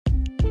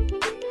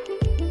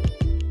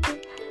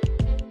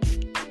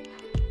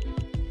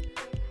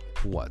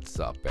What's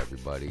up,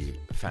 everybody?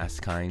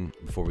 Fast Kind.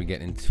 Before we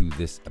get into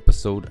this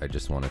episode, I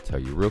just want to tell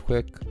you real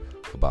quick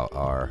about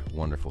our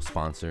wonderful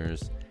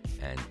sponsors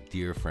and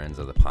dear friends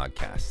of the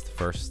podcast.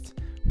 First,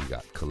 we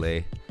got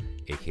Kela,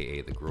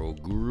 aka the Grow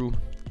Guru.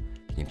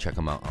 You can check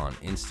them out on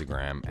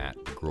Instagram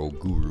at Grow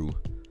Guru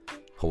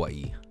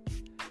Hawaii.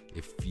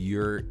 If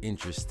you're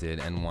interested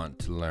and want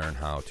to learn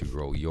how to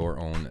grow your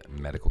own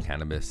medical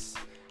cannabis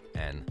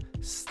and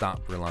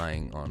stop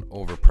relying on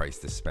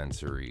overpriced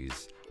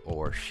dispensaries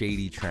or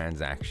shady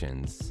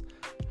transactions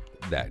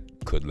that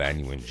could land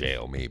you in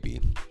jail,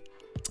 maybe.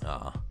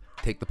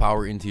 Take the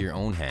power into your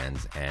own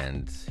hands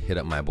and hit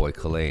up my boy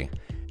Kela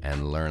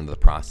and learn the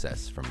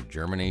process from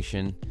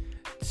germination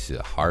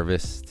to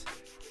harvest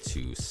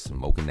to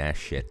smoking that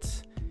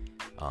shit.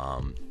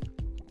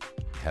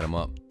 Head him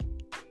up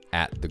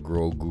at the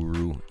Grow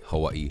Guru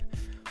Hawaii.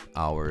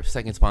 Our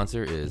second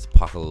sponsor is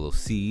Pakalolo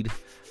Seed,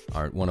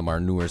 one of our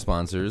newer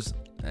sponsors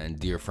and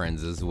dear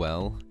friends as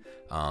well.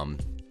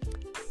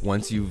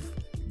 Once you've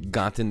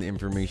gotten the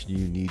information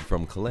you need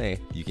from Kela,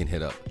 you can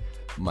hit up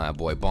my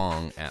boy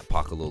Bong at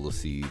Pakalolo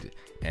Seed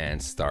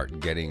and start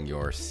getting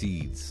your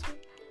seeds.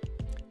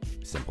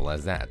 Simple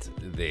as that.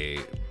 They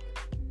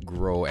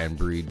grow and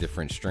breed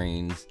different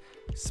strains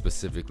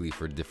specifically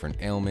for different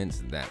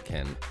ailments that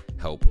can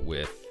help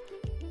with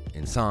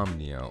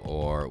insomnia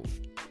or,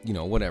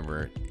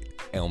 whatever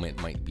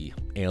ailment might be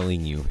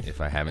ailing you. If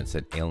I haven't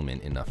said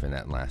ailment enough in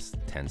that last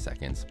 10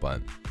 seconds,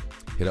 but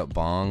hit up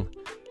Bong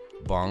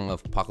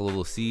of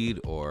Pakalolo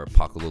Seed or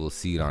Pakalolo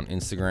Seed on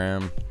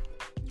Instagram.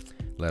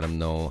 Let them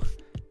know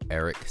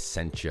Eric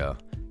sent you.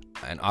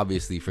 And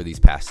obviously for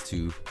these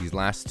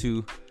last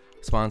two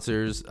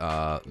sponsors,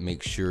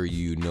 make sure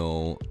you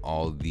know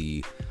all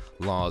the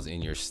laws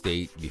in your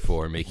state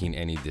before making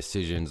any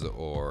decisions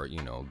or,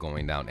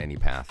 going down any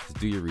path.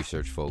 Do your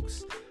research,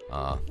 folks.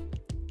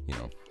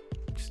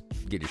 Just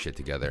get your shit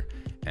together.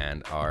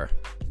 And our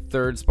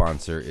third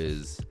sponsor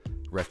is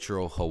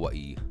Retro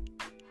Hawaii.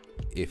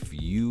 If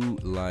you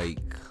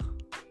like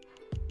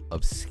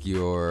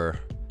obscure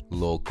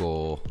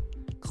local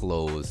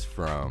clothes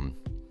from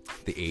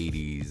the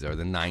 80s or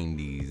the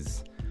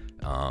 90s,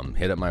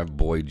 hit up my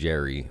boy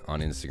Jerry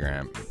on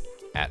Instagram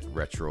at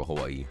Retro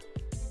Hawaii.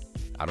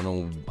 I don't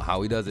know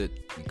how he does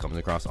it. He comes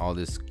across all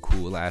this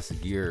cool ass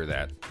gear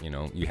that,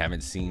 you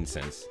haven't seen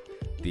since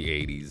the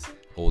 80s.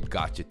 Old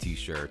gotcha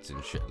t-shirts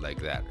and shit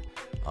like that.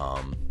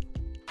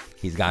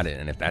 He's got it.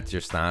 And if that's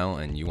your style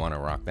and you want to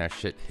rock that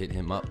shit, hit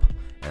him up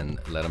and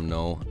let him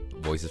know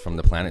Voices from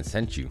the Planet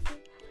sent you.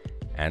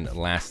 And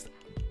last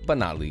but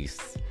not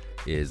least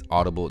is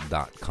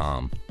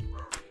audible.com.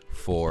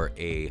 For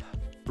a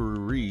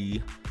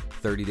free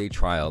 30-day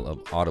trial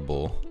of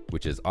Audible,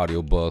 which is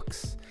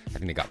audiobooks. I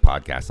think they got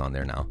podcasts on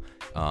there now.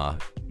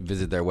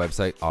 Visit their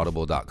website,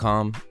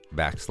 audible.com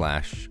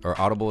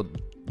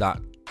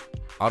 /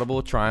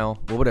 Audible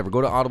trial, well, whatever.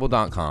 Go to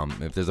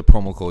audible.com. If there's a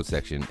promo code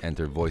section,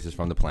 enter Voices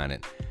from the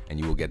Planet, and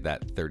you will get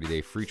that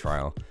 30-day free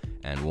trial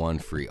and one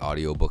free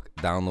audiobook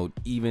download,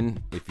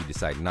 even if you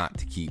decide not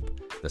to keep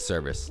the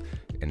service.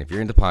 And if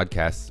you're into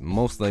podcasts,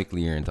 most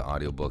likely you're into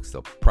audiobooks.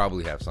 They'll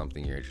probably have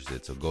something you're interested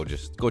in, so go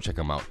check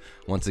them out.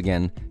 Once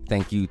again,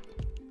 thank you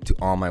to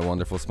all my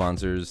wonderful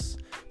sponsors,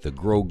 the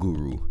Grow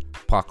Guru,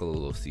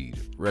 Pakalolo Seed,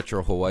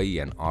 Retro Hawaii,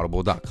 and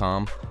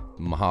audible.com.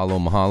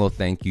 Mahalo,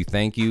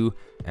 thank you.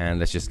 And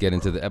let's just get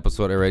into the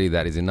episode already.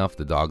 That is enough.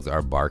 The dogs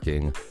are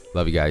barking.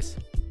 Love you guys.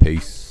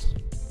 Peace.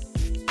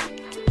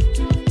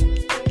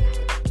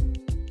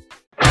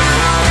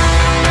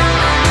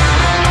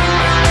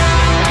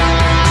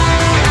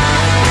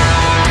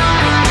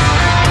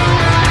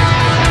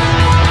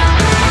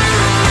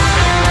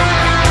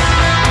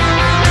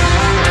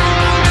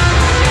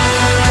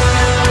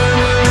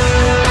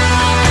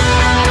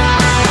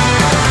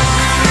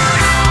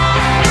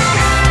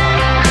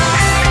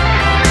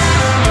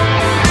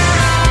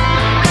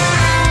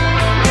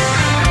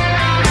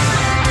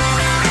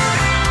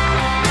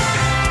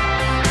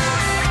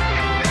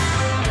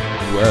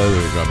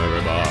 Welcome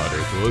everybody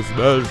to a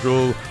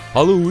special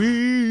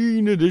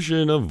Halloween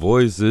edition of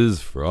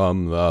Voices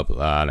from the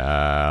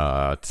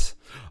Planet.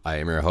 I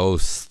am your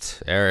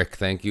host, Eric.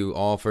 Thank you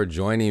all for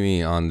joining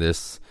me on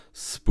this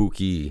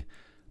spooky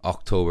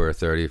October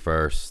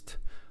 31st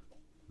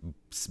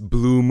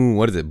blue moon.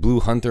 What is it? Blue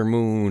Hunter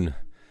moon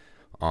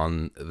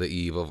on the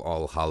eve of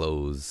All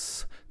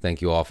Hallows.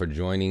 Thank you all for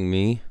joining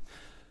me.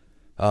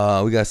 We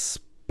got a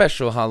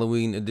special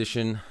Halloween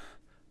edition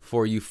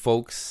for you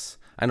folks.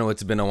 I know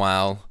it's been a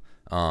while.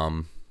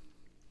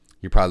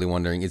 You're probably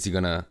wondering, is he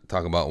going to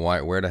talk about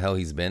where the hell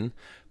he's been?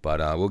 But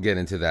we'll get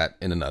into that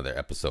in another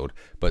episode.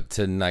 But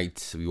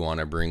tonight, we want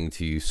to bring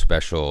to you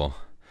special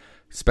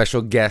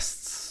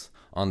guests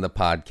on the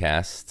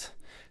podcast.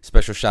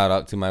 Special shout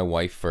out to my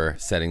wife for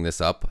setting this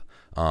up.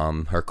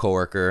 Her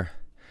coworker,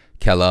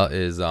 Kela,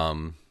 is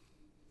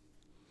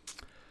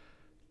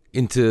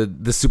into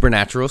the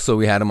supernatural, so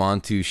we had him on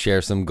to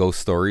share some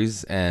ghost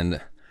stories. And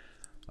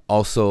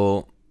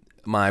also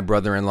my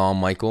brother-in-law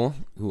Michael,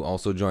 who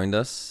also joined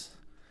us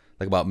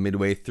like about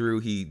midway through.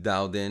 He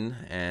dialed in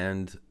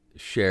and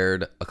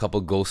shared a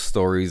couple ghost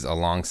stories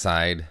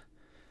alongside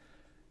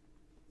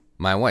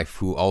my wife,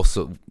 who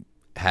also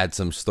had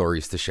some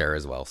stories to share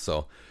as well.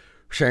 So,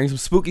 sharing some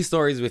spooky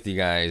stories with you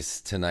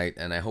guys tonight,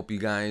 and I hope you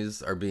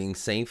guys are being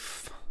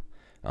safe.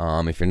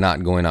 If you're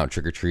not going out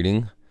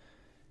trick-or-treating,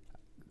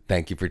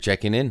 thank you for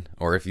checking in.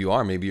 Or if you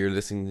are, maybe you're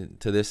listening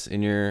to this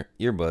in your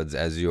earbuds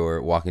as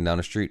you're walking down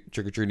the street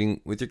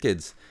trick-or-treating with your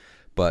kids.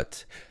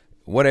 But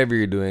whatever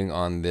you're doing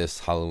on this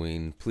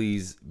Halloween,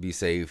 please be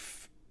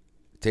safe.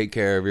 Take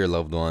care of your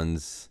loved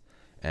ones.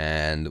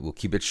 And we'll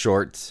keep it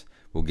short.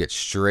 We'll get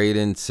straight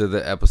into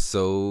the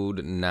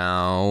episode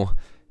now.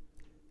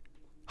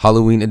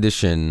 Halloween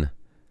edition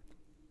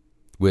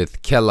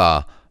with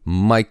Kela,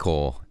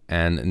 Michael,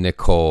 and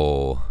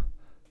Nicole.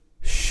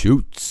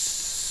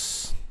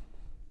 Shoots.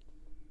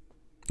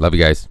 Love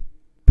you guys.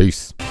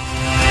 Peace.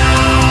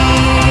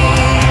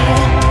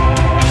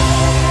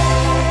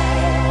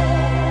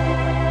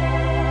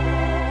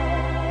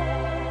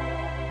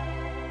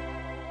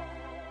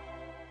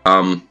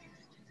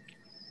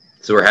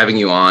 So we're having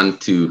you on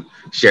to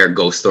share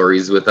ghost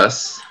stories with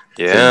us.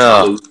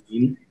 Yeah.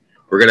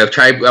 We're gonna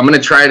try. I'm gonna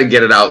try to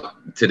get it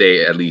out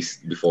today, at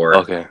least before.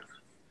 Okay.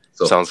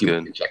 So sounds people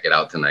good. can check it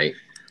out tonight.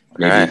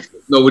 Maybe right.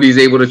 Nobody's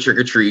able to trick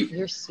or treat.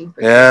 You're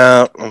super.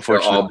 Yeah,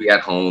 unfortunately. They'll all be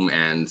at home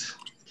and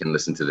can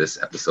listen to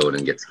this episode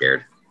and get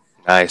scared.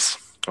 Nice.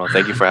 Well,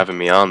 thank you for having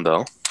me on,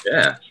 though.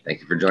 Yeah,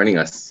 thank you for joining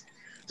us.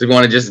 So we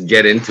want to just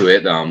get into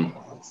it.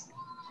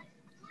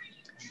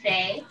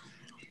 Stay.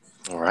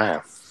 All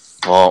right.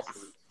 Well,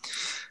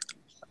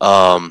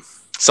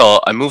 so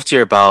I moved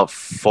here about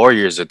 4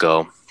 years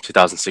ago,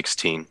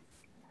 2016,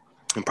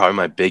 and probably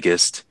my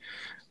biggest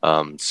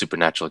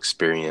supernatural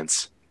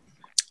experience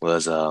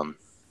was a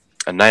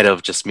night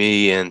of just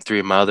me and 3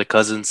 of my other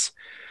cousins,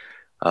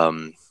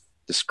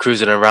 just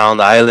cruising around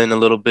the island a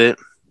little bit.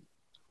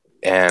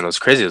 And it was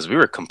crazy because we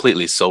were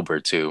completely sober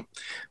too.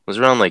 It was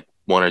around like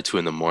 1 or 2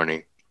 in the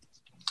morning.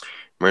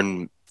 We're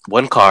in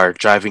one car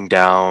driving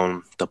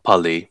down the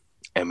Pali,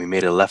 and we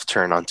made a left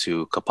turn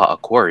onto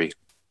Kapa'a Quarry,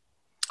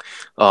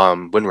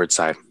 windward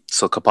side.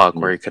 So Kapa'a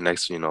Quarry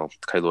connects,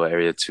 Kailua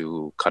area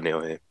to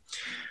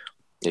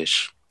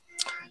Kaneohe-ish.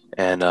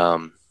 And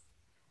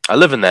I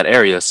live in that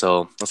area,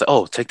 so I was like,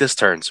 oh, take this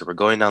turn. So we're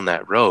going down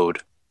that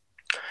road.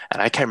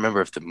 And I can't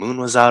remember if the moon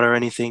was out or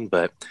anything,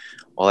 but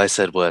all I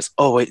said was,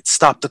 oh, wait,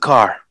 stop the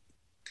car.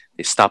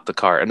 They stopped the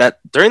car. And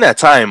during that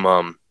time,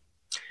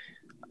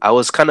 I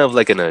was kind of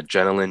like an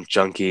adrenaline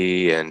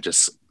junkie and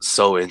just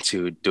so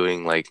into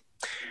doing like,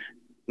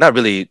 not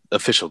really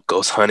official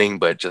ghost hunting,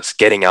 but just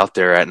getting out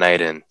there at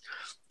night and,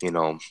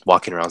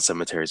 walking around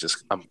cemeteries.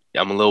 I'm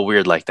a little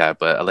weird like that,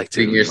 but I like to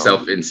putting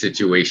yourself in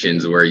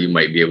situations where you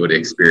might be able to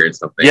experience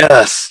something.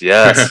 Yes.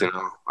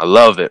 I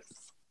love it.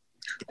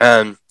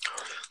 And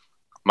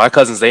my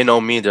cousins, they know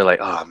me. They're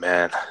like, oh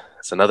man,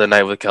 it's another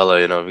night with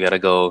Kela. We gotta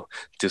go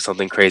do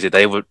something crazy.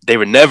 They would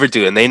never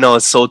do, and they know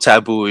it's so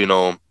taboo.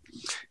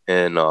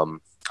 In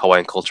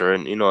Hawaiian culture,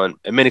 and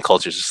in many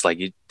cultures, just like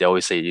they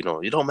always say, you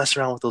don't mess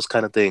around with those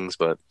kind of things.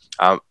 But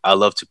I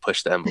love to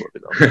push the envelope.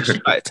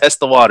 Just try, test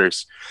the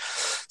waters.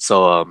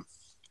 So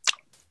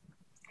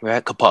we're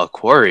at Kapa'a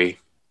Quarry,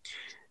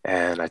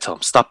 and I tell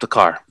him stop the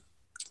car.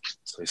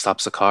 So he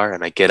stops the car,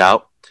 and I get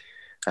out.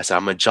 I said,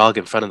 I'm gonna jog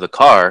in front of the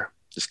car.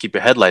 Just keep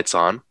your headlights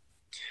on,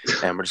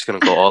 and we're just gonna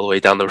go all the way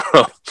down the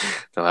road.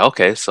 They're like,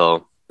 okay.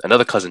 So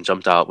another cousin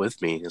jumped out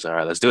with me. He's like, all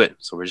right, let's do it.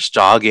 So we're just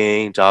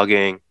jogging,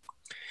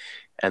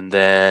 and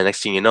then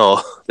next thing you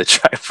know, the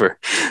driver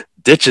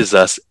ditches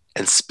us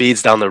and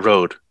speeds down the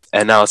road.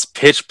 And now it's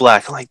pitch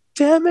black. I'm like,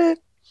 damn it!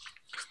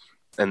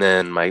 And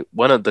then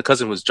one of the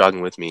cousin who was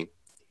jogging with me,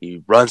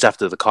 he runs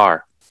after the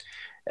car,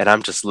 and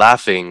I'm just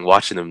laughing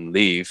watching him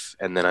leave.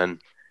 And then I'm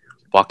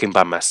walking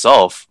by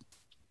myself.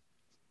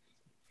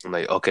 I'm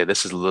like, okay,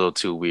 this is a little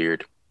too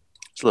weird.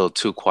 It's a little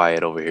too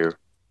quiet over here.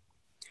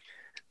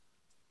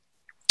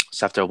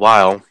 So after a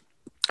while,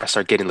 I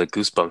start getting the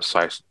goosebumps. So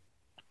I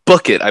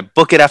book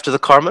it after the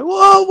car. I'm like,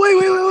 whoa,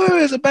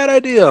 wait, it's a bad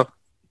idea.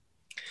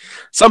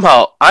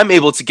 Somehow, I'm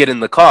able to get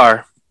in the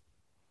car,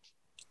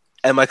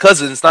 and my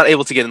cousin's not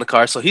able to get in the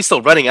car, so he's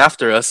still running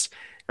after us,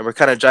 and we're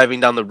kind of driving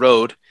down the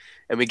road,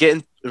 and we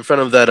get in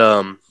front of that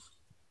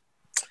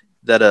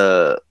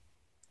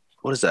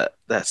what is that?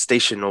 That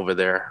station over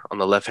there on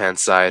the left-hand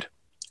side.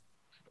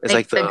 It's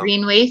like the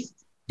green waste?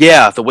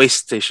 Yeah, the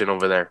waste station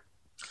over there.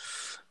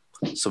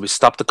 So we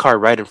stopped the car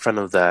right in front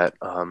of that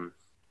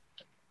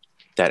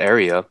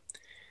area.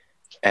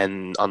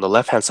 And on the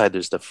left-hand side,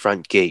 there's the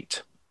front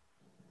gate.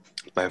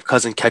 My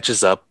cousin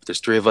catches up. There's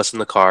 3 of us in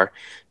the car.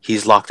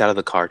 He's locked out of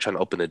the car trying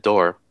to open the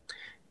door.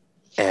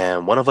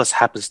 And one of us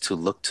happens to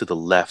look to the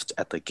left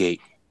at the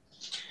gate.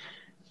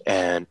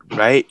 And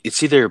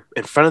it's either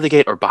in front of the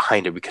gate or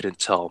behind it. We couldn't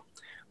tell.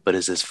 But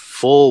it's this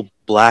full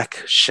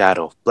black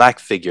shadow, black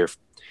figure.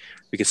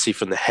 We could see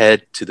from the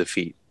head to the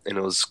feet. And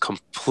it was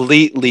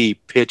completely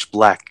pitch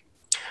black.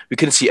 We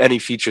couldn't see any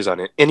features on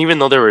it. And even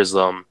though there was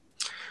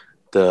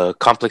the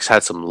complex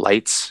had some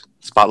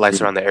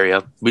spotlights around the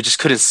area, we just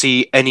couldn't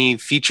see any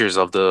features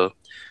of the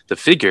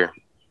figure.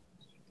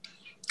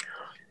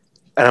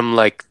 And I'm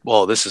like,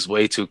 whoa, this is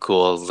way too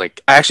cool. I was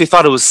like, I actually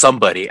thought it was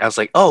somebody. I was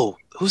like, oh,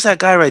 who's that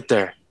guy right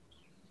there?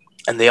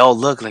 And they all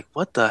look like,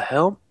 what the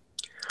hell?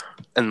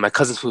 And my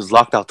cousin who's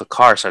locked out the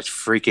car starts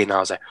freaking out. I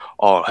was like,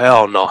 oh,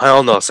 hell no,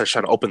 hell no. Starts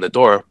trying to open the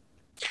door.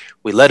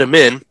 We let him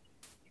in,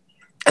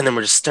 and then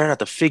we're just staring at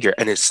the figure,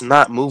 and it's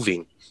not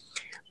moving,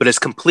 but it's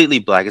completely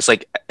black. It's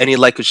like any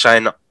light could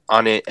shine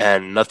on it,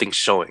 and nothing's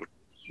showing.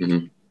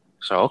 Mm-hmm.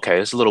 So, okay,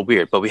 it's a little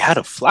weird, but we had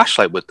a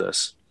flashlight with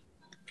us.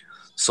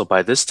 So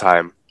by this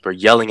time, we're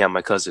yelling at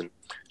my cousin,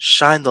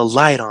 shine the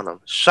light on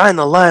him, shine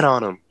the light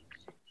on him.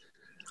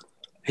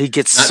 He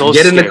gets so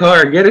Get scared. in the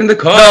car. Get in the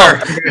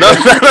car. No,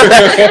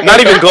 not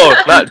even go.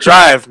 Not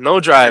drive. No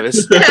drive.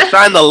 It's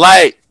shine the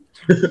light.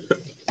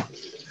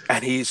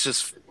 And he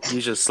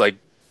just like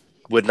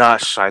would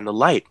not shine the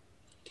light.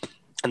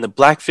 And the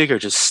black figure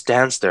just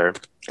stands there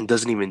and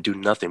doesn't even do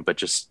nothing, but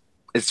just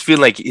it's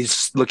feeling like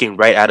he's looking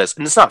right at us.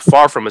 And it's not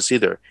far from us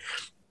either.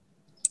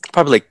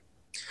 Probably like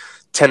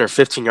 10 or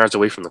 15 yards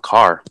away from the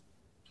car.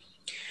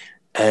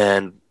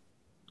 And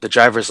the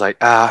driver's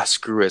like,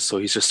 screw it. So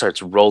he just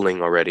starts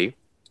rolling already.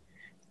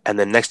 And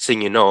the next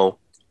thing you know,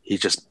 he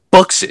just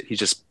books it. He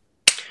just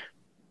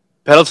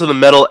pedal to the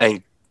metal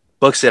and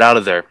books it out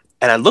of there.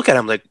 And I look at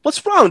him like,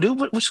 what's wrong, dude?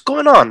 What's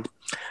going on?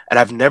 And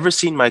I've never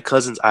seen my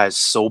cousin's eyes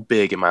so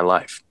big in my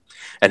life.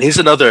 And he's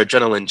another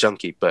adrenaline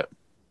junkie, but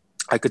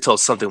I could tell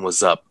something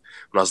was up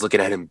when I was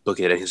looking at him book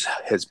it. And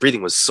his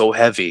breathing was so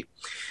heavy.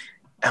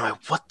 And I'm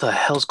like, what the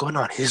hell's going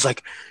on? He's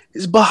like,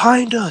 it's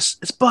behind us.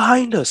 It's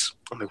behind us.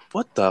 I'm like,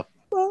 what the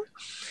fuck?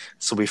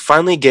 So we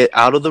finally get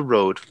out of the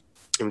road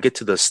and we get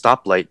to the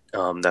stoplight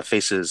that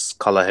faces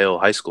Kela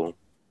High School.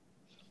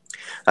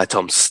 I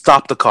tell him,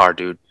 stop the car,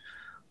 dude.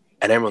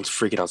 And everyone's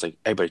freaking out. I was like,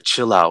 everybody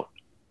chill out.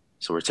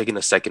 So we're taking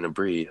a second to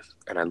breathe.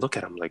 And I look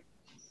at him like,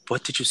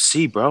 what did you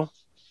see, bro?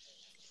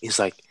 He's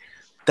like,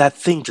 that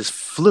thing just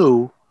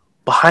flew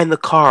behind the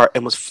car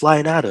and was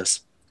flying at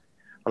us.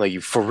 I'm like,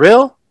 you for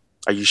real?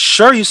 Are you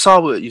sure you saw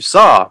what you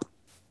saw?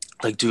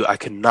 Like, dude, I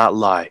cannot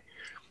lie.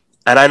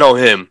 And I know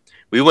him.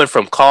 We went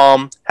from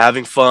calm,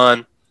 having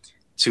fun,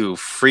 to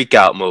freak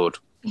out mode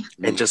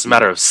in just a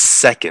matter of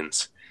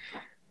seconds.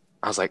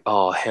 I was like,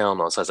 oh, hell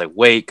no. So I was like,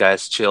 wait,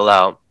 guys, chill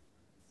out.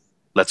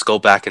 Let's go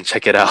back and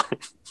check it out.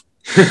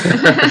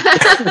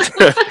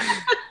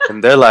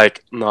 And they're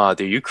like, nah,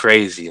 dude, you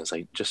crazy. I was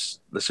like,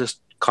 let's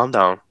just calm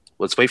down.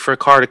 Let's wait for a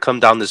car to come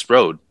down this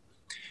road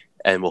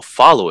and we'll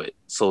follow it.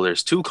 So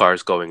there's two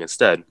cars going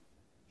instead.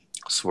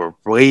 So we're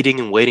waiting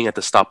and waiting at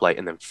the stoplight,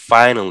 and then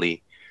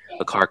finally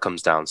a car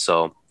comes down.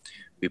 So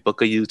we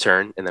book a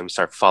U-turn and then we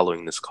start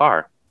following this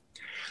car.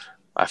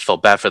 I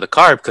felt bad for the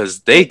car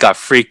because they got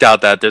freaked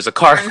out that there's a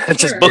car that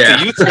just booked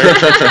a U-turn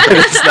and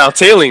it's now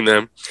tailing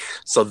them.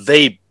 So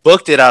they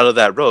booked it out of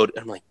that road.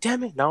 And I'm like,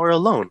 damn it, now we're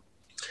alone.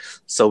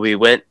 So we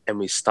went and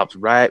we stopped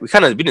we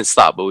didn't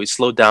stop, but we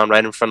slowed down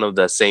right in front of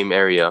the same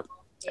area.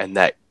 And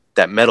that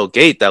metal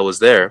gate that was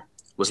there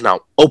was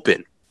now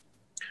open,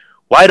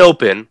 wide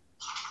open,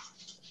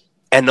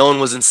 and no one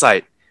was in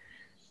sight.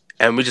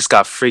 And we just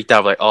got freaked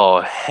out, like,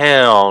 oh,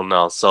 hell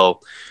no. So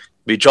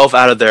we drove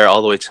out of there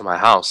all the way to my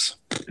house.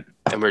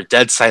 And we're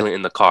dead silent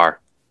in the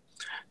car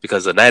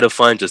because the night of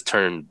fun just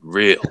turned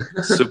real,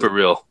 super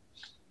real.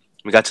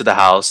 We got to the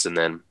house and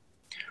then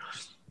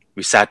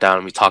we sat down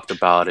and we talked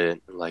about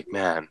it. And like,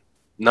 man,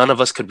 none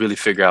of us could really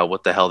figure out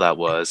what the hell that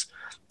was.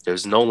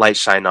 There's no light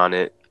shine on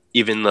it.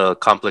 Even the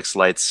complex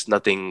lights,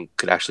 nothing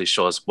could actually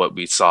show us what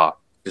we saw.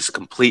 This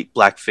complete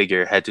black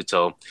figure, head to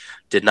toe,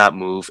 did not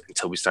move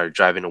until we started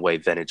driving away.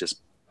 Then it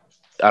just,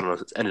 I don't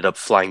know, ended up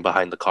flying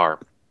behind the car.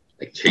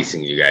 Like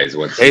chasing you guys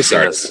once you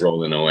started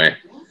rolling away.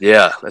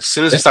 Yeah, as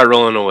soon as we start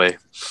rolling away.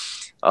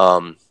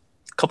 A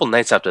couple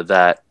nights after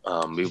that,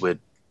 we would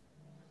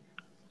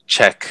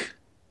check,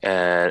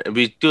 and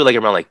we do it like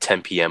around like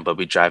 10 p.m., but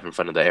we drive in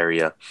front of the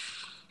area.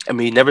 And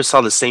we never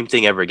saw the same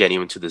thing ever again,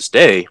 even to this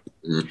day.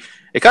 Mm.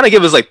 It kind of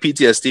gave us like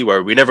PTSD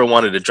where we never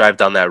wanted to drive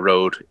down that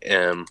road.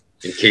 In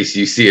case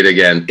you see it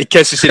again. In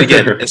case you see it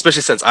again,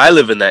 especially since I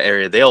live in that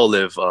area. They all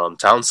live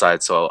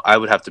townside, so I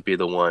would have to be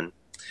the one,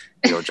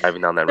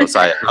 driving down that road.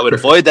 So I would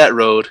avoid that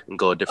road and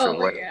go a different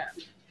way. Yeah.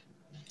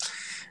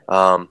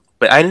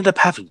 But I ended up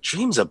having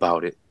dreams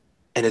about it.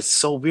 And it's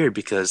so weird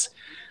because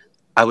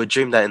I would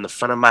dream that in the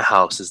front of my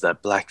house is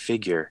that black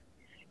figure.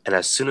 And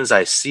as soon as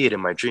I see it in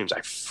my dreams,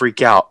 I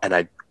freak out and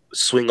I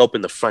swing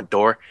open the front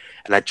door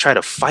and I try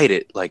to fight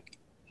it, like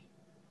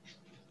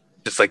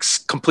just like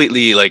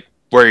completely like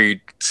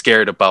worried,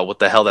 scared about what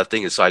the hell that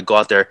thing is. So I go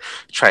out there,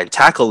 try and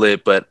tackle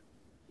it, but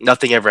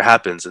nothing ever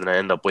happens. And I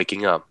end up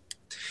waking up.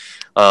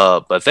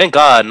 But thank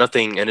God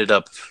nothing ended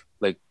up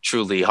like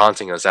truly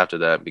haunting us after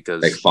that,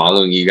 because like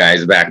following you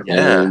guys back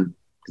home.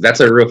 That's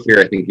a real fear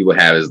I think people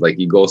have, is like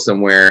you go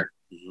somewhere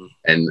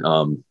and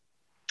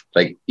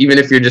like even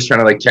if you're just trying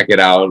to like check it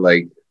out,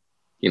 like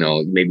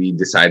maybe you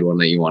decide one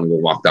night you want to go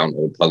walk down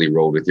Old Tully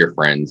Road with your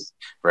friends,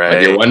 right?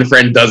 But your one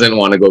friend doesn't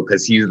want to go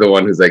because he's the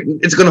one who's like,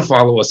 it's gonna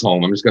follow us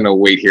home, I'm just gonna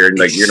wait here, and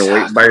like you're gonna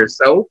wait by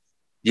yourself.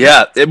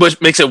 Yeah, which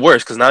makes it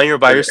worse because now you're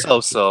by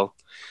yourself. So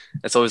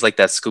It's always like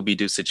that Scooby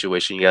Doo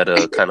situation. You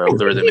gotta kind of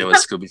lure them in with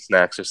Scooby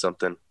snacks or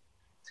something.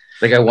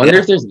 Like, I wonder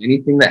if there's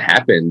anything that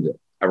happened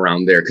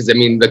around there, because I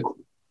mean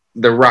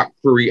the Rock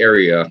Quarry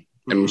area.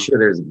 I'm sure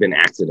there's been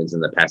accidents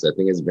in the past. I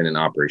think it's been in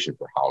operation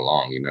for how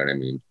long? You know what I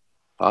mean?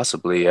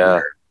 Possibly,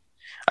 yeah.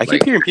 I keep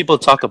Like- hearing people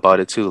talk about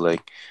it too,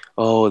 like,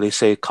 oh, they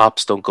say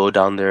cops don't go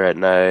down there at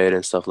night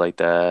and stuff like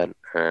that.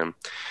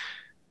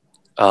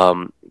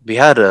 We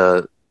had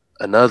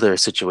another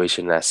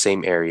situation in that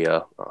same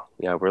area.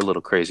 Yeah, we're a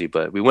little crazy,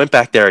 but we went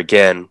back there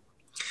again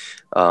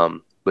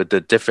with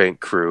a different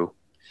crew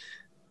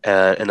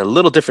in a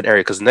little different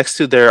area, because next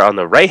to there on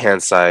the right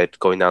hand side,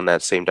 going down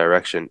that same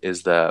direction,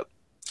 is that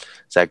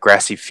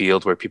grassy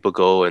field where people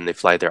go and they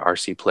fly their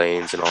RC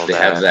planes and all They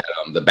that. have that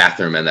the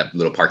bathroom and that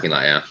little parking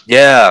lot. Yeah.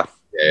 Yeah.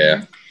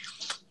 Yeah.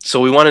 So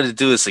we wanted to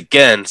do this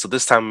again. So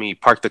this time we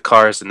parked the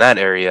cars in that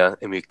area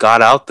and we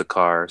got out the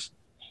cars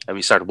and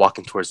we started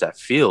walking towards that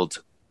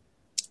field.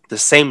 The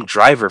same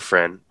driver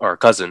friend or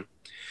cousin,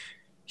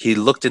 he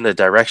looked in the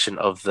direction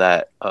of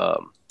that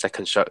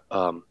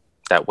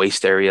that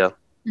waste area,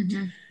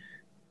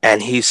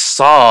 and he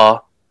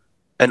saw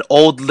an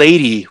old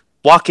lady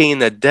walking in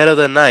the dead of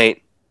the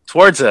night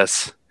towards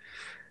us.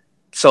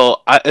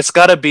 So it's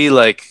got to be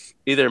like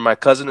either my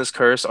cousin is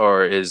cursed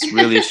or is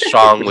really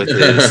strong with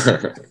his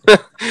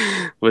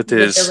with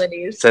his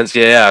abilities. sense.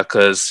 Yeah,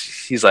 because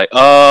he's like,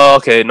 oh,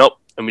 okay, nope.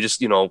 And we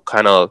just,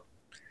 kind of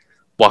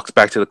walks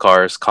back to the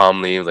cars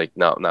calmly, like,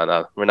 no,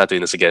 we're not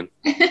doing this again.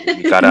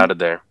 We got out of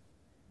there.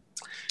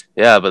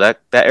 Yeah,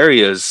 but that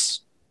area is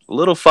a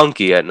little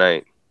funky at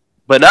night.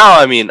 But now,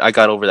 I mean, I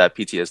got over that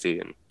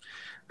PTSD and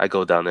I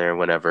go down there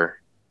whenever.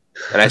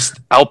 And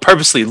I'll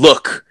purposely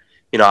look.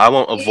 I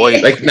won't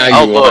avoid. Like, now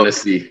I'll you want to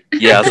see.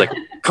 Yeah, I was like,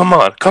 come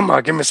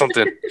on, give me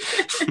something.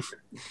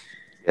 Yeah,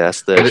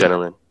 that's the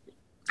adrenaline.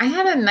 I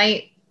had a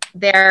night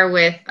there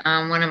with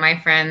one of my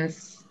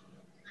friends.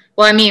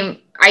 Well, I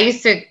mean, I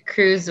used to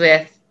cruise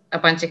with a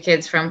bunch of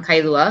kids from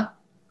Kailua.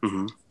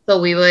 Mm-hmm.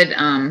 So we would,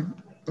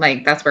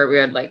 that's where we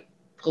would,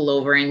 pull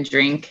over and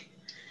drink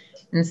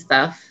and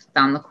stuff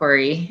down the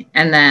quarry.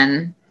 And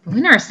then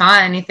we never saw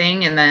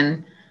anything. And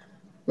then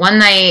one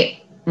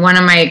night, one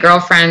of my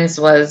girlfriends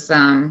was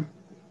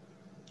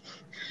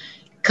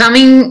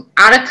coming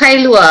out of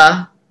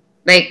Kailua,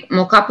 like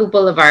Mokapu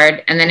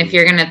Boulevard. And then if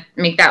you're going to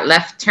make that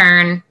left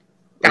turn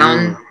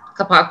down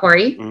Kapaa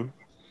Quarry,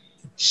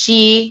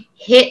 she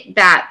hit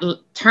that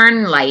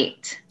turn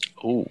light.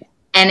 Ooh.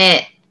 And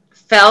it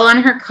fell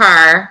on her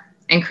car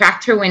and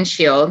cracked her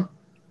windshield.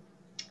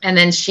 And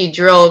then she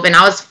drove, and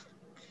I was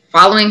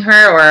following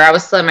her, or I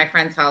was still at my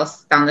friend's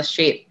house down the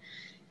street.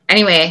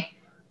 Anyway,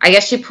 I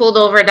guess she pulled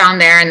over down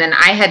there, and then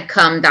I had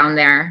come down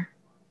there.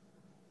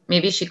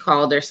 Maybe she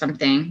called or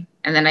something.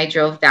 And then I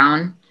drove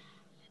down.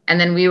 And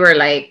then we were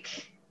like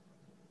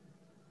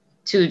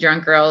two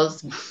drunk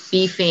girls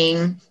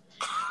beefing.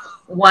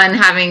 One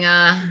having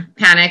a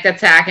panic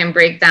attack and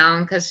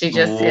breakdown because she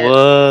just hit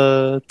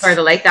for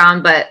the light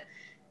down. But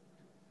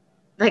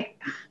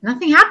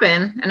nothing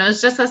happened. And it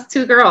was just us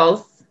two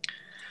girls.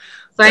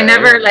 So I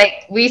never,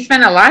 we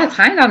spent a lot of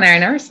time down there. I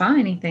never saw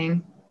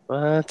anything.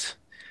 What?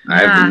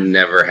 I've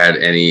never had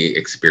any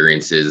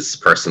experiences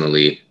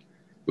personally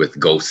with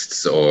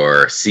ghosts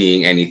or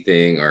seeing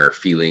anything or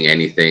feeling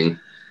anything.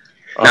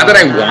 Not that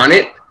I want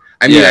it.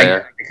 I mean,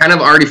 I kind of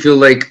already feel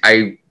like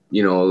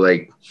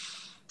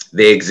they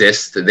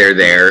exist. They're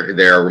there.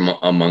 They're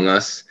among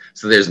us.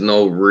 So there's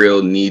no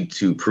real need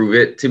to prove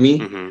it to me.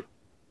 Mm-hmm.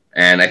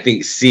 And I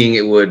think seeing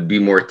it would be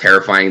more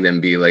terrifying than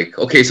be like,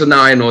 okay, so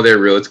now I know they're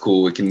real. It's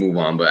cool. We can move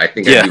on. But I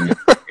think I'd be more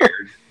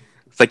scared.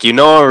 It's like,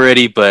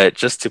 already, but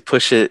just to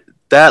push it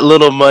that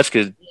little much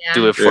could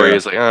do it for you.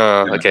 It's like,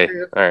 oh, okay.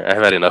 All right.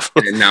 I've had enough.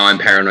 And now I'm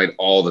paranoid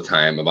all the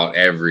time about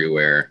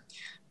everywhere.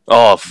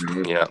 Oh,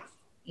 yeah.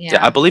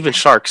 Yeah, I believe in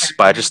sharks,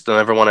 but I just don't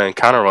ever want to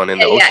encounter one in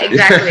the ocean.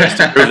 Yeah, exactly. Just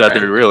to prove that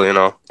they're real,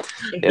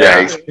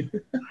 Exactly. Yeah.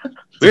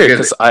 Weird,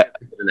 because I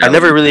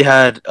never really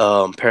had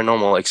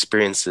paranormal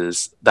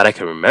experiences that I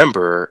can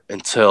remember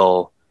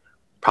until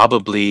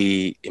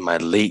probably in my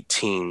late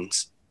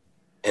teens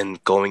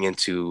and going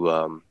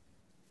into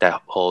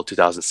that whole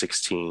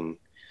 2016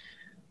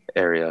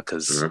 area,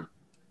 because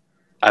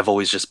I've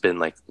always just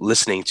been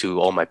listening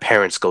to all my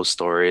parents' ghost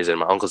stories and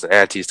my uncles and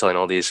aunties telling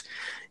all these,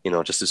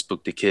 just to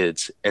spook the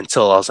kids,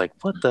 until I was like,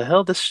 what the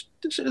hell? This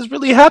shit is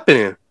really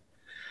happening.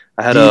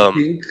 I had Do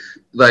you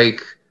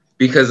think,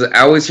 because I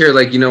always hear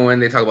when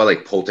they talk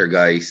about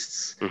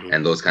poltergeists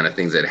and those kind of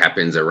things that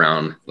happens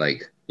around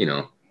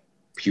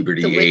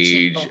puberty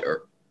age,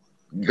 or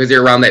because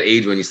you're around that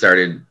age when you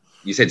started.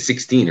 You said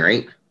 16,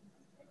 right?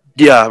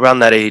 Yeah, around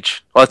that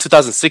age. Well,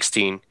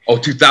 2016. Oh,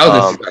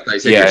 2000. I thought you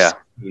said yeah.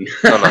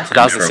 No,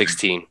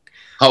 2016.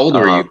 How old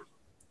were you?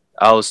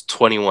 I was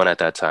 21 at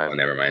that time. Oh,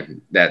 never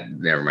mind.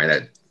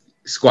 That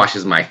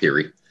squashes my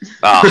theory. Good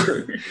job,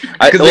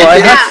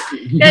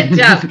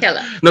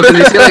 Kela. No,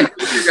 because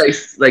they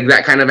say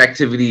that kind of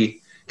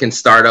activity can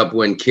start up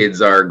when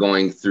kids are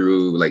going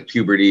through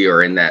puberty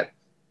or in that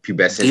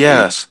pubescent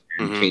age,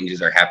 and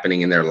changes are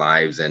happening in their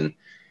lives, and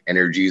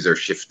energies are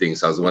shifting.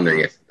 So I was wondering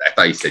if I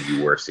thought you said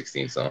you were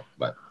 16. So,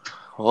 but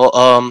Well,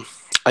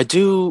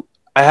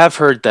 I have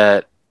heard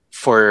that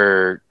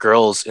for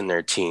girls in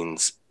their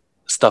teens,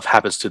 stuff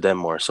happens to them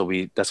more. So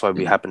that's why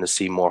we happen to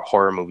see more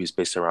horror movies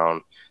based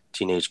around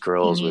teenage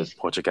girls with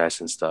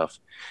poltergeists and stuff.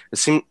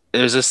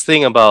 There's this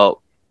thing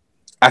about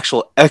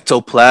actual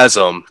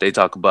ectoplasm they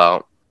talk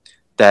about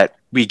that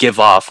we give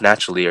off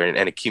naturally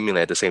and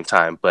accumulate at the same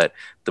time. But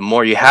the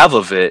more you have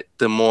of it,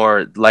 the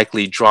more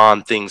likely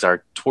drawn things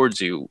are towards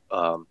you,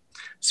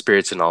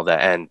 spirits and all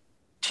that. And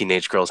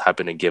teenage girls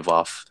happen to give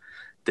off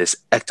this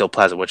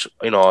ectoplasm, which,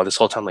 this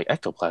whole time, like,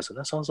 ectoplasm,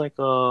 that sounds like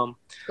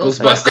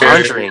Ghostbusters.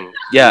 Conjuring.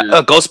 Yeah,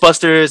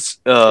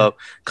 Ghostbusters,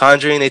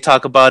 Conjuring, they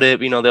talk about it.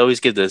 They always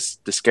give the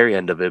scary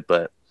end of it,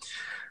 but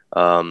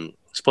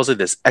supposedly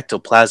this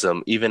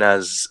ectoplasm, even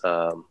as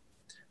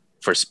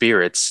for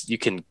spirits, you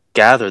can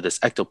gather this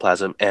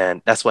ectoplasm,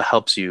 and that's what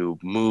helps you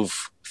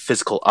move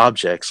physical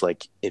objects.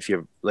 Like if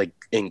you're like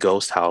in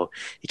Ghost, how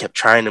he kept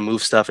trying to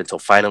move stuff until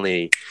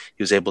finally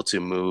he was able to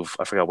move.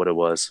 I forgot what it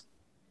was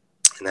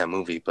in that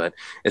movie, but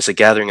it's a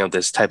gathering of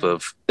this type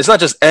of, it's not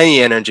just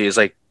any energy, it's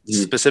like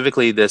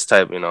specifically this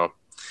type,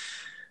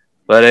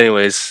 but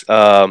anyways,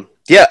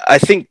 I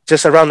think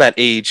just around that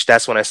age,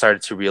 that's when I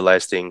started to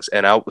realize things.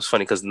 And I was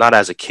funny because not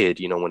as a kid,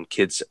 when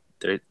kids,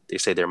 they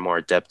say they're more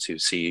adept to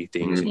see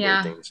things and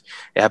hear things.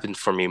 It happened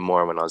for me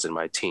more when I was in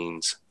my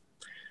teens.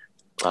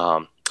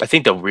 I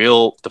think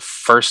the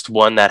first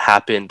one that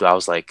happened, I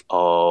was like,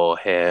 oh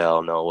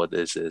hell no, what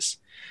is this?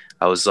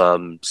 I was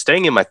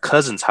staying in my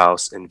cousin's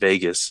house in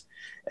Vegas,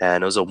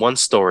 and it was a one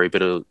story,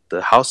 but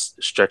the house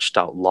stretched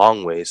out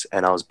long ways,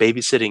 and I was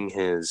babysitting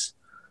his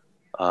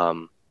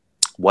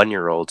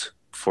 1-year-old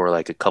for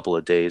like a couple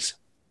of days.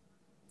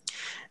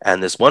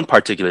 And this one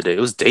particular day, it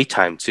was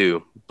daytime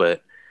too,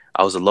 but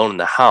I was alone in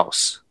the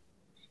house,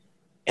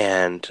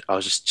 and I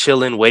was just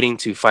chilling, waiting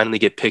to finally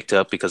get picked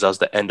up because that was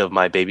the end of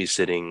my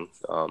babysitting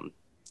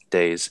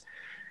days.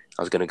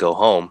 I was going to go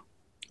home,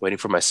 waiting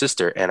for my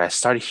sister, and I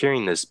started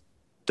hearing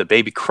the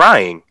baby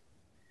crying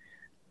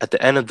at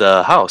the end of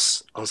the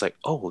house. I was like,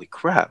 holy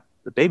crap,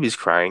 the baby's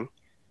crying.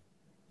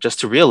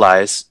 Just to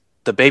realize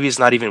the baby's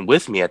not even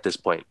with me at this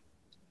point.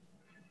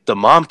 The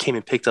mom came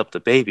and picked up the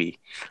baby.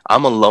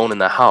 I'm alone in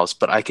the house,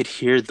 but I could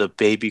hear the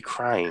baby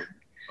crying.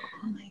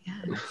 Oh my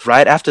God.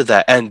 Right after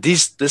that. And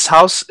this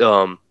house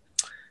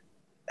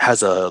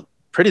has a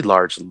pretty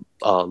large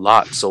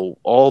lot, so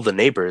all the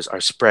neighbors are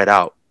spread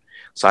out.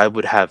 So I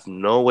would have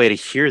no way to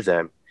hear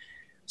them.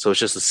 So it's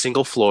just a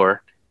single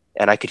floor,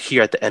 and I could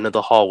hear at the end of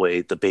the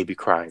hallway the baby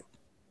crying.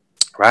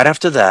 Right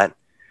after that,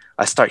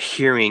 I start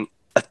hearing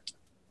a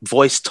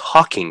voice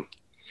talking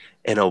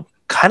in a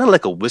kind of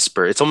like a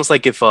whisper. It's almost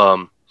like if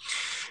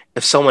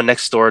someone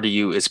next door to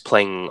you is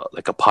playing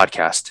like a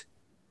podcast,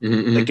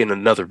 like in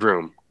another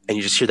room, and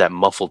you just hear that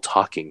muffled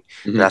talking.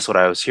 And that's what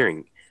I was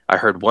hearing. I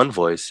heard one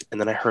voice, and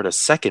then I heard a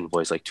second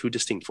voice, like two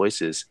distinct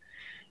voices.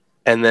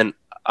 And then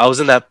I was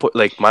in that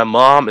like, my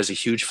mom is a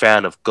huge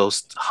fan of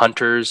Ghost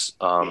Hunters,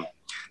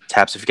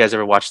 Taps. If you guys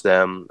ever watched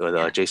them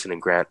with Jason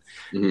and Grant,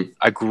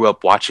 I grew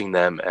up watching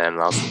them, and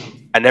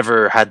I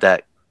never had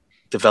that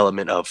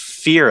development of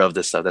fear of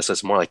this stuff. That's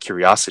just more like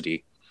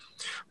curiosity.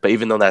 But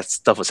even though that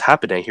stuff was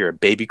happening, I hear a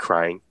baby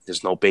crying.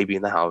 There's no baby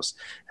in the house,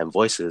 and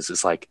voices.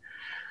 It's like,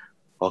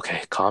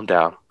 okay, calm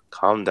down.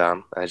 And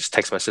I just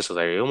text my sister,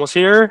 like, are you almost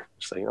here?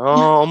 She's like, oh,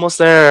 almost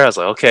there. I was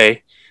like,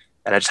 okay.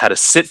 And I just had to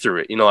sit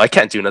through it. I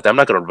can't do nothing. I'm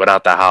not going to run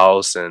out the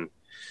house. And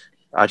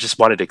I just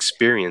wanted to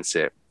experience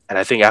it. And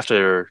I think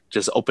after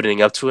just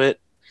opening up to it,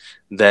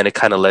 then it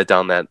kind of led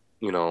down that,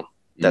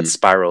 that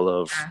spiral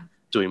of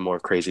doing more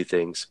crazy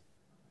things.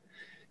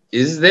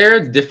 Is there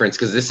a difference?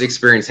 Because this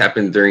experience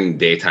happened during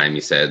daytime,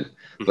 you said,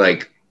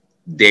 like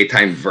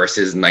daytime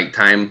versus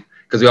nighttime.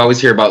 Because we always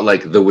hear about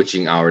like the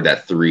witching hour,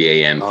 that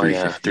 3 a.m.,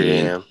 3:15. 3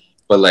 a.m.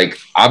 But like,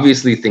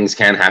 obviously things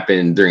can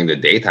happen during the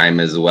daytime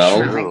as well.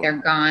 Sure. Like they're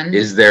gone.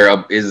 Is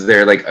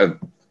there like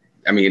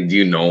I mean, do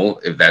you know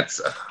if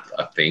that's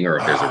a thing or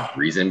if there's a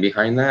reason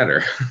behind that?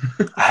 Or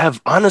I have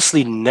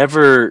honestly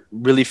never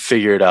really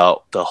figured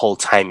out the whole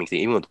timing thing.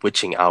 Even with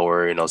witching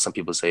hour, some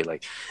people say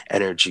like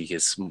energy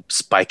is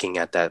spiking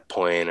at that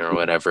point or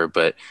whatever.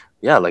 But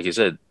yeah, like you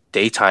said,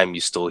 daytime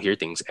you still hear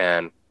things,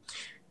 and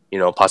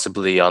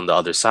possibly on the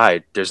other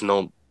side, there's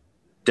no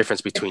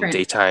difference between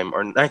daytime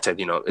or nighttime.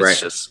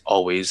 It's just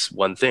always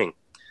one thing.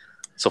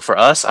 So for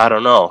us, I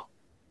don't know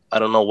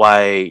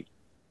why.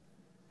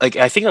 Like,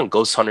 I think on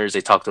Ghost Hunters they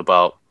talked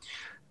about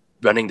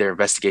running their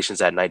investigations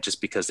at night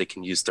just because they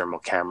can use thermal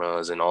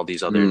cameras and all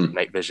these other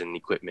night vision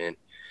equipment,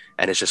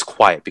 and it's just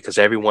quiet because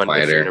everyone,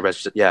 if you're in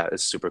a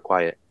it's super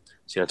quiet.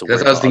 So you have to.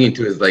 That's what I was thinking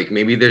too. Is like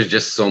maybe there's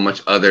just so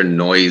much other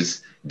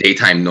noise,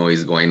 daytime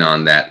noise going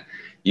on that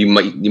you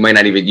might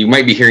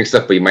be hearing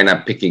stuff, but you might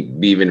not be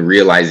even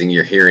realizing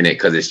you're hearing it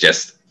because it's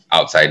just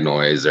outside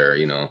noise or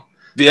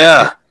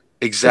Yeah,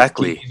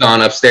 exactly. He's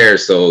on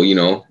upstairs, so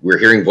we're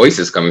hearing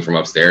voices coming from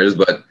upstairs,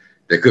 but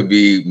there could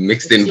be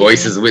mixed in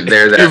voices with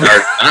there that are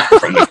not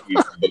from the TV,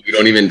 but we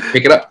don't even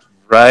pick it up.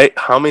 Right?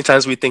 How many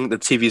times we think the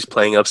TV's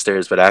playing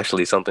upstairs, but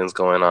actually something's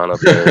going on up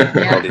there.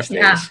 Yeah, All these things.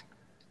 yeah.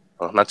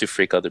 Well, not to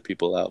freak other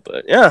people out,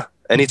 but yeah,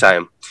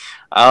 anytime.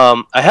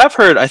 I have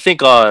heard. I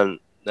think on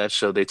that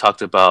show they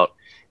talked about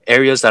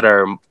areas that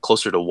are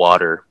closer to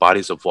water,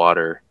 bodies of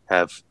water,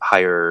 have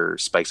higher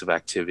spikes of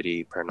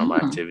activity, paranormal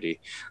Mm. activity.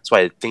 That's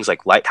why things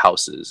like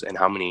lighthouses and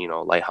how many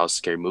lighthouse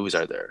scary movies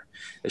are there.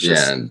 It's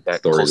just Yeah, and that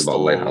stories about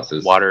coastal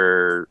lighthouses.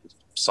 water,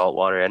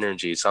 saltwater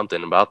energy,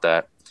 something about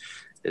that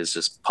is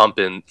just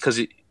pumping because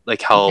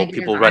like how Negative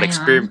people run ion.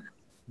 experiment.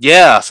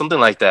 Yeah, something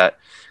like that.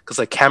 Because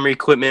like camera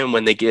equipment,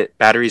 when they get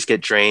batteries get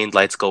drained,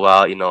 lights go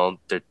out.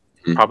 They're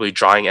Mhm. probably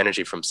drawing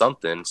energy from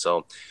something.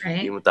 So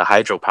Right. even with the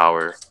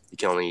hydropower, you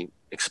can only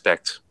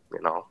expect.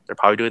 They're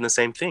probably doing the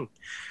same thing,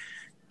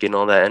 getting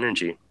all that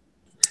energy.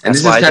 And That's this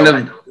is why kind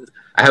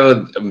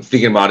of, I'm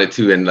thinking about it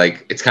too, and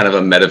like it's kind of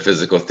a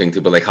metaphysical thing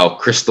too, but like how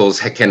crystals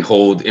can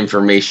hold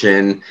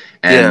information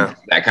and Yeah.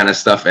 that kind of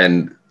stuff.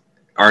 And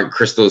aren't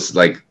crystals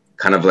like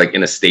kind of like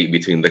in a state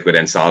between liquid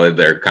and solid?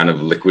 They're kind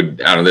of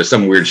liquid. I don't know. There's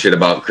some weird shit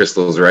about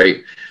crystals,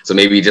 right? So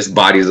maybe just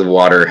bodies of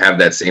water have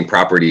that same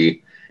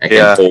property and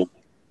Yeah. can hold,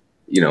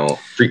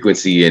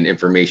 frequency and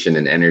information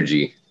and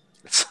energy.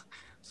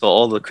 So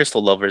all the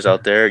crystal lovers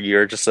out there,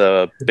 you're just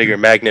a bigger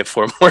magnet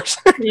for more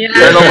Yeah.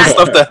 paranormal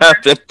stuff to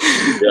happen.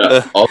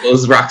 Yeah. All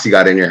those rocks you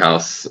got in your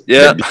house.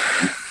 Yeah.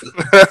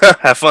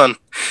 Have fun.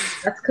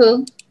 That's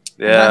cool.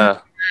 Yeah.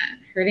 Not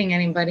hurting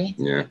anybody.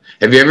 Yeah.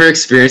 Have you ever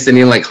experienced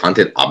any like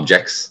haunted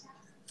objects?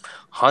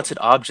 Haunted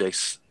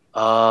objects.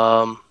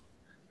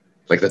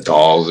 Like the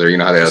dolls, or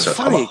how they It's have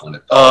funny.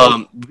 haunted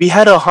dolls. We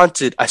had a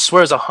haunted. I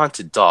swear, it's a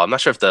haunted doll. I'm not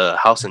sure if the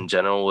house in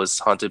general was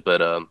haunted, but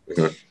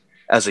Mhm.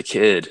 as a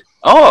kid,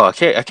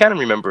 okay, I can't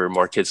remember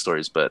more kid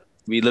stories, but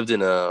we lived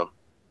in it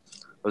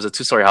was a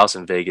 2-story house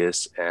in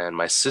Vegas, and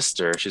my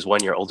sister, she's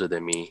 1 year older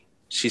than me.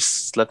 She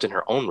slept in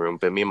her own room,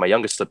 but me and my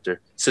youngest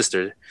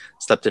sister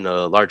slept in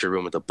a larger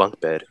room with a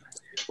bunk bed.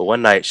 But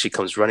one night, she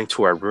comes running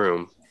to our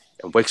room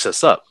and wakes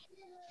us up,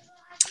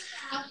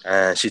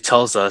 and she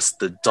tells us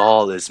the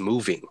doll is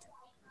moving.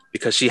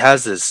 Because she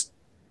has this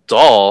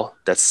doll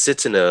that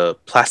sits in a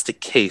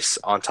plastic case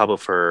on top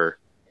of her,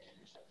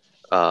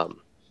 what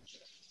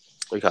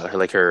do you call it?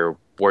 Like her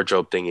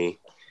wardrobe thingy,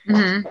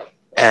 Hmm.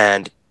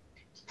 and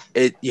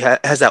it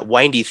has that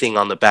windy thing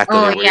on the back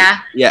Oh, of it.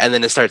 yeah. And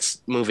then it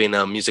starts moving.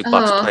 A music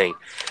box Oh. playing.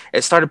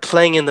 It started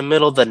playing in the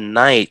middle of the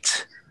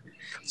night,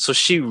 so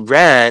she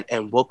ran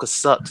and woke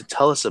us up to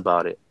tell us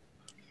about it.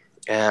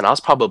 And I was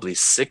probably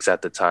 6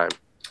 at the time,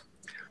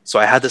 so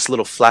I had this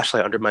little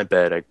flashlight under my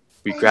bed.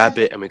 We grab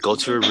it and we go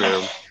to her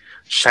room,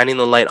 shining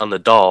the light on the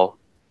doll,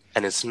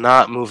 and it's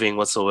not moving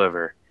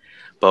whatsoever.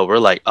 But we're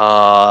like,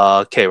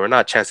 okay, we're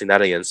not chancing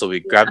that again. So we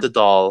grab the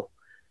doll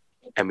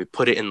and we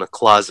put it in the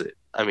closet.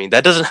 I mean,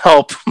 that doesn't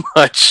help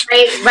much.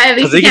 Right, but at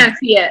least you can't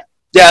see it.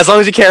 Yeah, as long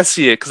as you can't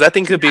see it, because that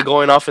thing could be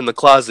going off in the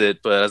closet,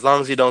 but as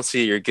long as you don't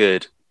see it, you're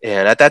good.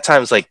 And at that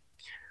time, it's like,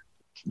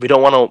 we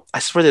don't want to. I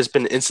swear there's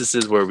been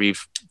instances where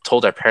we've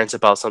told our parents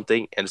about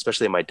something, and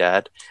especially my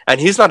dad. And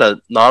he's not a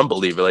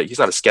non-believer. Like, he's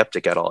not a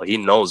skeptic at all. He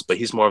knows, but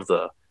he's more of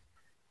the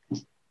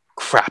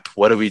crap.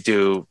 What do we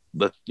do?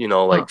 But,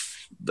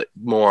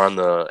 more on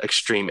the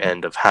extreme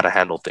end of how to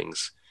handle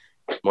things.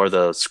 More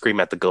the scream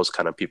at the ghost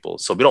kind of people.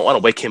 So we don't want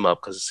to wake him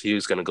up because he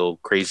was going to go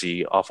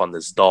crazy off on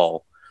this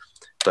doll.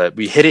 But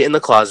we hid it in the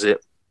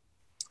closet,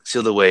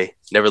 sealed away,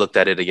 never looked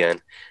at it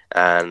again.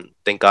 And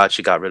thank God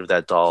she got rid of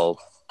that doll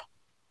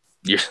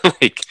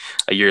like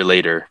a year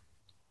later,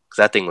 because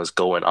that thing was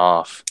going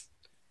off.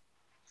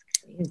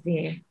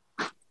 Crazy.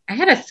 I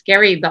had a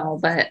scary doll,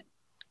 but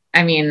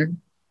I mean,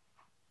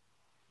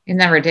 it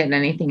never did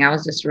anything. I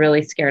was just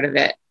really scared of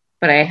it.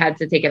 But I had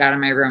to take it out of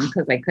my room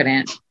because I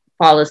couldn't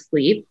fall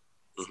asleep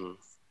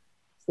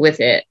with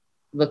it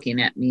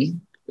looking at me.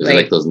 Was it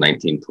like those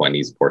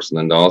 1920s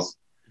porcelain dolls?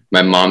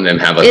 My mom and them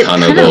have a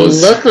ton of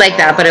those. It looked like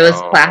that, but it was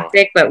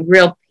plastic, but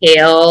real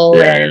pale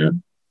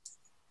and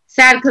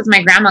sad because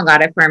my grandma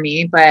got it for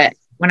me. But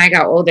when I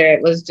got older,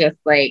 it was just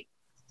like...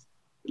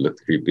 It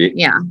looked creepy.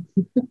 Yeah.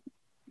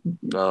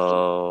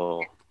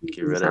 Oh,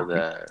 get rid of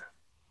that.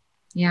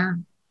 Yeah.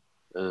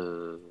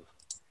 I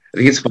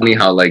think it's funny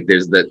how like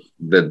there's the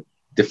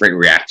different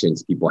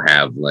reactions people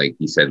have. Like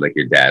you said, like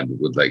your dad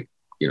would like,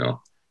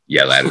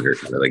 yell at it or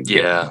kind of like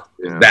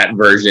that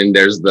version.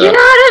 There's the get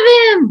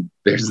out of him.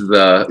 There's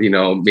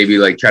the maybe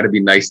like try to be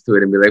nice to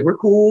it and be like, we're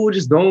cool,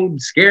 just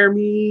don't scare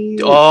me.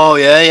 Oh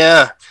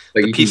yeah.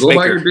 Like you can go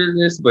about your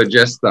business, but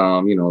just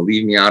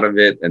leave me out of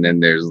it. And then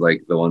there's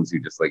like the ones who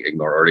just like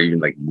ignore or even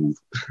like move.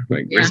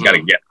 Like we just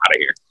gotta get out of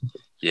here.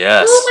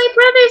 Yes. Oh, my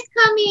brother's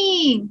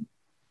coming.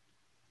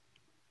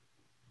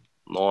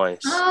 Nice.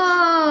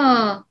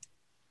 Oh.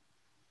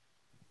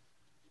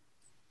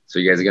 So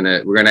you guys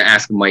we're gonna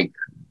ask Mike,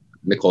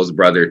 Nicole's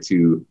brother,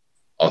 to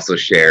also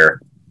share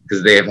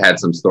because they have had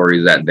some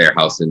stories at their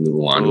house in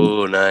Nuuanu.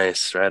 Oh,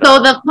 nice. Right. So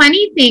the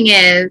funny thing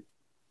is,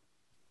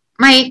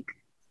 Mike.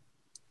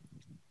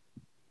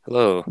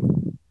 Hello.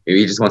 Maybe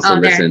he just wants to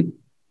listen.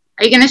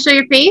 Are you gonna show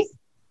your face?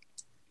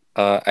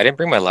 I didn't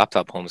bring my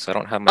laptop home, so I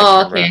don't have my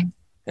camera. Okay.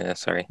 Yeah,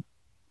 sorry.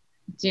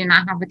 Do you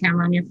not have a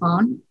camera on your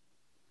phone?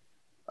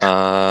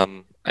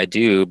 I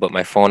do, but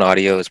my phone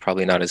audio is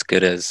probably not as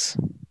good as.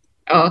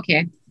 Oh,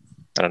 okay.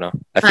 I don't know.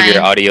 I figure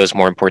Fine. audio is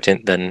more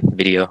important than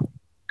video.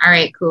 All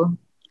right, cool.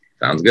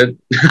 Sounds good.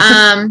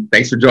 Um,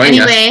 Thanks for joining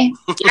us. anyway,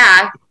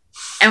 yeah.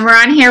 And we're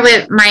on here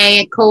with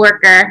my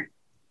coworker,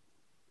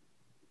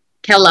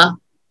 Kela,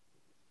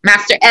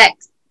 Master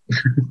X.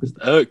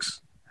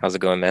 X. How's it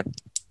going, man?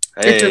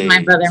 This is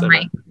my brother, what's up,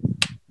 Mike.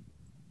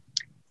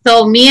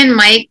 So me and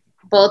Mike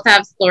both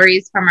have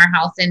stories from our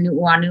house in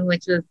Nu'uanu,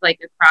 which was like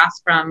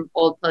across from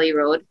Old Pully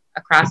Road,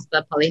 across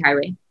the Pully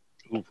Highway.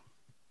 Ooh.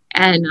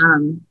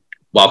 And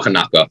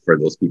Walkanaka, for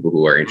those people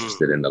who are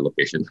interested in the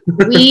location.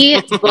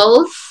 we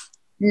both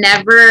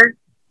never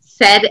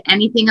said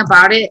anything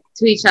about it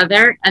to each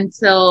other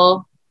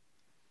until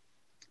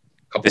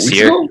Couple This weeks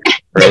year? ago?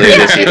 Earlier Yeah,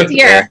 this year. this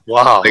year. Yeah.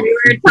 Wow. We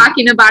were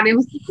talking about it and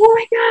was like, oh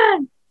my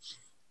God.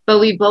 But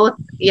we both,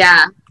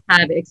 that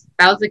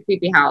was a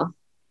creepy house.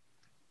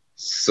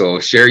 So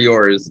share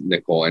yours,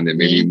 Nicole, and then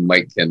maybe Me?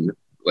 Mike can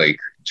like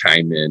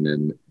chime in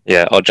and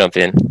Yeah, I'll jump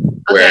in.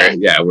 where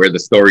Okay. where the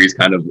stories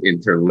kind of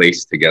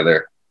interlace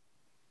together.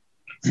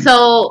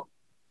 So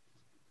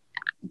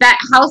that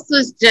house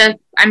was just,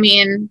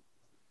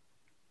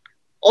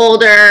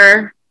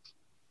 older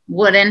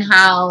wooden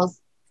house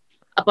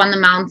up on the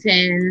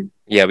mountain.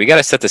 Yeah, we got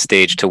to set the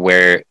stage to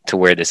where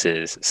this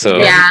is. So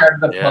Yeah.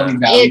 The Yeah. Pully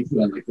Valley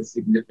too, and like the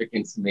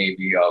significance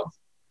maybe of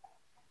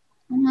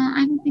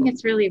I don't think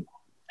it's really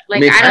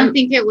like, mean, I kind don't of-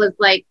 think it was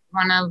like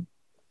one of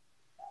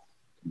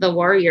the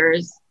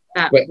warriors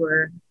that But-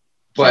 were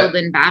but killed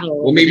in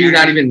battle. well, maybe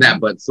not even that,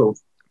 but so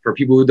for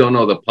people who don't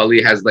know, the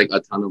Pully has like a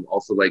ton of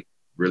also like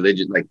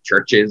religion, like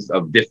churches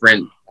of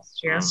different That's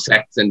true.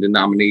 sects and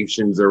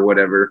denominations or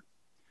whatever.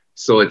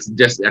 So it's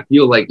just, I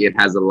feel like it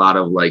has a lot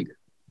of like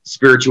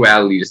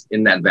spirituality just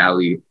in that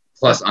valley,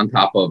 plus on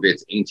top of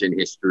its ancient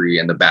history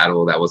and the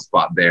battle that was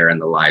fought there and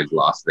the lives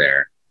lost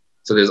there.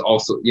 So there's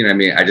also, you know what I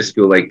mean? I just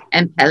feel like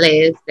And Pele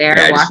is there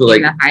Yeah, I just walking feel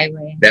like the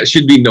highway. that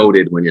should be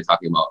noted when you're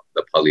talking about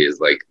the Pully is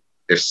like,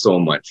 there's so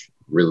much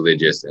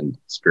religious and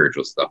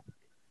spiritual stuff.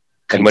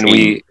 And when we-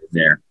 contained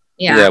there.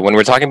 yeah, when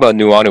we're talking about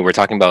Nu'uanu, we're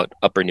talking about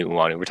Upper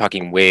Nu'uanu. We're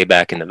talking way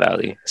back in the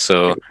valley.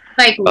 So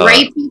Like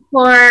right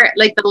before,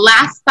 like the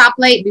last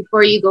stoplight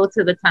before you go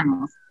to the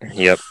tunnels.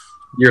 yep.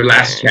 Your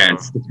last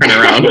chance to turn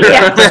around.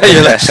 Yeah.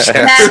 Your last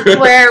chance. That's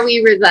where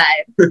we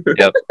reside.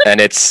 Yep. And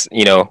it's,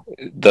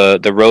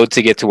 the road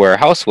to get to where our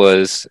house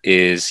was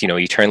is,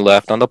 you turn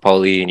left on the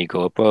Pully and you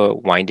go up a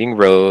winding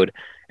road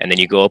and then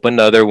you go up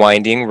another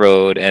winding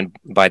road. And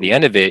by the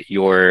end of it,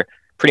 you're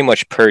pretty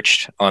much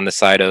perched on the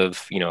side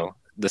of,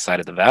 the side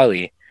of the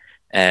valley.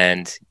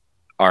 And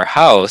our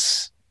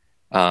house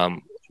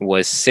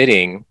was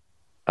sitting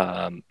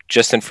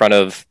just in front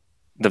of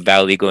the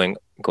valley going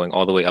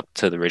all the way up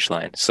to the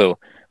ridgeline. So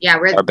Yeah,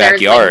 Our there's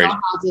backyard. like no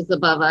houses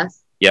above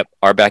us. yep,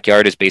 our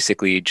backyard is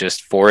basically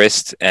just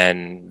forest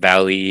and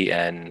valley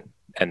and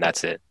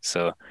that's it.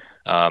 So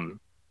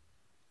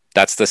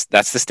that's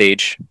the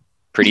stage.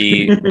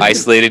 Pretty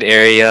isolated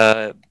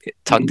area,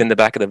 tucked in the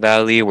back of the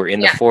valley. We're in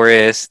the Yeah.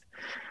 forest.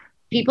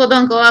 People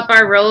don't go up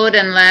our road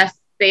unless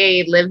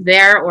they live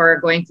there or are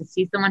going to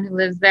see someone who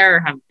lives there or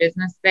have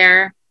business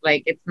there.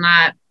 Like it's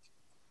not,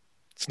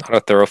 It's not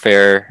a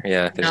thoroughfare.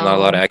 Yeah, there's not a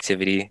lot of No.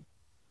 activity.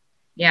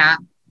 yeah,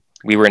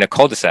 We were in a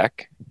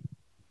cul-de-sac.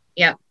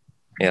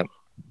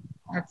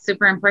 that's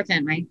super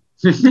important, Mike.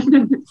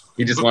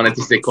 He just wanted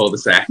to say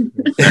cul-de-sac.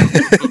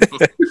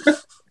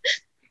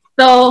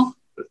 So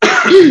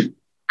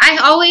I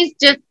always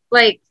just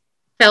like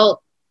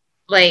felt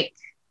like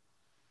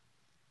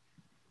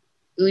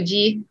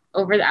Uji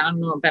over there. I don't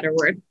know a better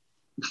word,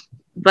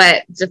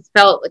 but just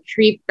felt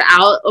creeped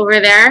out over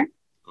there.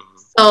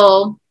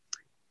 So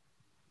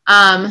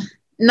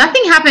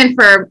nothing happened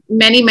for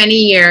many, many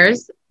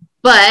years,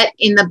 but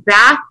in the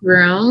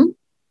bathroom,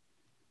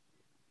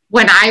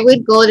 when I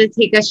would go to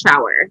take a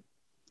shower,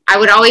 I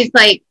would always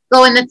like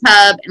go in the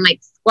tub and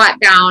like squat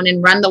down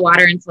and run the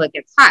water until it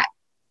gets hot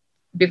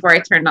before I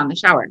turned on the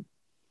shower.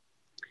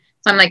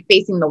 So I'm like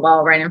facing the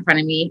wall right in front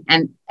of me.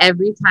 And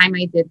every time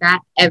I did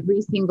that,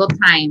 every single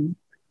time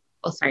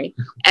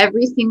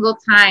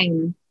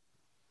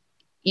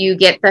you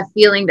get the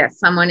feeling that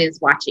someone is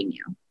watching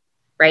you,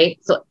 right?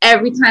 So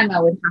every time I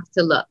would have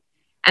to look.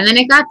 And then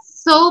it got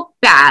so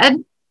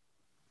bad,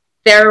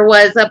 there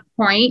was a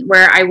point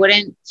where I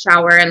wouldn't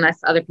shower unless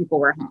other people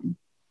were home.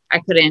 I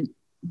couldn't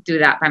do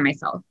that by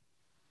myself.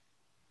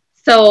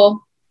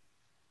 So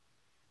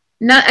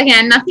nothing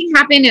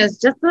happened. It was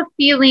just a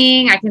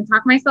feeling. I can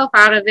talk myself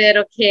out of it,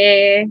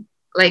 okay,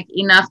 like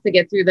enough to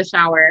get through the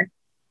shower.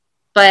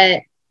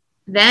 But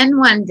then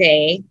one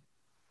day,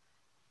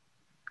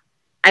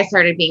 I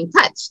started being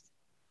touched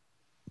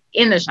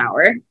in the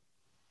shower.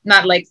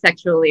 Not like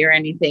sexually or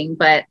anything,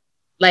 but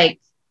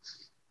like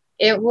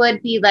it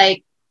would be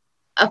like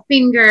a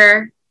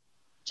finger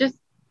just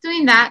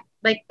doing that,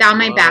 like down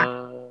my back.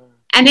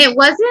 And it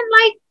wasn't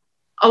like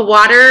a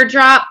water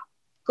drop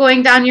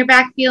going down your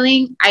back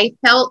feeling. I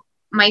felt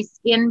my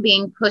skin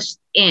being pushed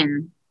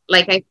in,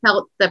 like I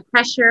felt the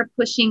pressure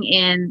pushing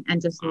in and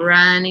just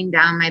running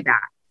down my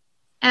back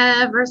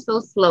ever so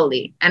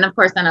slowly. And of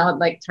course, then I would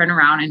like turn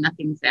around and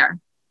nothing's there.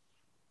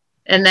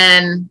 And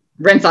then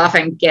rinse off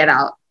and get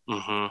out.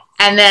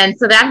 And then,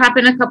 so that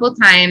happened a couple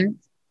times.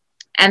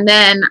 And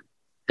then.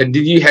 Had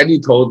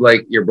you told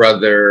like your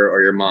brother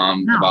or your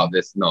mom about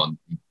this? No,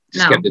 you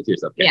just kept it to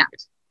yourself. Yeah.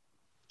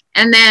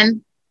 And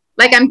then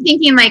like, I'm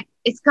thinking like,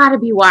 it's gotta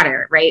be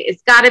water, right?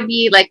 It's gotta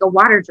be like a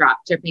water drop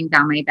dripping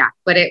down my back.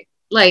 But it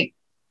like,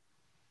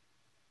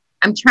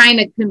 I'm trying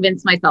to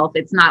convince myself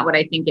it's not what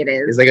I think it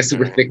is. It's like a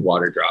super thick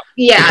water drop.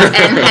 Yeah,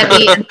 and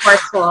heavy and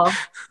forceful.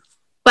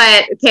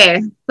 But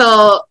okay,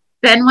 so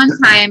then one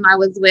time I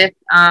was with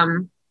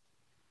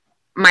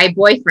my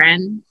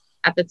boyfriend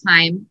at the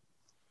time,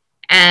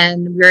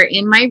 and we were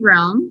in my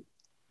room,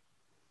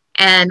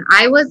 and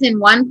I was in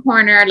one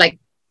corner, like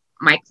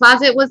my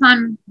closet was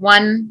on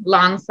one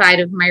long side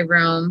of my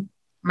room.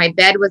 My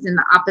bed was in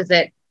the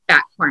opposite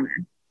back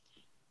corner.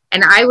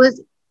 And I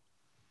was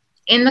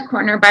in the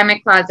corner by my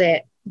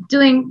closet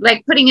doing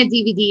like putting a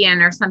DVD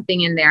in or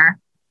something in there.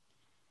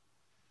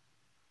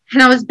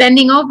 And I was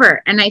bending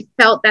over and I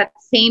felt that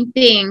same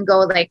thing go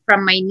like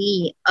from my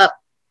knee up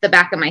the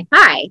back of my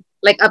thigh,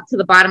 like up to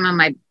the bottom of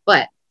my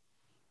butt.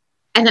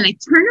 And then I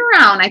turned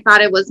around, I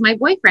thought it was my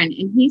boyfriend,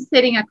 and he's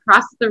sitting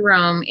across the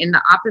room in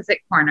the opposite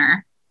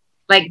corner.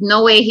 Like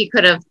no way he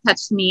could have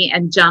touched me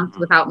and jumped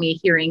without me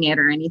hearing it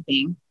or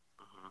anything.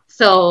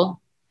 So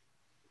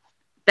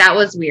that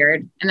was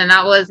weird. And then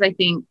that was, I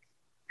think,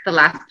 the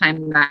last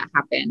time that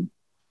happened.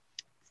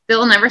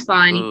 Still never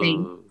saw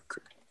anything.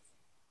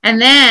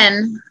 And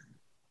then.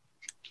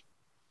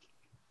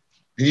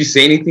 Did you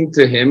say anything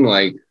to him?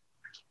 Like,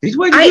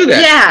 why'd you do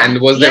that? Yeah. And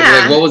was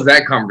that like, what was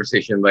that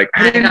conversation? Like,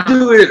 I didn't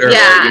do it. Or,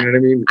 like, you know what I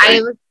mean?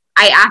 Like,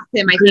 I asked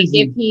him, I think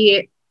if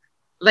he,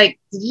 like,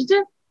 did you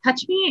just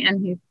touch me?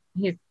 And he's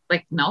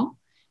like, no.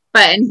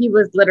 And he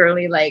was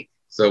literally like,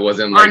 so it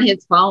wasn't on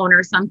his phone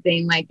or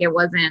something. Like it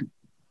wasn't,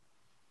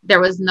 there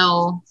was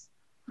no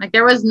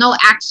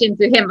action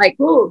to him, like,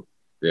 ooh,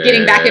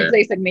 getting back in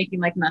place and making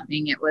like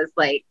nothing. It was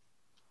like,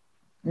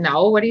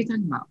 no, what are you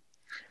talking about?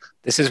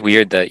 This is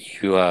weird that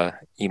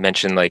you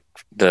mentioned like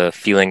the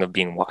feeling of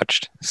being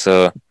watched.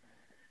 So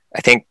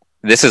I think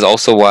this is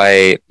also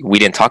why we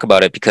didn't talk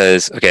about it,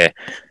 because, okay,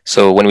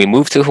 so when we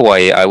moved to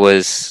Hawaii, I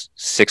was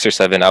 6 or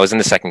 7. I was in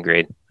the 2nd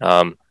grade.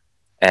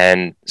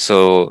 And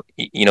so,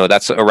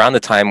 that's around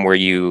the time where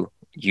you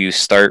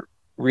start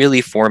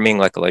really forming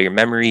like a lot of your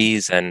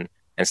memories and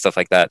stuff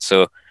like that.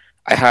 So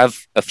I have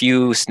a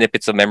few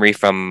snippets of memory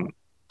from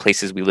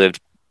places we lived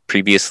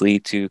previously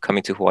to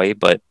coming to Hawaii,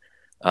 but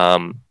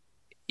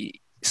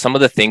some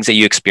of the things that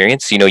you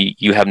experience,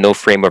 you have no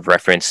frame of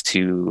reference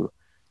to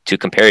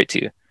compare it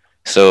to.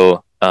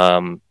 So,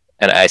 and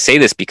I say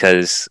this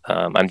because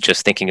I'm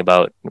just thinking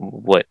about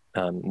what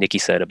Nikki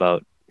said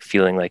about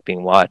feeling like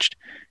being watched.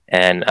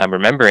 And I'm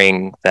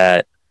remembering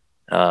that,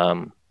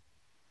 while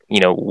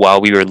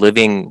we were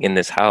living in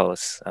this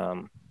house,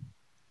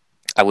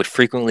 I would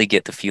frequently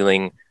get the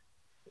feeling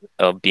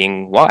of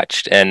being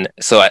watched. And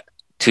so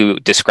to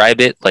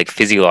describe it like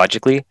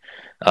physiologically,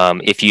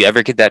 if you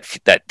ever get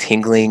that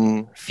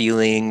tingling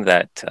feeling,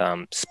 that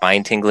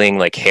spine tingling,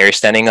 like hair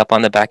standing up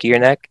on the back of your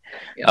neck,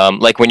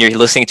 like when you're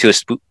listening to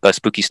a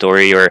spooky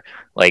story, or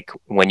like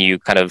when you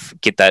kind of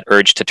get that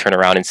urge to turn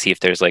around and see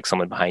if there's like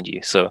someone behind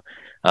you. So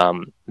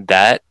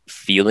that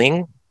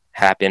feeling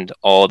happened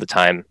all the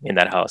time in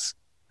that house.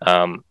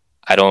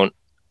 I don't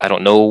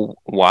know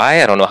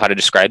why. I don't know how to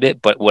describe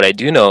it, but what I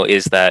do know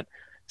is that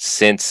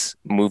since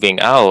moving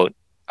out,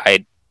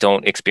 I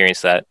don't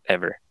experience that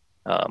ever.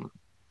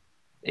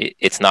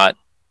 It's not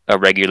a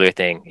regular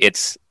thing.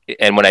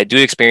 And when I do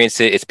experience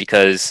it, it's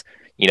because,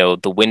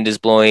 the wind is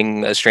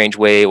blowing a strange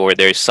way, or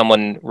there's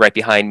someone right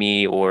behind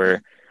me,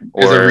 or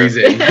there's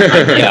a reason.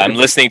 I'm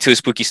listening to a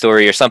spooky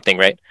story or something,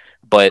 right?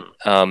 But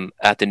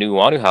at the new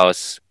Wanu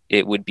house,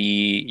 it would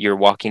be you're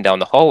walking down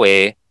the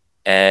hallway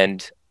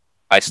and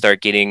I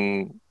start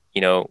getting,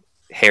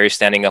 hair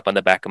standing up on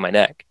the back of my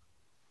neck.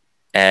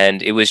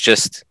 And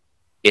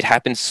it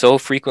happened so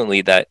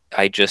frequently that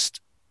I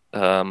just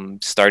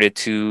started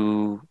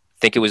to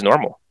think it was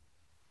normal.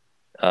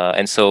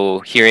 And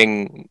so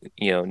hearing,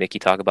 Nikki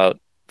talk about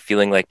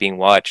feeling like being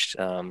watched,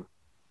 it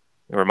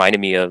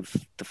reminded me of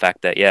the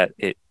fact that,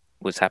 it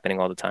was happening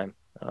all the time.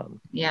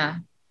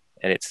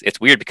 And it's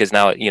weird because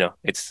now,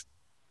 it's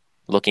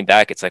looking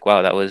back, it's like,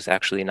 wow, that was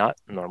actually not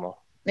normal.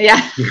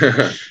 Yeah.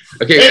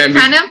 Okay.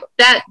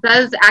 That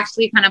does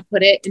actually kind of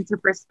put it into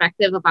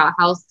perspective about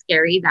how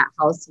scary that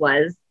house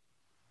was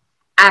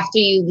after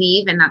you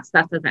leave and that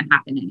stuff doesn't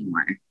happen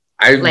anymore.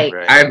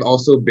 I've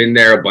also been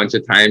there a bunch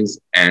of times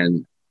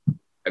and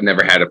I've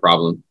never had a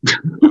problem.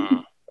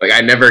 Like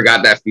I never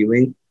got that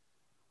feeling.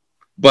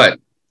 But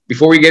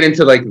before we get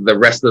into like the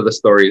rest of the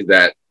stories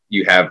that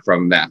you have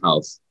from that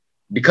house,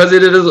 because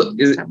it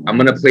is I'm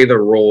gonna play the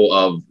role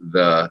of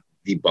the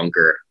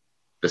debunker.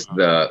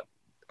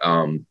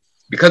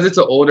 Because it's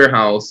an older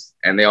house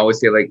and they always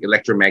say like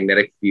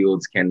electromagnetic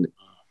fields can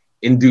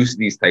induce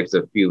these types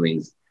of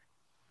feelings.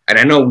 and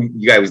I know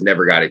you guys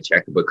never got it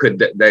checked, but could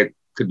that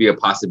could be a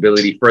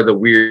possibility for the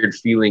weird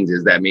feelings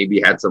is that maybe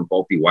it had some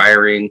faulty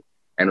wiring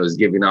and was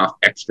giving off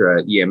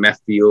extra EMF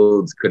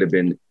fields, could have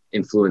been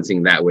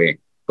influencing that way.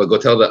 But go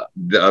tell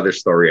the other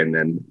story, and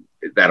then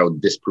that'll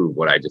disprove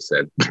what I just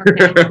said.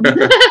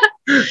 Okay.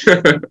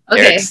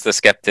 Eric's the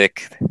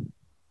skeptic.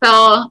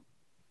 So,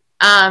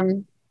 gosh,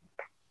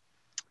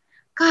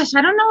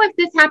 I don't know if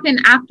this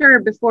happened after or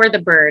before the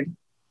bird.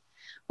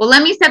 Well,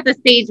 let me set the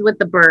stage with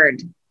the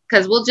bird,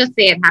 because we'll just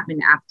say it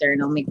happened after,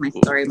 and it'll make my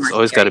story more. It's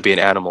always got to be an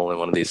animal in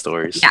one of these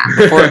stories. Yeah.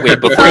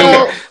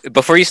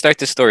 Before you start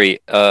the story,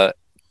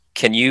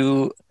 can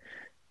you?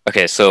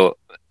 Okay, so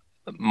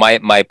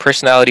my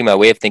personality, my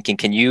way of thinking.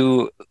 Can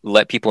you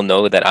let people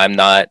know that I'm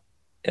not,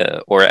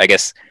 or I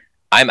guess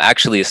I'm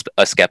actually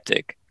a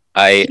skeptic.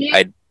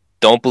 I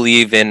don't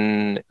believe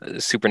in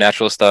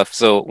supernatural stuff.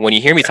 So when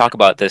you hear me talk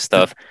about this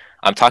stuff,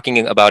 I'm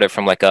talking about it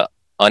from like a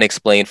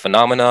unexplained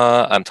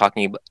phenomena. I'm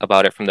talking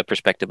about it from the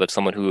perspective of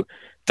someone who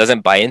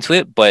doesn't buy into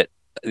it, but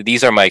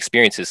these are my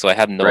experiences. So I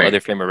have no other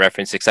frame of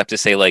reference except to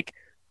say like,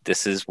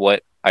 this is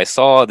what I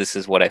saw. This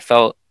is what I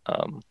felt.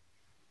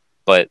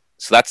 But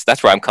so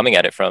that's where I'm coming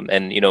at it from.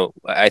 And,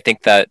 I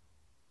think that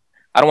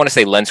I don't want to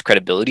say lends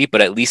credibility,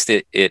 but at least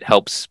it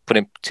helps put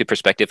into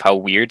perspective how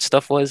weird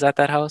stuff was at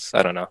that house.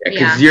 I don't know.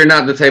 Because you're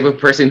not the type of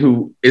person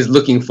who is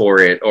looking for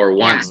it or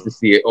wants to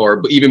see it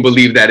or even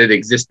believe that it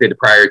existed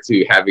prior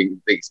to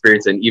having the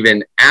experience. And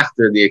even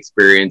after the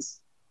experience,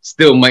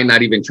 still might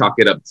not even chalk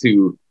it up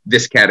to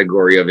this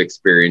category of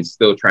experience,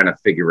 still trying to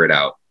figure it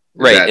out.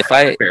 Right.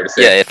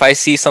 If I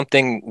see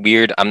something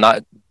weird, I'm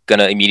not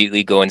gonna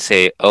immediately go and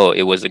say, oh,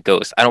 it was a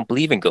ghost. I don't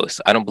believe in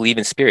ghosts. I don't believe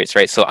in spirits,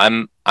 right? So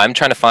I'm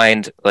trying to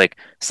find, like,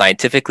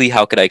 scientifically,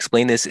 how could I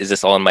explain this? Is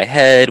this all in my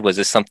head? Was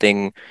this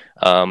something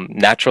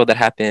natural that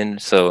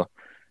happened? So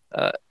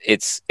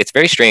it's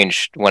very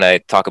strange when I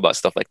talk about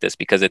stuff like this,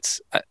 because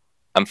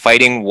I'm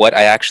fighting what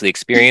I actually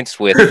experienced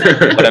with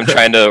what I'm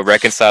trying to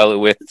reconcile it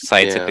with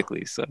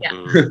scientifically. So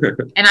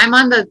and I'm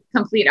on the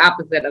complete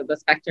opposite of the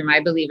spectrum.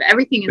 I believe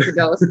everything is a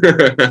ghost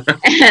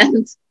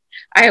and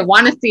I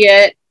want to see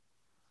it.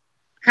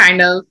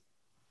 Kind of.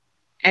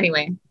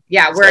 Anyway,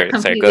 we're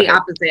completely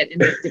opposite in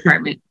this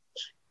department.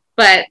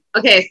 But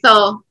okay,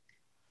 so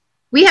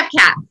we have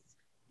cats,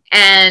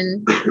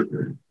 and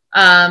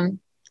I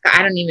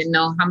don't even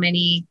know how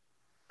many.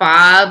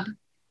 Bob,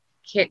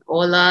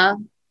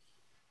 Kela,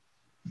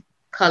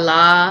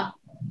 Kela.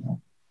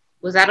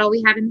 Was that all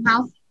we had in the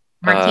house?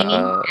 Martini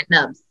and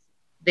Nubs.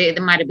 They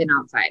might have been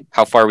outside.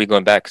 How far are we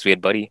going back? Because we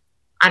had Buddy.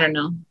 I don't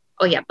know.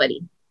 Oh yeah,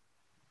 Buddy.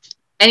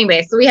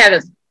 Anyway, so we had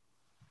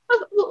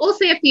we'll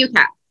say a few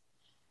cats.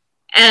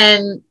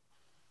 And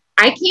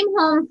I came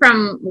home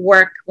from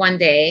work one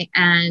day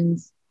and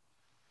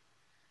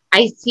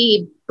I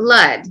see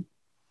blood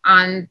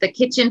on the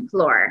kitchen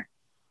floor,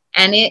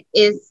 and it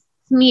is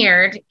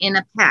smeared in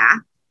a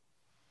path.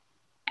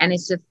 And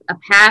it's just a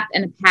path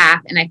and a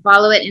path. And I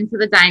follow it into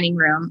the dining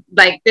room.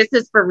 Like, this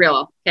is for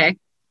real. Okay.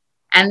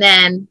 And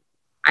then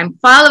I'm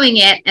following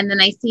it. And then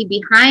I see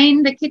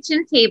behind the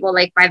kitchen table,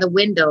 like by the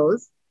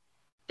windows,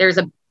 there's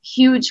a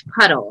huge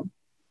puddle.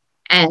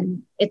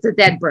 And it's a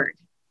dead bird.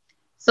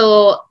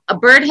 So a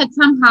bird had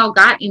somehow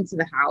got into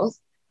the house,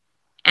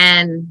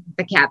 and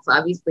the cats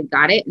obviously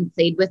got it and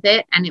played with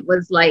it. And it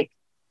was like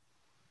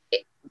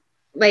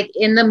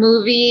in the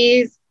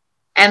movies,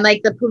 and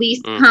like the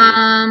police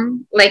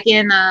come, like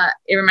it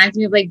reminds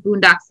me of like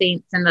Boondock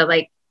Saints, and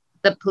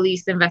the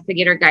police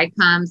investigator guy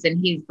comes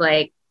and he's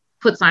like,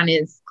 puts on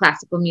his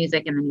classical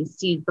music, and then he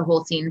sees the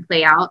whole scene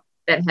play out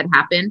that had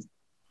happened.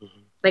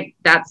 Like,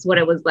 that's what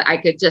it was like. I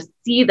could just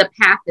see the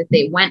path that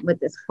they went with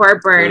this poor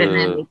bird, and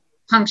then they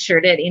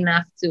punctured it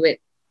enough to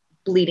it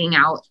bleeding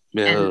out.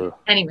 And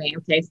anyway,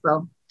 okay,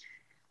 so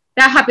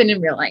that happened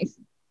in real life.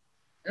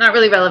 Not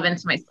really relevant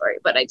to my story,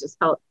 but I just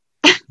felt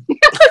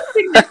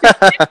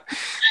that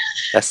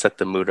set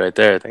the mood right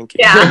there. Thank you.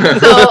 Yeah.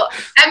 So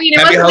I mean,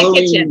 it was in the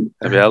kitchen.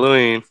 Happy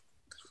Halloween.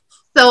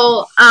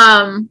 So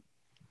I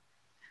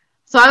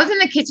was in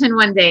the kitchen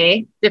one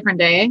day, different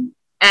day.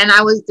 And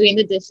I was doing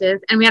the dishes,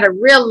 and we had a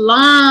real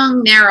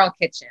long, narrow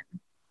kitchen.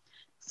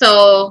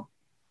 So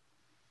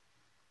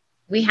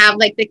we have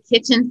like the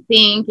kitchen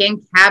sink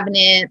and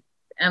cabinets,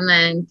 and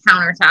then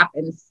countertop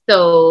and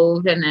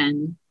stove, and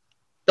then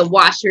the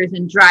washers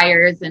and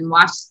dryers and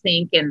wash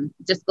sink, and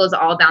just goes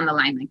all down the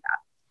line like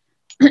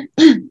that.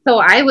 So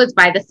I was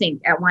by the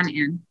sink at one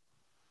end,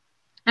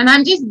 and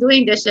I'm just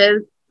doing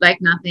dishes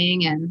like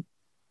nothing. And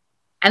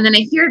then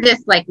I hear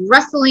this like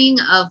rustling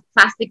of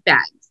plastic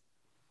bags.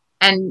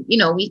 And,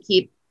 we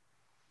keep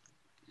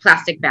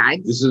plastic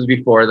bags. This was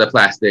before the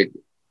plastic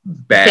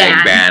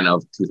bag ban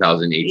of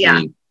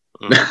 2018.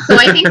 Yeah. So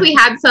I think we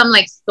had some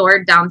like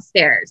stored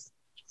downstairs.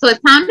 So it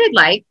sounded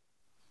like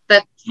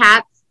the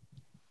cats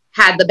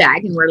had the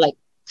bag and were like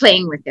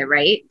playing with it,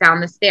 right? Down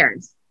the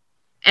stairs.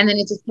 And then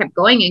it just kept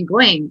going and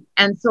going.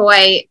 And so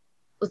I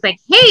was like,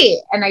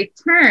 hey, and I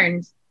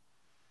turned,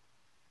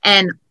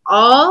 and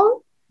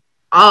all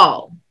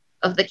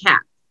of the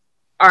cats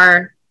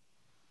are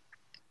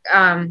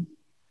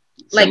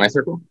like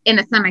Semicircle? in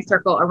a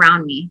semicircle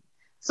around me.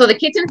 So the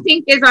kitchen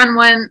sink is on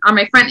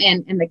my front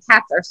end, and the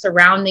cats are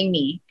surrounding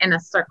me in a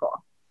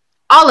circle.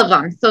 All of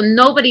them. So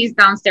nobody's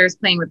downstairs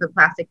playing with a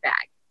plastic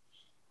bag.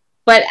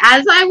 But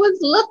as I was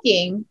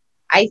looking,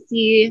 I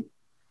see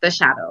the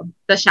shadow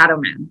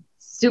man,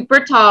 super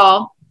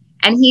tall,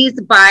 and he's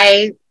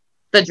by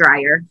the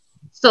dryer.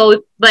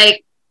 So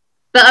like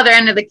the other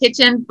end of the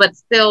kitchen, but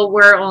still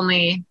we're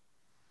only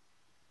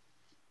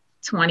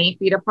 20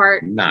 feet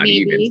apart. Not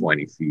maybe. Even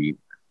 20 feet,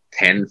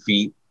 10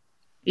 feet.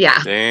 Yeah.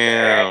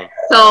 Damn.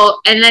 So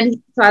I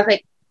was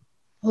like,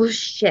 oh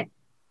shit.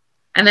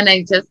 And then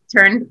I just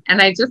turned and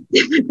I just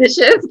did the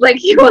dishes like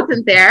he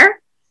wasn't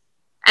there.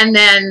 And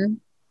then,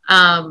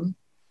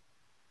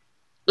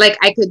 like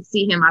I could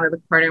see him out of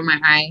the corner of my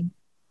eye.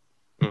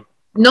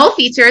 No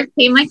features,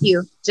 same like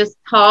you, just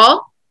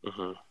tall,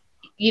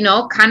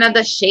 kind of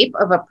the shape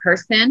of a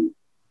person,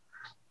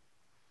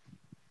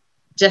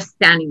 just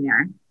standing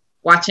there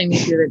watching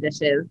me do the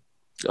dishes.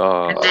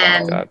 Oh, and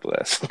then God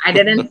bless. I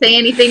didn't say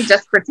anything,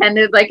 just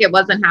pretended like it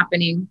wasn't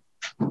happening.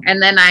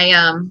 And then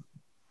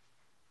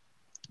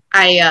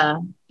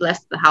I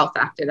blessed the house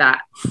after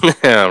that.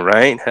 Yeah,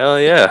 right? Hell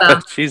yeah. So,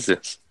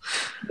 Jesus.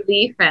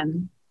 Leaf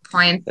and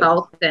coin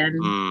salt,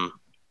 and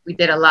we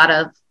did a lot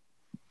of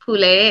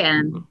poulet,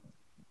 and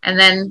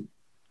then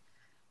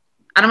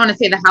I don't want to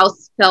say the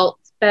house felt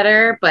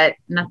better, but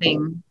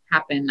nothing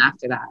happened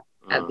after that,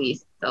 at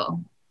least.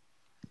 So,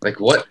 like,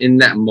 what in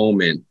that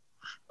moment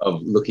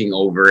of looking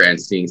over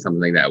and seeing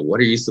something like that,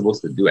 what are you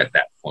supposed to do at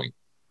that point?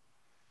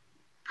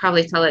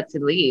 Probably tell it to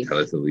leave. Tell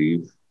it to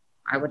leave.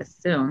 I would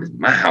assume. It's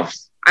my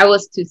house. I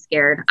was too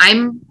scared.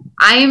 I'm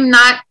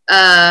not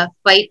a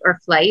fight or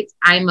flight.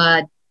 I'm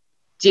a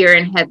deer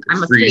in head.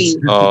 I'm a freeze.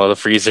 Oh, the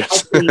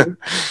freezers.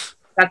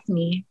 That's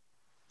me.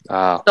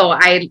 Wow. So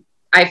I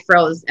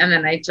froze, and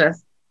then I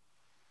just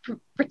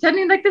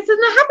pretending like this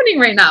isn't happening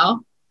right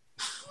now.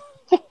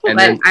 But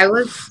then, I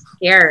was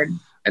scared.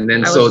 And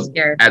then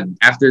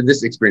after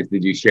this experience,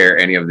 did you share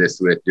any of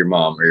this with your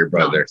mom or your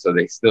brother? No. So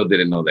they still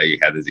didn't know that you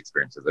had these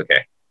experiences.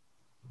 Okay.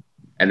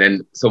 And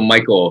then, so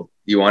Michael,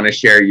 you want to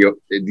share do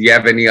you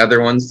have any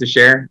other ones to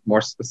share,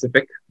 more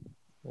specific?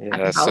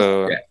 Yeah,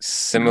 so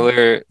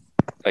similar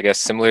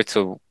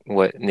to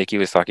what Nikki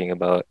was talking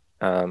about.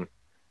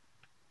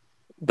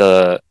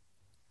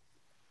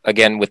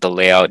 Again, with the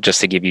layout,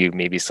 just to give you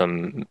maybe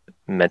some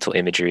mental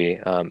imagery,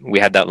 we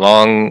had that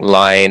long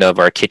line of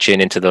our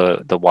kitchen into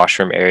the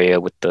washroom area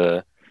with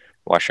the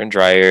washer and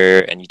dryer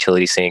and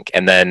utility sink.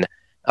 And then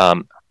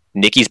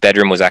Nikki's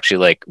bedroom was actually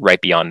like right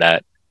beyond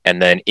that. And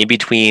then in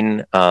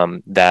between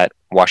that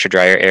washer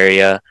dryer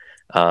area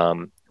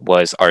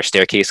was our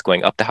staircase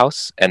going up the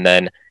house. And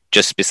then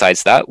just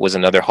besides that was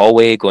another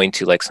hallway going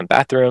to like some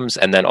bathrooms,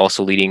 and then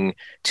also leading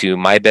to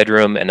my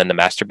bedroom and then the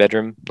master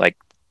bedroom, like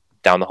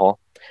down the hall.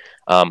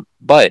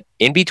 But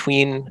in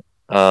between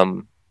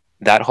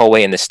that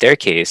hallway and the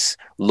staircase,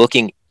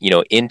 looking,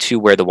 into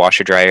where the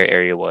washer dryer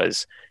area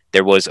was,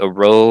 there was a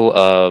row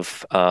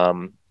of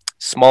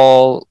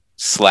small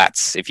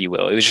slats, if you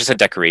will. It was just a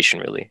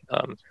decoration, really.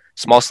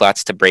 Small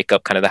slats to break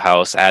up kind of the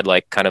house, add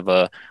like kind of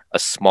a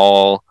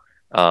small,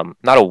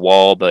 not a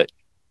wall, but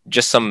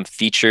just some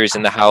features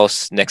in the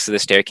house next to the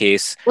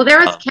staircase. Well, there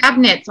was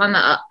cabinets on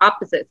the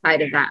opposite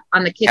side of that,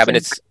 on the kitchen.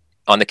 Cabinets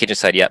on the kitchen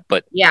side, yeah.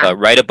 But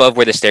right above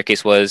where the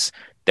staircase was,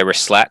 there were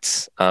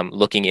slats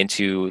looking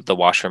into the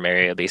washroom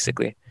area,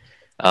 basically.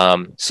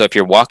 So if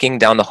you're walking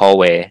down the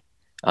hallway,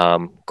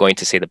 going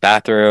to say the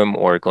bathroom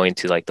or going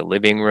to like the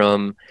living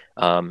room,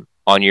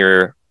 on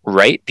your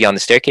right beyond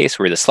the staircase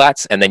were the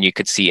slats, and then you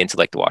could see into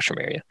like the washroom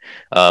area.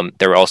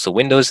 There were also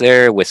windows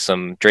there with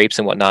some drapes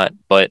and whatnot,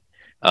 but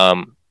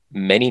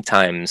many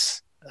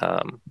times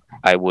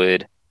I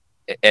would,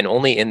 and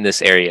only in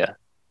this area,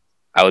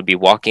 I would be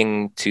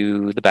walking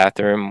to the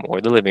bathroom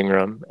or the living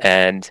room,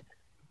 and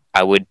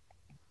I would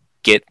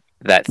get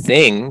that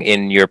thing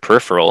in your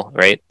peripheral,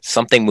 right?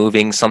 Something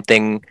moving,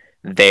 something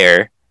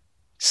there,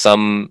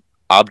 some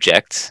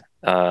object,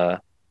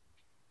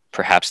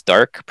 perhaps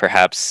dark,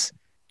 perhaps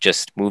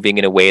just moving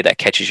in a way that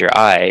catches your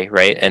eye,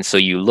 right? And so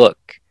you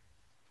look,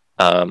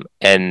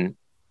 and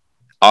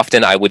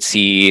often I would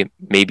see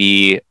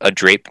maybe a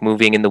drape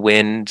moving in the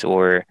wind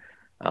or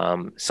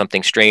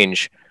something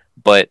strange,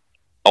 but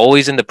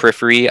always in the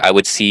periphery, I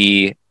would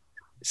see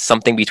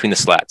something between the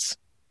slats,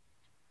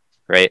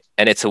 right?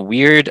 And it's a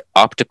weird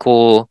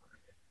optical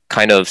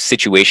kind of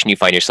situation you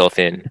find yourself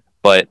in.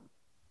 But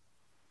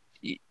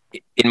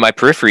in my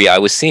periphery, I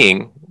was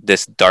seeing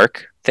this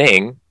dark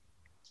thing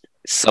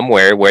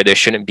somewhere where there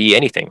shouldn't be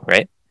anything,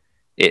 right?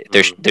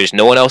 There's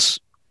no one else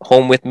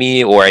home with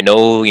me, or I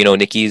know,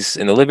 Nikki's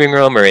in the living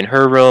room or in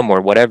her room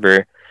or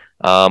whatever.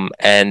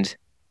 And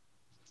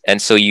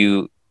so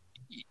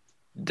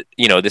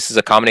this is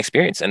a common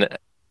experience, and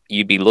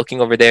you'd be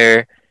looking over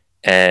there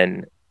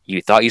and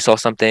you thought you saw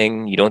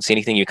something, you don't see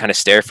anything, you kind of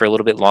stare for a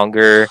little bit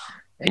longer,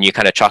 and you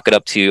kind of chalk it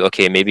up to,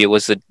 okay, maybe it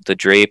was the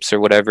drapes or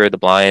whatever, the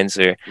blinds,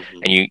 or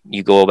and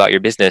you go about your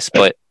business.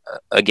 But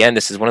again,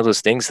 this is one of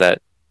those things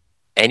that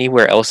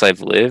anywhere else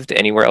I've lived,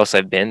 anywhere else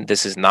I've been,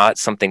 this is not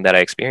something that I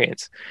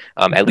experience.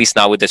 At least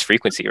not with this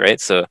frequency, right?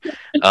 So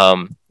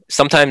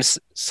sometimes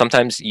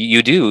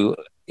you do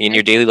in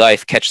your daily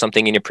life catch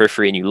something in your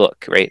periphery and you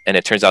look, right, and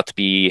it turns out to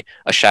be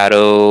a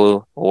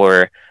shadow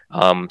or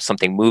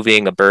something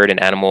moving, a bird, an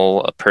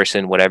animal, a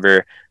person,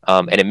 whatever,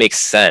 and it makes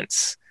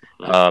sense.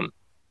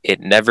 It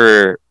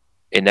never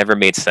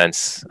made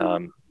sense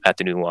at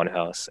the new Nuwan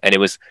house, and it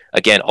was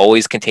again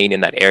always contained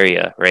in that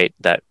area, right?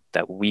 That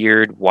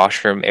weird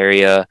washroom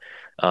area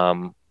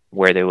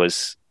where there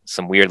was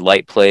some weird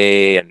light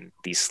play and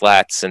these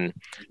slats, and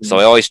so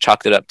I always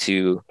chalked it up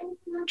to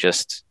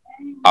just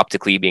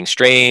optically being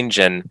strange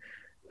and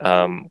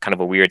kind of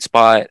a weird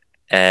spot,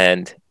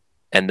 and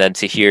then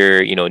to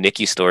hear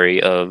Nikki's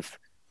story of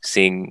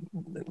seeing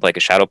like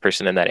a shadow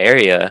person in that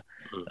area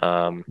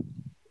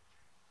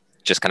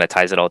just kind of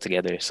ties it all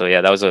together. So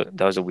yeah, that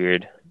was a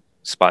weird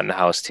spot in the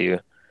house too.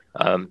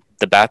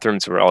 The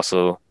bathrooms were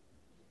also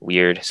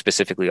weird,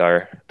 specifically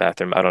our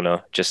bathroom. I don't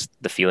know, just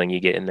the feeling you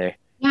get in there.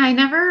 Yeah, I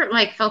never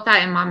like felt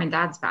that in mom and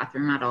dad's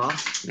bathroom at all.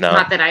 No.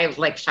 Not that I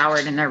like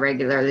showered in there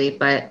regularly,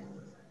 but.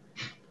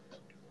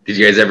 Did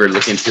you guys ever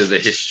look into the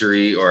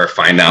history or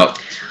find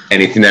out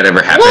anything that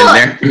ever happened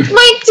there?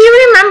 Like, do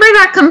you remember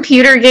that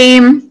computer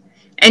game?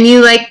 And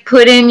you like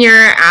put in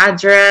your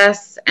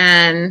address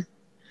and.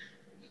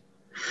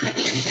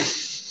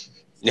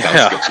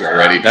 Yeah.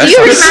 Already. Do you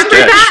remember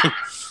that?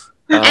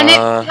 And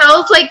it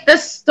tells like the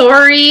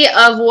story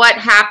of what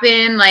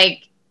happened.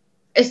 Like,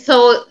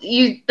 so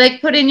you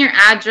like put in your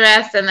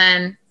address and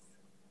then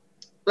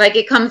like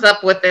it comes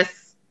up with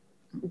this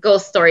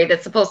ghost story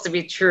that's supposed to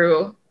be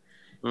true.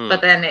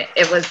 But then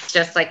it was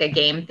just like a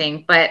game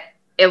thing. But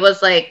it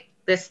was like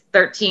this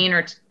 13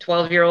 or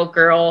 12-year-old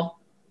girl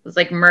was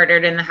like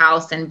murdered in the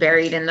house and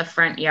buried in the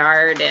front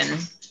yard.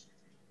 And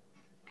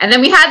then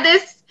we had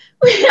this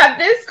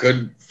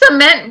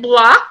cement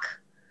block.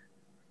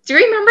 Do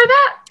you remember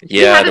that?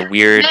 Yeah, the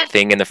weird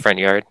thing in the front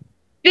yard.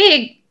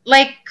 Big,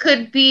 like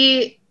could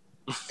be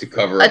to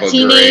cover up a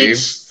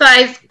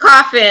teenage-sized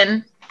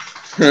coffin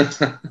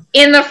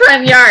in the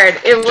front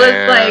yard. It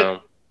was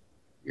like,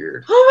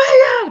 weird.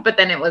 Oh my god! But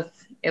then it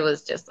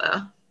was just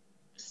a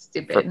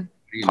stupid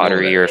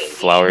pottery or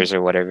flowers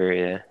or whatever.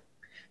 Yeah.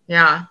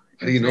 Yeah.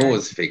 How do you know it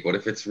was fake? What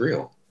if it's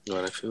real?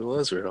 What if it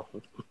was real?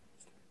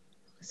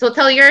 So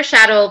tell your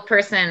shadow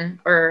person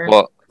or.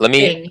 Well, let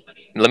me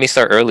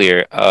start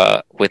earlier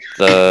with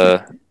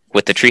the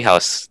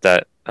treehouse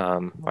that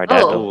our dad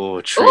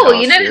built. Oh,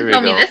 you didn't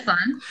tell me this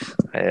one.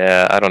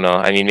 Yeah, I don't know.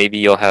 I mean, maybe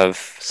you'll have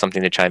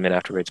something to chime in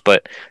afterwards.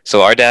 But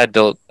so our dad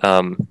built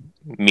a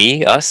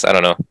treehouse,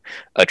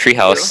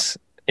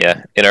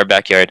 yeah, in our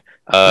backyard.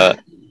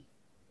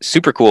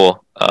 Super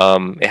cool.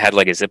 It had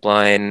like a zip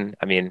line.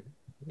 I mean,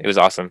 it was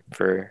awesome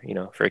for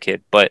a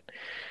kid. But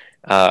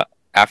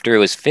after it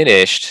was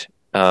finished,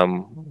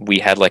 we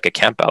had like a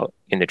camp out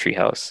in the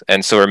treehouse.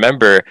 And so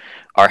remember,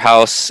 our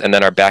house and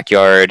then our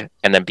backyard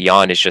and then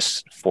beyond is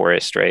just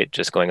forest, right?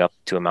 Just going up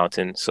to a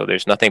mountain. So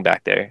there's nothing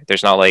back there.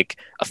 There's not like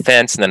a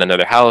fence and then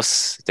another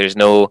house. There's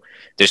no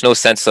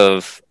sense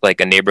of like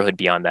a neighborhood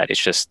beyond that.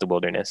 It's just the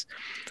wilderness.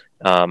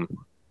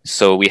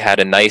 So we had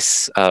a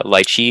nice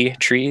lychee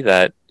tree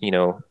that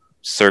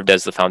served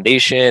as the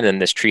foundation, and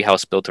this tree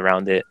house built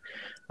around it.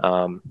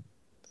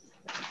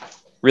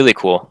 Really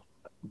cool.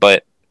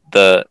 But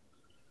the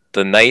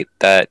night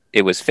that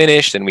it was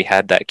finished and we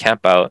had that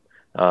camp out,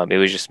 it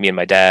was just me and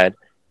my dad,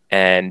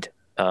 and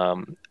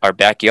our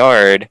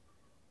backyard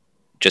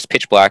just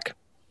pitch black,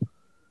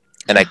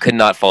 and I could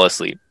not fall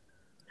asleep.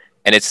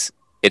 And it's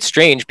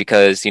strange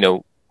because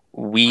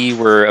we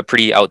were a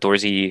pretty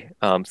outdoorsy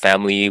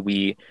family.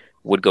 We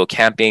would go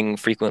camping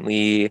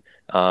frequently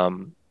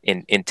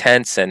in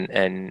tents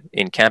and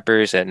in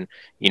campers, and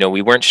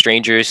we weren't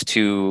strangers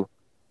to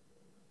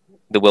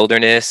the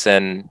wilderness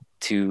and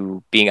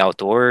to being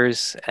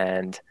outdoors,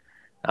 and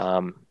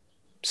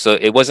so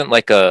it wasn't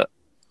like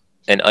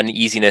an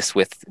uneasiness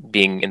with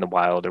being in the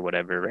wild or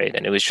whatever, right?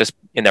 And it was just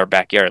in our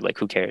backyard, like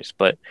who cares?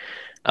 But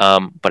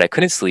I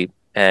couldn't sleep,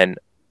 and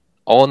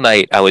all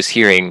night I was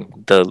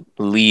hearing the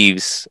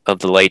leaves of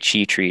the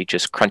lychee tree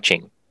just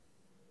crunching,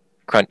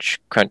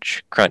 crunch,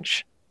 crunch,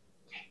 crunch,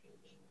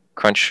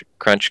 crunch,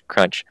 crunch,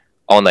 crunch,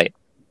 all night.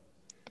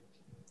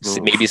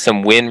 So maybe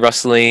some wind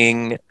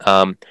rustling,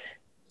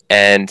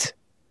 and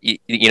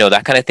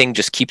that kind of thing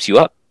just keeps you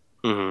up.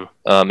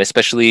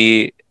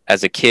 Especially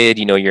as a kid,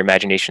 your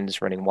imagination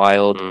is running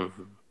wild,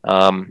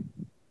 and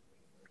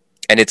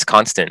it's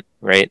constant,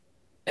 right?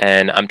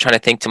 And I'm trying to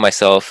think to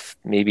myself,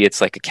 maybe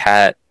it's like a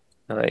cat,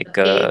 like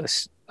a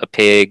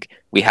pig.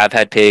 We have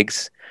had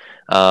pigs,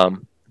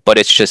 but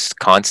it's just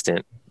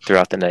constant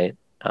throughout the night.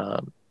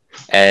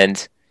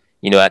 And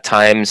at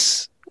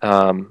times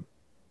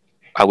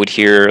I would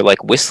hear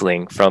like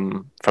whistling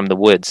from the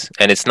woods,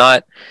 and it's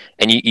not,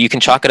 and you can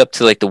chalk it up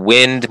to like the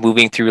wind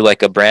moving through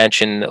like a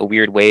branch in a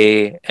weird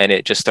way, and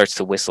it just starts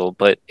to whistle,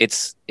 but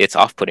it's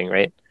off-putting,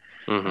 right?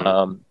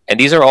 And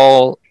these are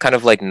all kind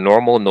of like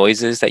normal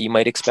noises that you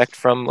might expect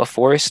from a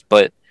forest,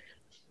 but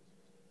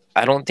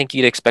I don't think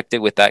you'd expect it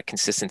with that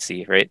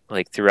consistency, right?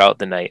 Like throughout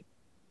the night.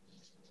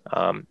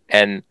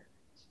 And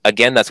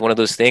again, that's one of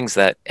those things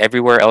that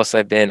everywhere else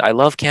I've been, I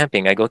love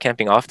camping. I go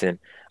camping often.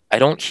 I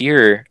don't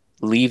hear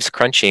leaves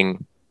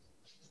crunching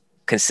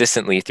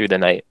consistently through the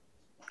night,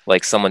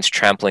 like someone's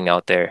trampling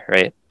out there,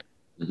 right?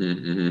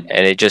 And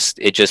it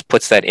just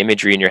puts that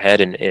imagery in your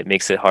head, and it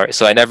makes it hard.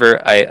 So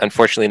I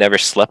unfortunately never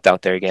slept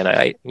out there again.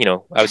 I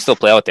would still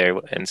play out there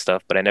and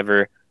stuff, but I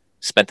never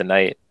spent the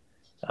night.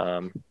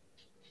 Um,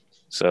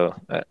 so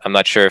I'm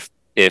not sure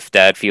if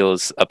Dad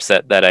feels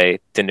upset that I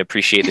didn't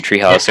appreciate the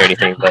treehouse or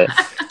anything, but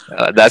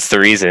that's the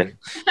reason.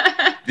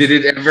 Did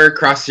it ever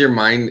cross your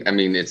mind? I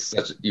mean,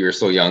 you were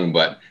so young,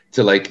 but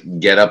to like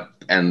get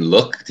up and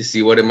look to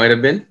see what it might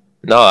have been?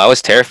 No, I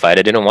was terrified.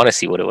 I didn't want to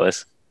see what it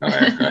was.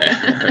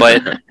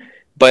 Okay.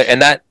 but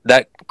and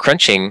that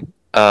crunching,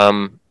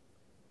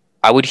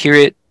 I would hear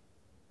it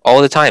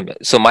all the time.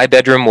 So my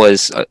bedroom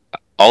was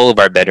all of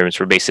our bedrooms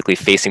were basically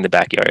facing the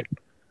backyard,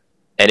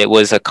 and it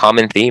was a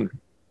common theme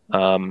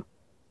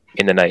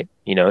in the night.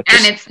 And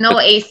it's no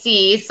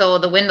AC, so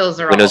the windows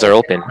are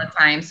open all the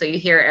time, so you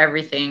hear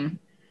everything.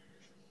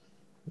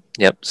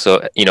 Yep.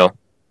 So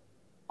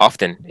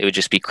often it would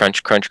just be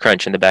crunch, crunch,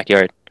 crunch in the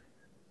backyard,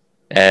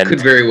 and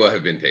could very well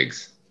have been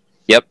pigs.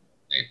 Yep.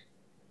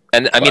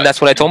 And I mean, that's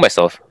what I told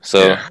myself.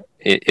 So yeah.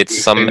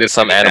 It's some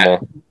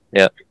animal.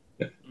 Yeah.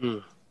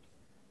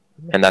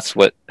 And that's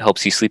what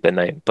helps you sleep at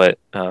night. But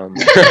Our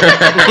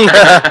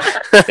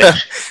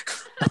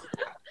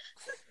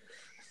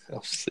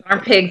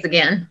pigs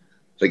again.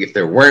 Like if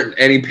there weren't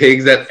any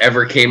pigs that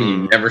ever came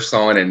and you never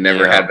saw it and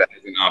never had that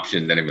as an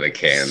option, then it'd be like,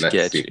 okay, and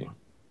that's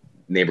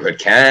neighborhood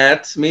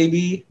cats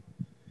maybe.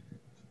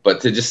 But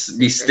to just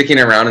be sticking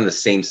around in the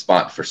same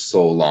spot for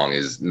so long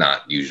is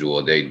not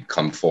usual. They'd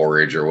come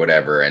forage or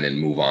whatever and then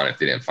move on if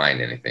they didn't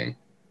find anything.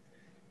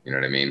 You know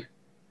what I mean?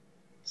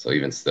 So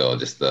even still,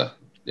 just the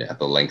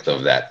length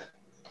of that.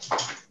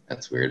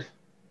 That's weird.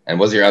 And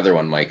what's your other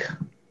one, Mike?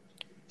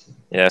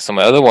 Yeah, so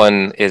my other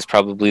one is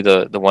probably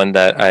the one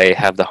that I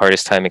have the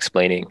hardest time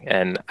explaining,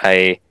 and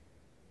I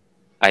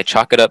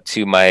chalk it up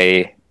to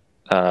my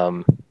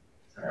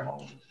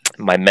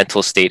my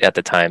mental state at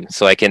the time.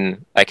 So I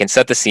can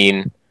set the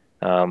scene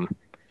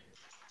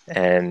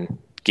and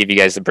give you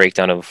guys the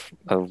breakdown of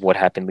what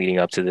happened leading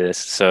up to this.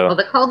 So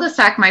the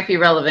cul-de-sac might be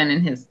relevant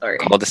in his story.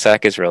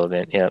 Cul-de-sac is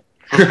relevant, yep.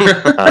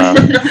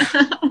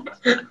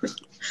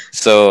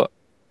 So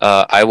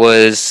I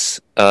was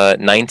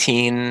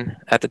 19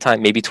 at the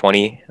time, maybe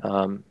 20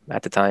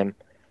 at the time,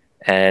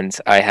 and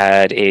I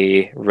had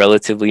a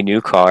relatively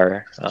new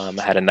car. I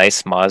had a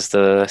nice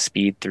Mazda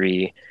Speed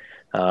 3,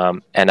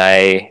 and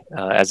I,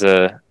 as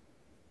a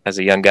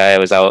young guy, I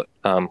was out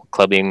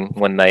clubbing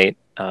one night.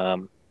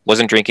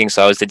 Wasn't drinking,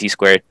 so I was the D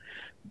squared,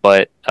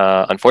 but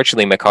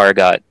unfortunately, my car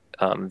got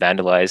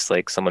vandalized.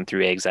 Like someone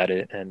threw eggs at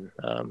it, and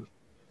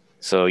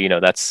so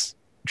that's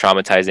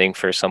traumatizing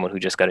for someone who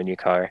just got a new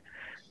car.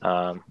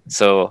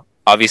 So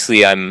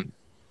obviously I'm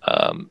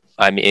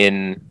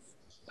in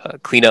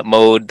cleanup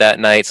mode that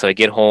night. So I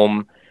get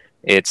home,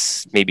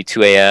 it's maybe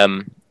 2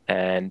 a.m.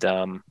 and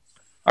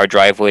our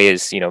driveway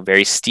is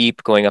very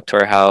steep going up to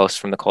our house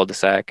from the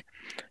cul-de-sac.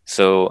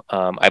 So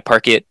I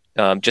park it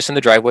just in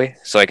the driveway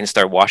so I can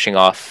start washing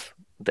off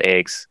the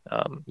eggs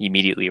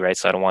immediately, right?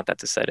 So I don't want that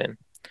to set in.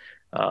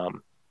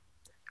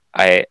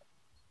 I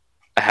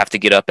have to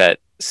get up at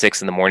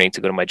 6 a.m.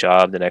 to go to my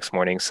job the next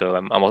morning. So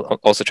I'm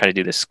also trying to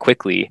do this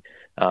quickly.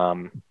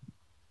 And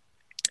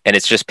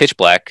it's just pitch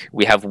black.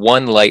 We have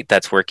one light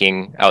that's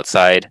working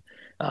outside,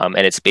 and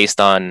it's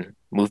based on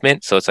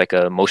movement. So it's like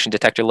a motion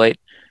detector light.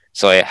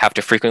 So I have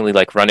to frequently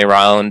like run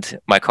around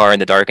my car in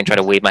the dark and try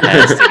to wave my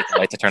hands to get the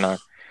light to turn on.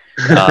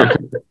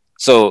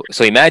 So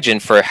imagine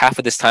for half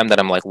of this time that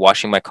I'm like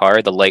washing my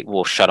car, the light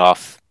will shut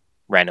off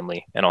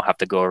randomly and I'll have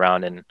to go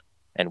around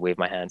and wave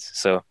my hands.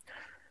 So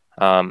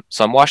I'm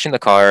washing the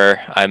car.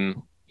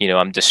 I'm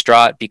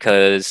distraught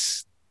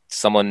because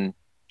someone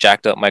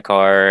jacked up my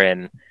car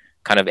and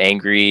kind of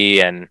angry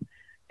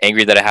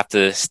that I have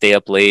to stay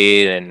up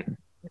late and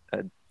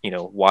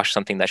wash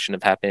something that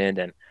shouldn't have happened.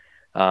 And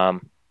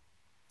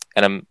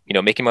I'm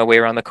making my way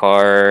around the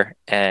car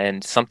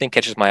and something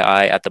catches my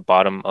eye at the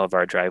bottom of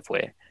our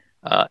driveway.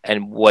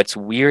 And what's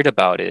weird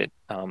about it,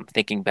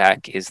 thinking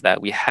back, is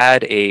that we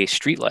had a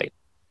street light,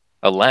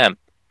 a lamp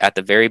at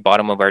the very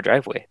bottom of our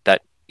driveway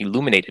that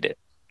illuminated it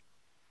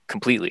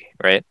completely,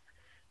 right?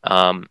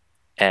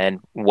 And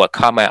what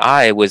caught my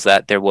eye was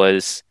that there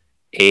was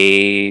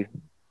a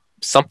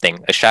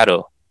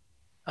shadow,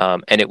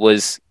 and it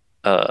was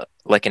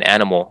like an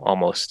animal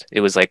almost.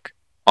 It was like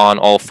on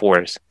all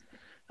fours,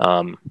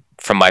 from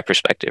my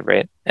perspective,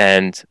 right?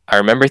 And I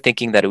remember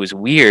thinking that it was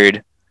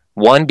weird,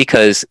 one,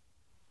 because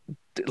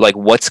like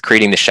what's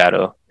creating the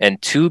shadow,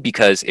 and two,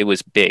 because it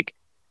was big.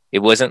 It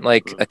wasn't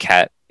like a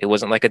cat, it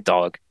wasn't like a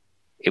dog,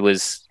 it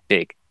was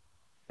big.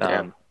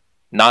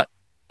 Not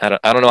I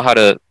don't know how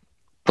to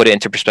put it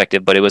into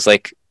perspective, but it was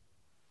like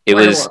it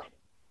was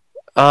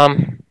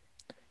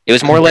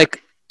more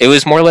like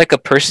a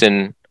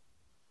person.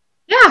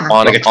 Yeah.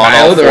 on Like a on all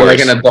child or like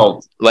fours. an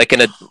adult? Like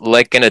an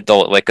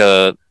adult, like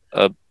a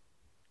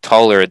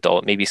taller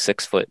adult, maybe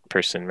 6 foot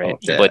person, right?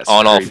 Okay, But that's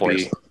on all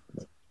creepy.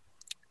 fours.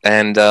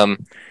 And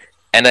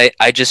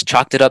I just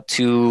chalked it up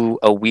to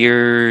a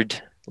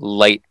weird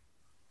light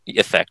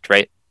effect,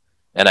 right?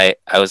 And I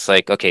was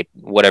like, okay,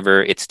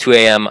 whatever. It's 2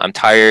 a.m. I'm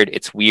tired.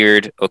 It's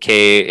weird.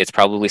 Okay, it's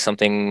probably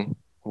something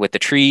with the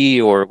tree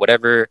or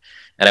whatever.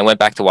 And I went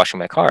back to washing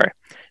my car.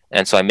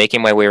 And so I'm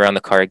making my way around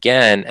the car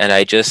again. And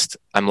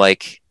I'm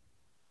like,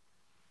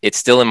 it's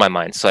still in my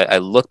mind. So I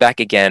look back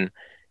again,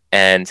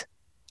 and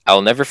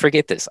I'll never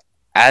forget this.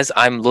 As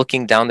I'm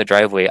looking down the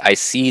driveway, I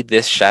see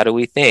this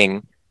shadowy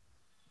thing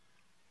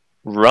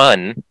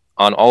run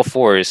on all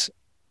fours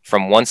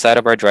from one side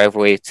of our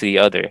driveway to the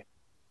other.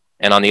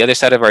 And on the other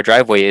side of our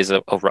driveway is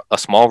a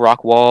small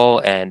rock wall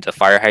and a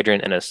fire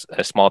hydrant and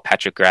a small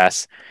patch of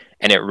grass.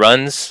 And it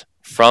runs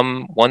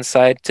from one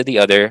side to the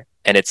other,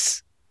 and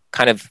it's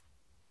kind of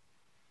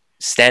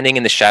standing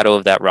in the shadow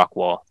of that rock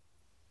wall.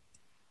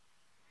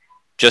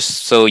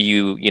 Just so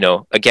you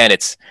know, again,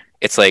 it's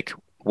like,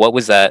 what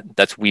was that?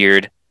 That's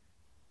weird.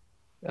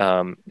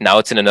 Now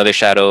it's in another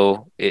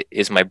shadow.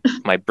 Is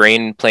my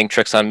brain playing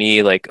tricks on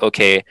me? Like,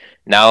 okay,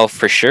 now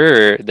for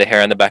sure the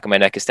hair on the back of my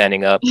neck is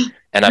standing up,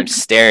 and I'm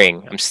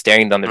staring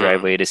down the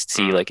driveway to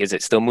see, like, is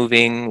it still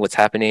moving? What's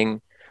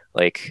happening?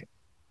 Like,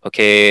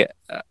 okay,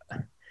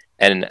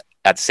 and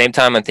at the same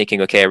time I'm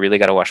thinking, okay, I really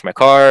got to wash my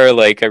car.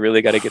 Like, I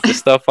really got to get this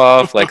stuff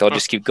off. Like, I'll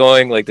just keep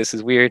going. Like, this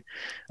is weird.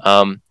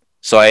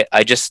 So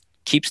I just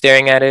keep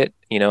staring at it.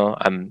 You know,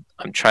 I'm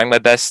trying my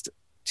best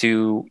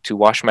to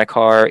wash my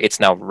car. It's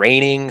now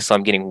raining, so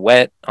I'm getting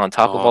wet on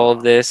top of all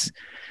of this.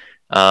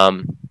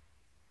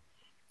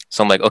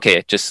 So I'm like,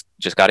 okay, just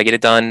got to get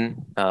it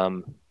done.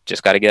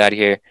 Just got to get out of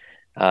here.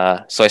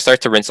 So I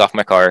start to rinse off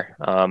my car.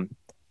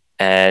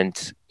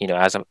 And you know,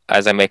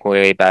 as I make my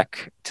way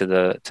back to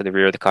the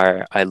rear of the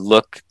car, I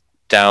look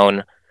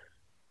down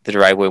the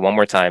driveway one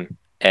more time,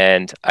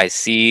 and I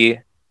see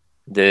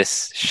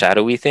this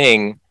shadowy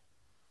thing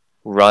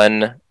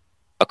run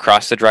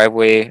across the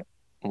driveway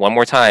one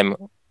more time,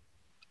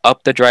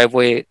 up the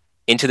driveway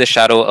into the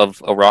shadow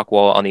of a rock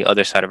wall on the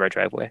other side of our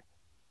driveway.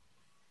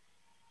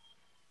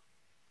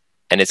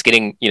 And it's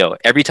getting, you know,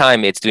 every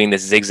time it's doing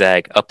this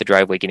zigzag up the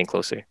driveway, getting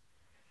closer.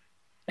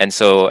 And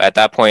so at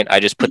that point, I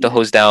just put the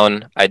hose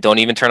down. I don't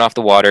even turn off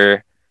the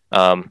water.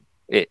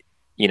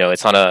 You know,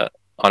 it's on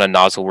a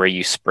nozzle where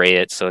you spray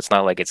it, so it's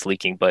not like it's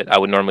leaking. But I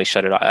would normally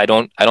shut it off. I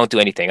don't do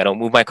anything. I don't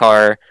move my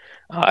car.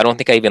 I don't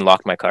think I even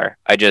locked my car.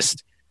 I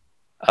just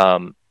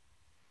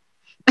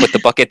put the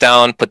bucket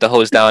down, put the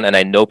hose down, and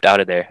I noped out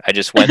of there. I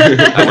went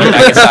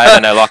back inside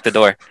and I locked the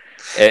door.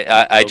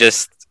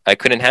 I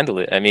couldn't handle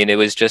it. I mean, it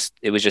was just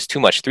too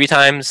much. 3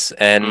 times,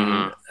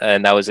 and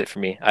that was it for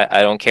me.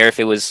 I don't care if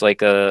it was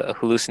like a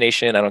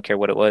hallucination. I don't care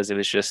what it was. It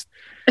was just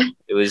Yeah.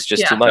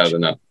 too That much. was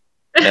enough.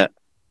 Yeah.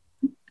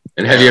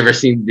 And did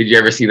you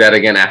ever see that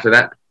again after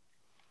that?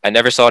 I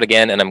never saw it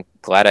again, and I'm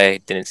glad I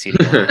didn't see it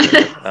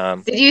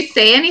again. Did you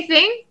say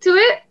anything to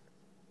it?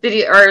 Did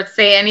you, or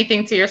say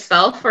anything to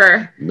yourself,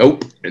 or?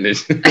 Nope. And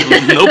it's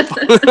Nope.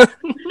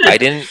 I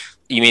didn't.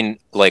 You mean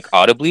like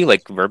audibly,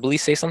 like verbally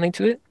say something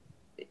to it?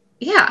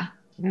 Yeah.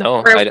 No,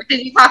 Or did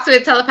you talk to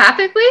it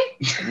telepathically?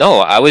 no.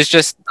 I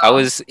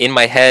was in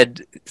my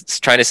head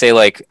trying to say,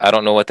 like, I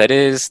don't know what that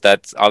is.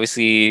 That's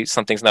obviously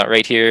something's not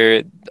right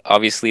here.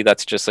 Obviously,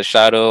 that's just a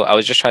shadow. I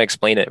was just trying to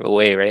explain it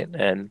away, right?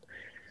 And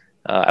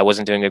I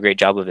wasn't doing a great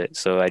job of it,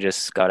 so I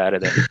just got out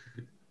of there.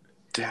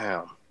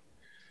 Damn.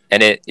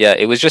 And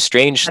it was just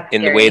strange That's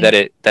in the way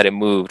scary. that it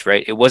moved,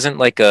 right? It wasn't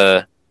like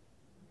a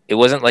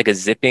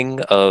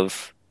zipping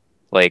of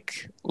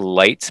like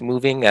light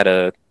moving at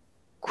a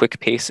quick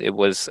pace. It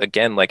was,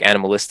 again, like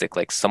animalistic,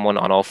 like someone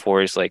on all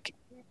fours, like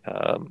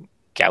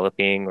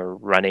galloping or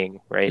running,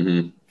 right?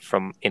 Mhm.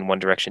 From in one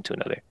direction to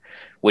another,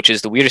 which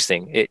is the weirdest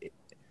thing.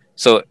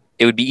 So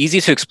it would be easy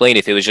to explain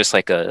if it was just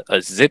like a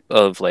zip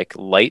of like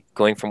light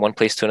going from one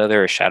place to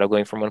another, or shadow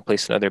going from one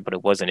place to another, but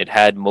it wasn't. It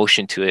had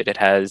motion to it. It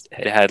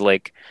had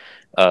like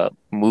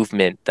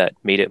movement that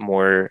made it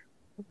more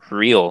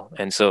real,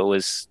 and so it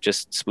was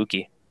just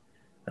spooky.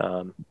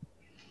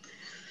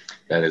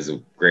 That is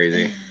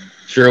crazy.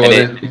 Sure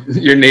And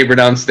wasn't your neighbor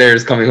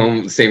downstairs coming home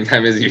at the same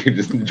time as you,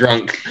 just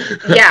drunk.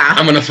 Yeah.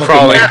 I'm gonna fuck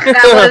Crawling. with Mike.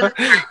 That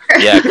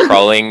was Yeah,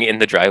 crawling in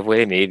the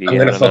driveway, maybe. I'm I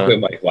gonna don't fuck know. with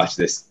Mike. Watch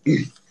this.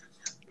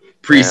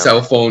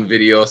 Pre-cell phone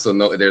video, so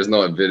there's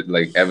no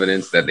like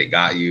evidence that they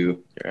got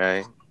you.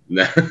 Right.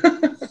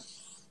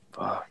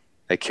 Wow.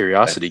 That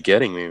curiosity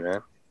getting me,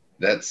 man.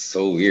 That's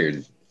so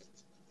weird.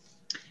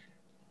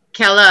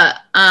 Kela,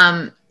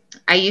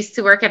 I used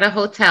to work at a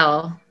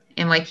hotel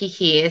in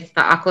Waikiki. It's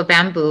the Aqua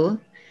Bamboo.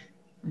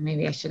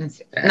 Maybe I shouldn't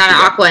say, Yeah, not too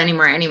bad. Aqua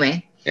anymore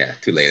anyway. Yeah,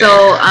 too late.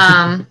 So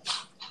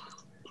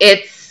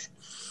it's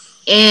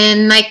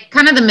in like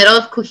kind of the middle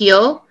of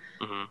Kuhio,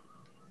 Mm-hmm.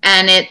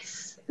 and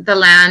it's the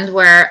land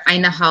where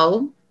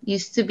Ainahau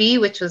used to be,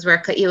 which was where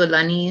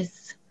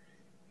Ka'iolani's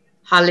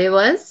hale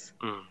was.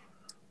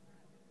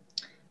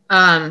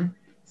 Mm.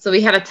 So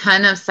we had a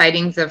ton of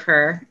sightings of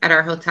her at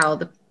our hotel.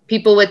 The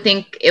people would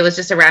think it was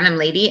just a random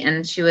lady,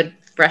 and she would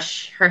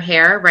brush her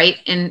hair right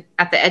in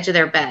at the edge of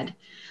their bed.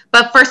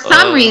 But for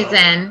some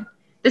reason,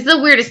 this is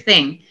the weirdest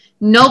thing.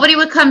 Nobody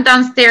would come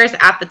downstairs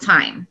at the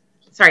time.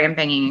 Sorry, I'm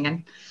banging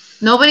again.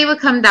 Nobody would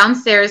come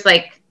downstairs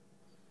like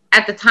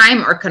at the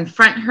time or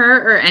confront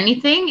her or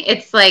anything.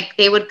 It's like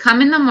they would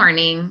come in the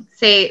morning,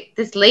 say,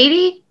 this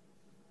lady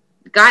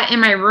got in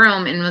my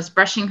room and was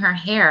brushing her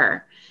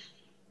hair.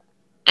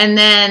 And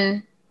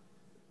then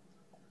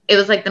it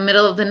was like the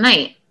middle of the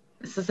night.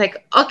 So it's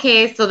like,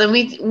 okay, so then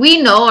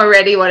we know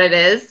already what it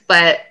is,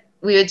 but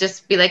we would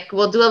just be like,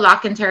 we'll do a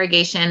lock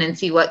interrogation and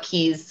see what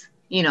keys,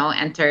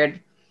 entered.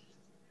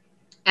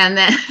 And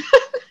then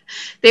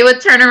they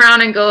would turn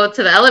around and go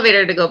to the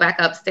elevator to go back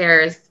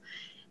upstairs.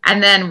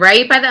 And then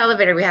right by the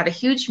elevator, we had a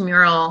huge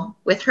mural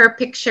with her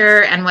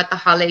picture and what the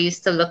hale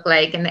used to look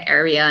like in the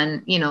area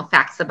and,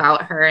 facts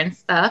about her and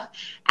stuff.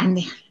 And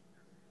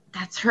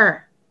that's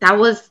her. That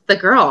was the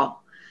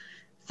girl.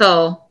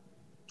 So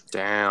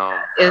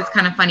damn, it was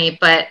kind of funny,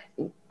 but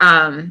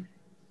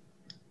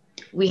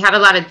we had a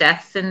lot of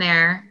deaths in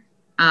there.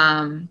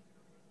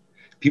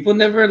 People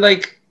never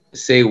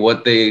say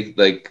what they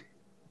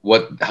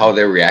how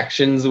their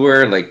reactions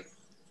were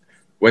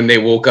when they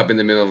woke up in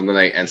the middle of the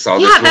night and saw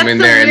this woman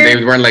there, and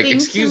they weren't like,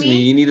 excuse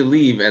me, you need to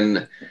leave.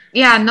 And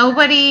yeah,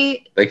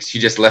 nobody she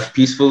just left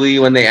peacefully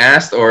when they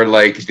asked, or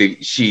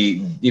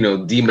she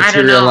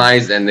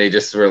dematerialized and they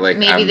just were like,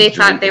 maybe they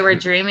thought they were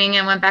dreaming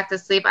and went back to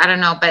sleep. I don't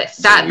know, but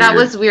that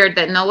was weird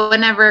that no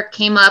one ever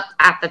came up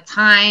at the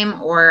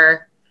time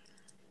or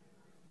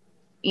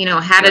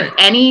had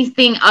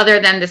anything other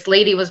than this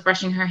lady was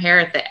brushing her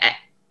hair at the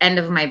end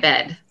of my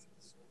bed.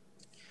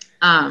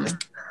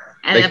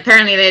 And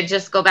apparently they'd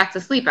just go back to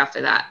sleep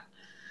after that.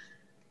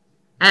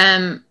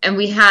 And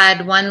we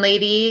had one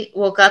lady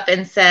woke up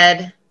and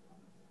said,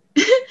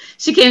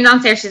 she came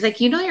downstairs. She's like,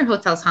 your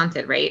hotel's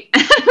haunted, right?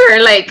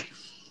 We're like,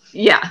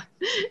 yeah.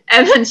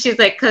 And then she's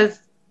like, because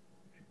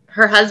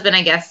her husband,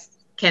 I guess,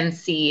 can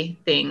see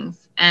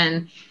things.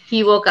 And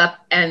he woke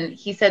up and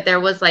he said there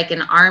was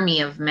an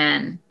army of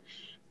men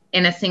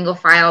in a single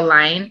file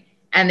line.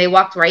 And they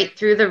walked right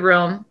through the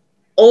room,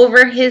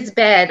 over his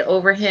bed,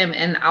 over him,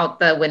 and out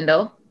the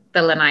window,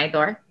 the lanai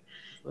door.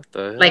 What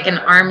the hell? Like an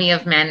army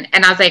of men.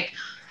 And I was like,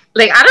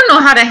 I don't know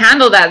how to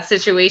handle that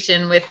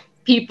situation with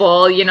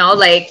people,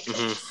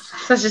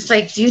 So it's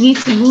just do you need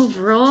to move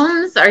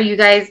rooms? Are you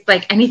guys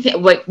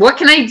anything? What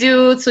can I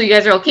do so you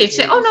guys are okay? She's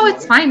like, oh no,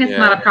 it's fine. It's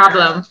not a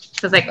problem.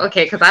 So it's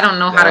okay, because I don't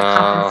know how to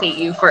compensate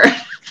you for.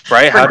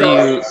 Right? For how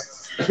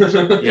those. Do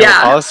you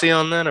have a policy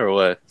on that or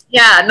what?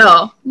 Yeah,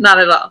 no, not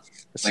at all.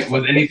 Was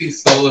anything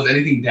stolen? Was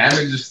anything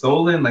damaged or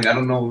stolen? I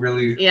don't know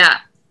really. Yeah.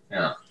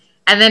 Yeah.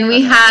 And then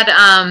we had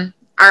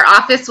our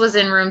office was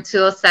in room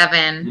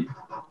 207,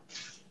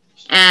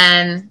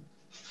 and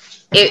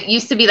it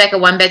used to be a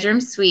 1-bedroom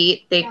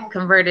suite. They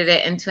converted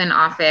it into an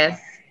office,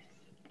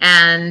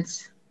 and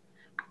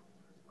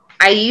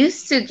I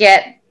used to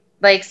get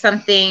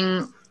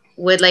something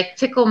would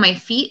tickle my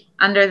feet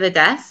under the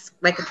desk,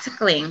 a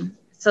tickling.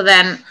 So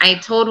then I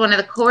told one of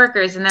the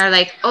coworkers, and they're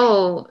like,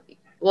 oh,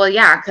 well,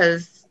 yeah,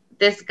 because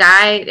this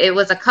guy, it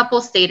was a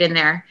couple stayed in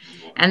there.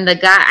 And the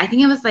guy, I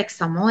think it was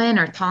Samoan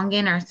or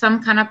Tongan or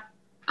some kind of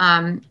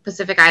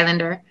Pacific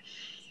Islander.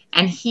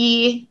 And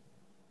he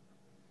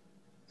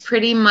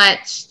pretty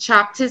much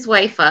chopped his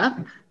wife up,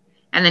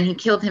 and then he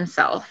killed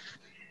himself.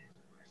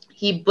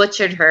 He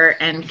butchered her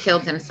and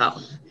killed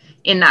himself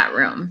in that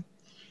room.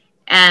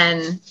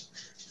 And I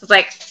was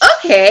like,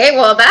 okay,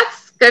 well,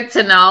 that's good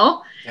to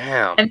know.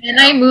 Damn. And then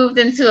I moved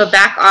into a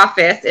back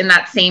office in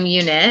that same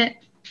unit.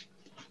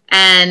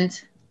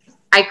 And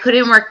I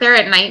couldn't work there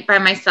at night by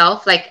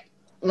myself.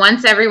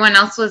 Once everyone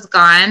else was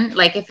gone,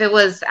 if it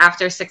was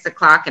after 6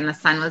 o'clock and the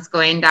sun was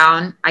going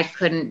down, I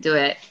couldn't do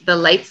it. The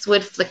lights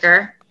would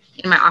flicker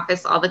in my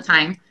office all the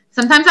time.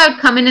 Sometimes I would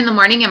come in the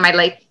morning and my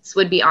lights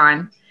would be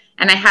on.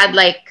 And I had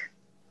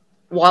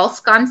wall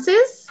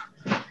sconces.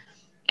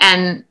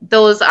 And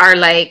those are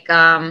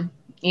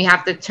you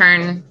have to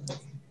turn,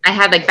 I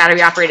had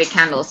battery operated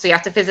candles. So you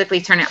have to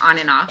physically turn it on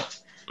and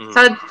off. Mm-hmm.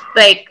 So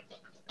it's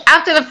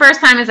after the first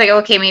time, it's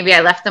okay, maybe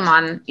I left them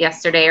on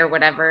yesterday or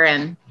whatever.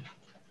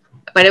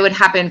 But it would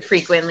happen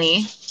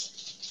frequently.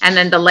 And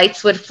then the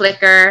lights would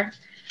flicker.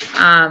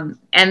 And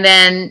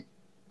then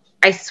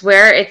I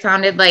swear it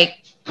sounded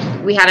like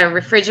we had a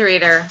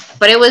refrigerator,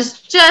 but it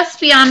was just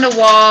beyond the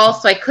wall.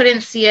 So I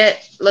couldn't see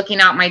it looking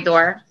out my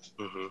door.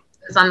 Mm-hmm.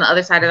 It was on the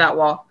other side of that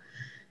wall.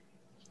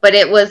 But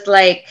it was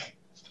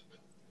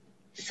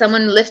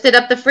someone lifted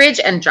up the fridge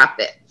and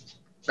dropped it.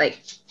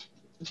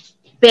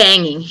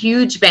 Banging,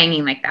 huge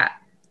banging like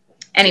that.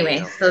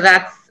 Anyway, so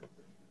that's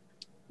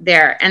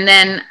there. And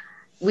then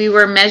we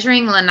were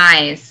measuring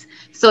lanais.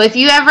 So if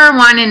you ever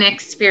want an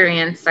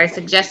experience, I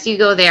suggest you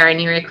go there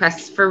and you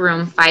request for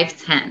room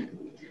 510.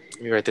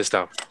 Let me write this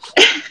down.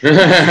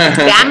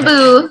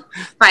 Bamboo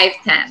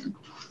 510.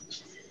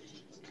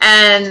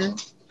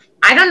 And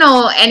I don't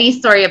know any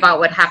story about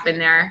what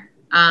happened there.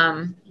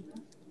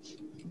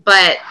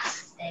 But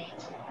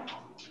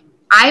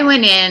I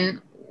went in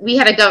we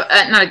had a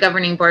not a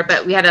governing board,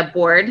 but we had a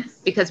board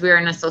because we were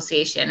an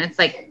association. It's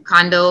like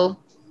condotel.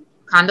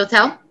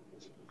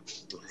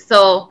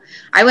 So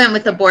I went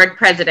with the board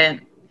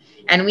president,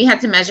 and we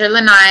had to measure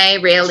lanai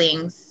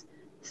railings,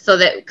 so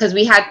that because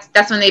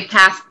that's when they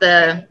passed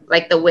the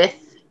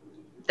width,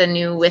 the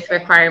new width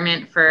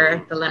requirement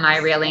for the lanai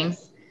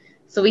railings.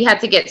 So we had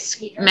to get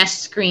mesh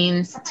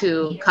screens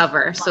to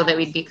cover so that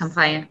we'd be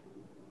compliant.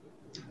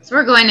 So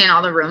we're going in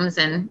all the rooms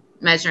and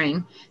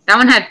measuring. That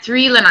one had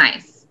 3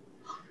 lanais.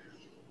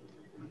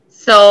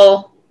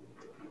 So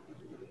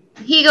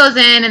he goes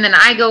in, and then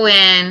I go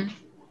in,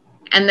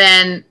 and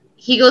then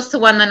he goes to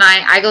one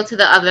lanai, I go to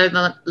the other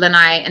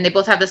lanai, and they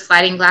both have the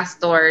sliding glass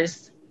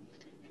doors.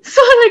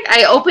 So like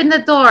I open the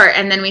door,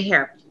 and then we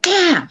hear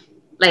bam,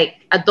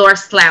 like a door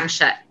slam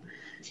shut.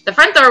 The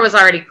front door was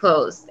already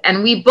closed,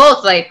 and we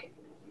both like,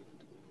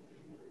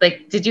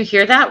 did you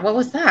hear that? What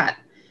was that?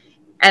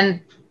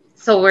 And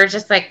so we're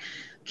just like,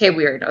 okay,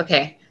 weird.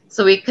 Okay.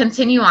 So we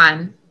continue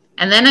on.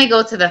 And then I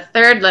go to the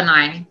third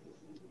lanai,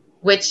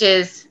 which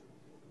is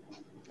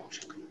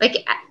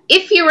like,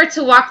 if you were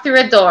to walk through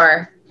a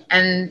door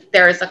and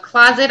there is a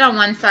closet on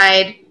one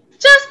side,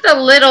 just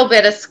a little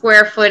bit of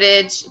square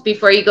footage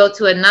before you go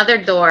to another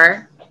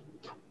door,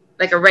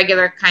 like a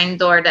regular kind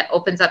door that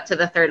opens up to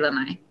the third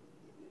lanai.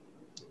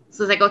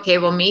 So it's like, okay,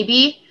 well,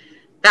 maybe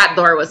that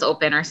door was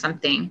open or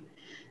something.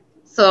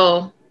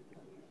 So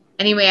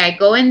anyway, I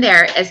go in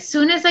there. As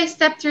soon as I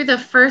stepped through the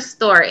first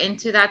door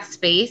into that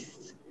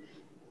space,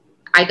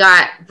 I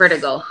got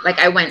vertigo. Like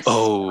I went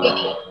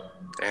spinning.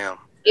 Damn.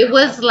 It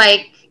was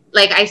like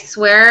I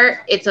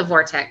swear it's a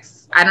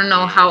vortex. I don't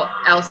know how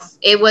else.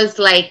 It was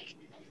like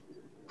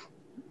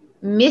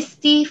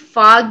misty,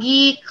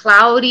 foggy,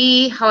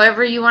 cloudy,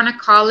 however you want to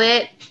call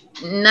it.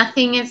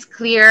 Nothing is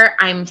clear.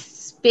 I'm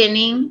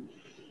spinning.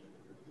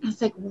 I was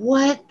like,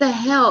 what the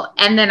hell?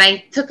 And then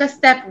I took a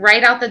step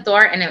right out the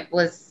door, and it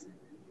was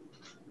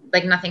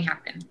like nothing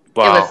happened.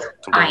 Wow, it was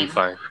completely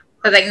fine.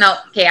 I was like, no,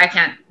 okay, I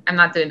can't. I'm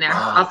not doing that.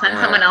 I'll send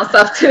someone else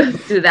up to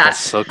do that. That's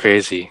so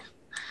crazy.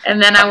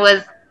 And then I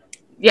was,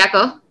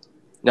 go.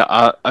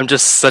 No, I'm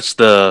just such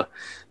the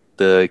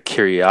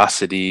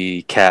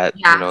curiosity cat,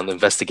 Yeah. The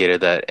investigator,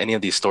 that any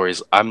of these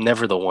stories, I'm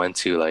never the one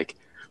to like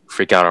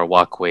freak out or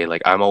walk away.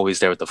 Like I'm always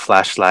there with the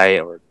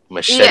flashlight or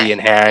machete in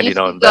hand,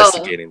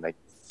 investigating. Like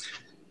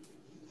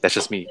that's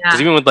just me. Because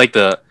even with like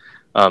the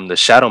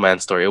Shadow Man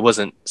story, it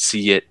wasn't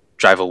see it,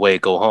 drive away,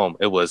 go home.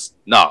 It was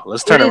no,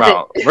 let's turn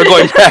around. We're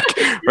going back.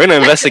 We're gonna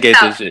investigate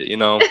this shit.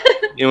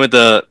 Even with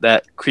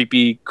that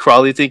creepy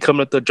crawly thing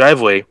coming up the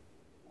driveway,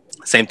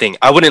 same thing.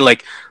 I wouldn't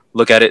like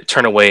look at it,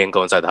 turn away, and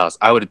go inside the house.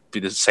 I would be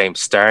the same,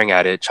 staring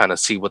at it, trying to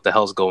see what the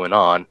hell's going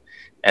on,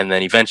 and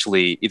then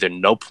eventually either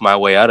nope my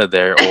way out of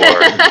there or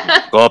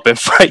go up and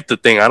fight the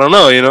thing. I don't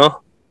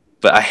know,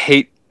 But I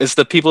hate it's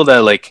the people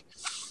that like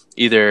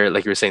either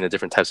like you were saying, the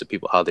different types of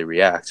people, how they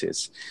react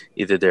is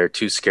either they're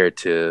too scared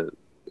to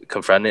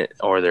confront it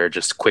or they're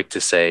just quick to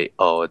say,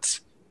 oh,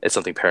 it's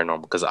something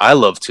paranormal. Because I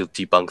love to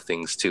debunk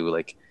things too.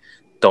 Like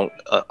don't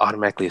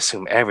automatically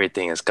assume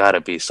everything has got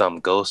to be some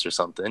ghost or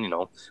something.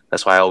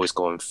 That's why I always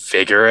go and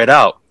figure it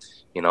out.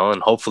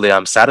 And hopefully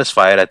I'm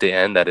satisfied at the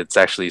end that it's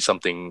actually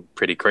something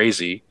pretty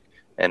crazy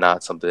and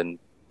not something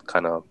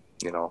kind of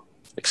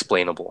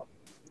explainable.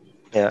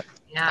 Yeah.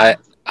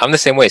 I'm the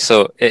same way.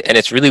 So, and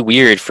it's really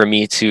weird for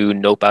me to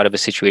nope out of a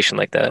situation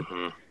like that.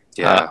 Mm-hmm.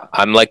 Yeah,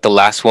 I'm like the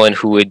last one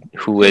who would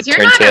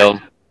turn tail.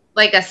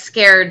 Like a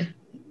scared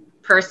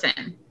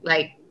person.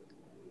 Like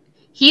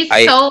he's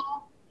so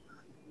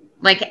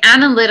like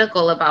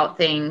analytical about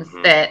things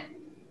that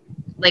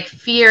like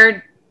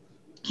fear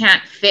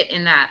can't fit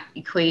in that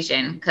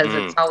equation because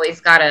it's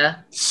always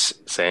gotta.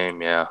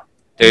 Same, yeah.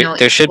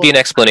 There should be an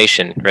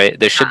explanation, right?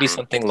 There should be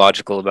something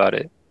logical about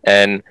it,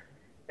 and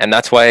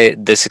that's why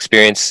this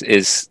experience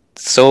is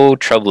so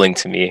troubling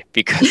to me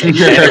because I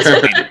can't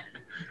explain it.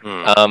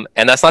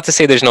 And that's not to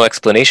say there's no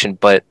explanation,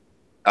 but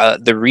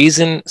the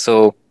reason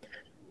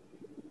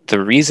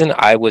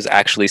I was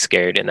actually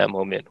scared in that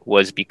moment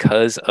was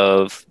because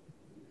of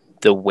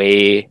the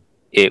way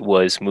it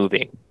was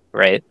moving,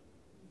 right?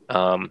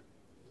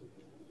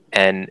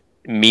 And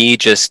me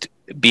just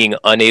being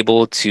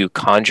unable to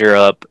conjure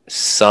up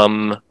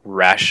some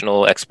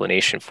rational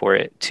explanation for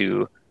it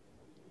to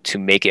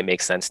make it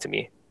make sense to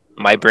me.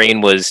 My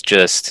brain was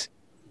just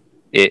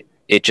it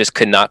just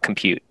could not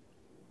compute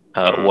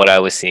what I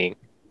was seeing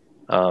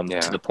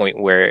to the point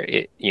where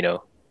it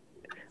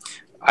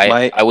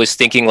I was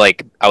thinking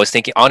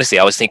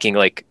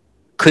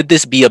could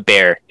this be a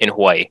bear in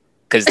Hawaii?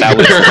 Because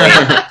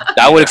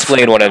that would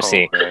explain what I'm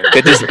seeing.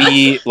 Could this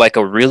be like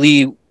a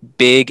really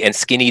big and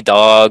skinny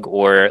dog,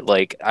 or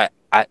like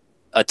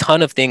a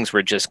ton of things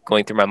were just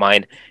going through my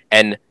mind,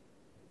 and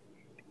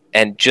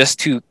just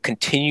to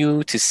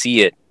continue to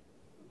see it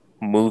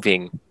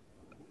moving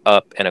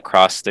up and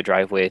across the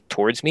driveway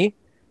towards me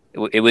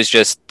it was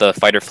just the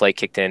fight or flight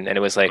kicked in, and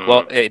it was like,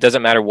 well, it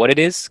doesn't matter what it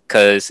is,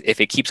 because if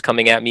it keeps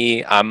coming at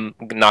me, I'm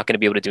not going to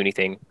be able to do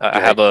anything. I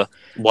have a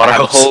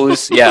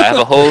hose. Yeah, I have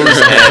a hose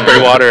and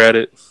spray water at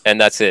it,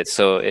 and that's it.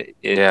 So it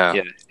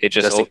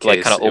just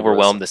like kind of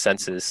overwhelmed the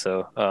senses.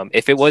 So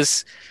if it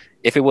was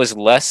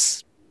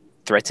less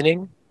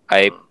threatening,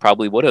 I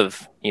probably would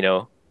have,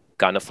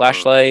 gotten a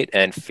flashlight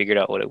and figured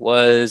out what it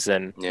was,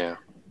 and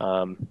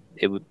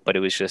but it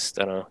was just,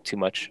 I don't know, too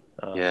much.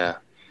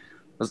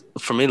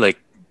 For me,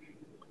 like,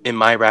 in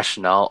my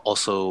rationale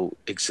also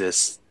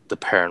exists the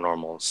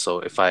paranormal. So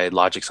if I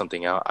logic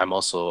something out, I'm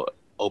also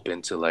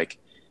open to, like,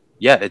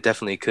 yeah, it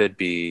definitely could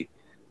be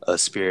a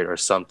spirit or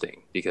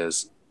something,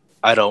 because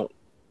I don't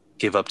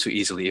give up too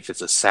easily if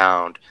it's a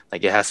sound.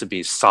 Like, it has to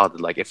be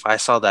solid. Like, if I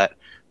saw that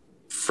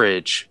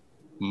fridge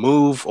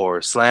move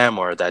or slam,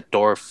 or that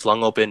door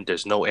flung open,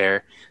 there's no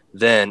air,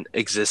 then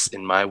exists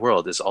in my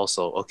world is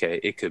also okay.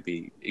 It could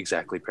be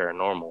exactly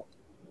paranormal.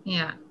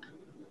 Yeah.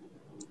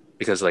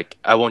 Because, like,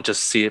 I won't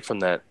just see it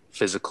from that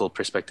physical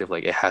perspective.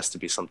 Like, it has to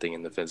be something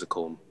in the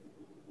physical.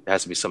 It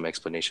has to be some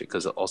explanation,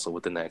 because also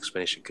within that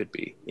explanation could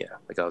be,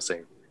 like I was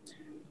saying,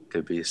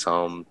 could be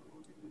some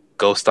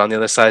ghost on the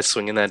other side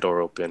swinging that door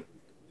open.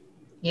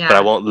 Yeah. But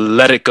I won't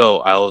let it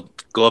go. I'll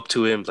go up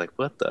to him, like,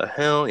 what the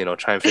hell?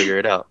 Try and figure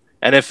it out.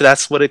 And if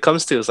that's what it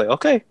comes to, it's like,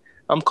 okay,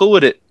 I'm cool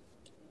with it.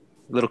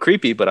 A little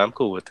creepy, but I'm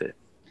cool with it.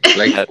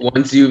 Like,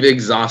 once you've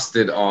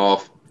exhausted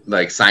all,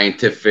 like,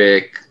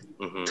 scientific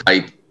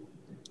type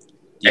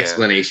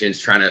explanations,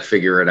 trying to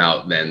figure it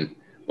out, then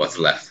what's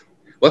left?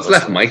 What's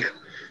left, Mike?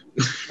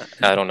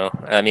 I don't know.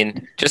 I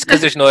mean, just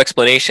because there's no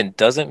explanation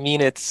doesn't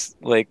mean it's,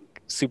 like,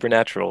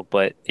 supernatural.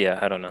 But yeah,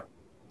 I don't know.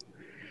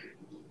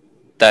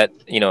 That,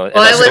 well, it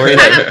was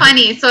kind of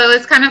funny. So it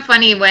was kind of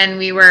funny when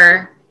we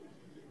were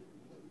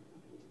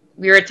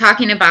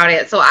talking about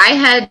it. So I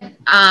had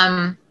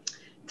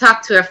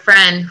talked to a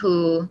friend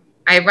who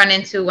I run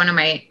into, one of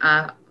my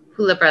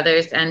hula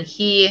brothers, and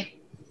he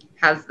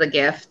has the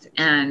gift,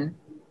 and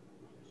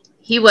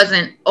he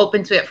wasn't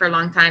open to it for a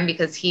long time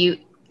because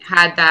he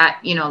had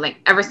that, like,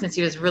 ever since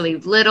he was really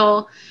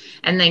little,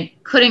 and they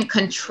couldn't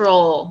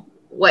control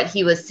what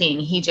he was seeing.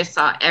 He just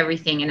saw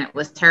everything, and it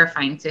was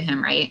terrifying to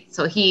him, right?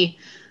 So he,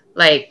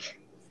 like,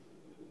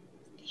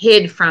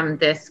 hid from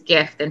this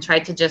gift and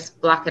tried to just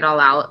block it all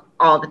out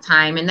all the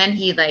time. And then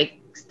he, like,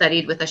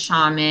 studied with a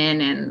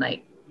shaman and,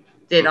 like,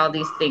 did all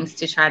these things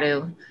to try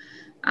to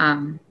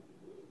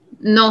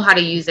know how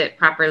to use it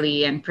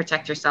properly and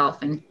protect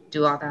yourself and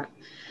do all that.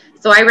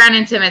 So I ran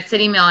into him at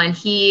City Mill, and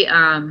he,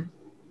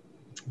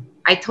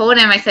 I told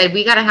him, I said,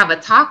 we got to have a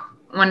talk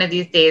one of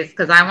these days,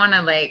 because I want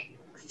to, like,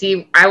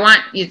 see, I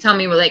want you to tell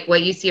me, like,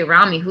 what you see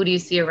around me. Who do you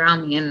see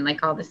around me? And,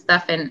 like, all this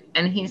stuff. And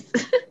he's,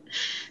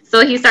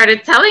 so he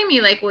started telling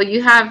me, like, well,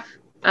 you have,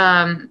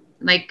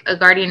 like, a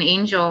guardian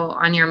angel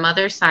on your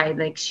mother's side.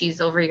 Like, she's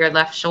over your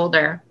left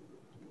shoulder.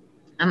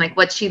 And, like,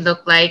 what she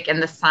looked like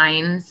and the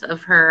signs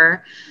of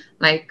her,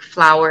 like,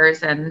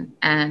 flowers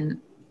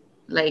and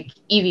like,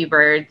 Evie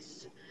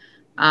birds.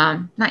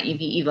 Not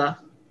Evie, Eva.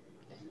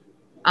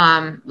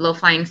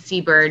 Low-flying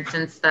seabirds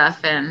and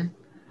stuff, and,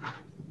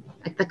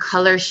 like, the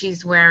color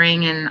she's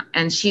wearing,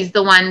 and she's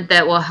the one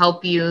that will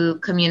help you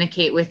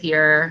communicate with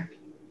your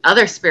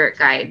other spirit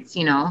guides,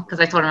 because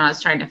I told him I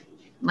was trying to,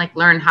 like,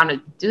 learn how to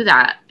do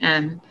that.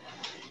 And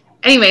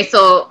anyway,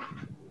 so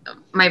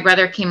my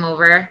brother came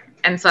over,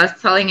 and so I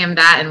was telling him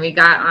that, and we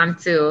got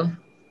onto,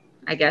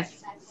 I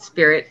guess,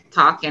 spirit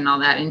talk and all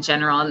that in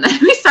general, and then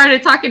we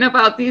started talking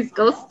about these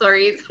ghost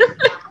stories.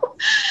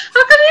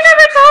 How come you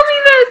never told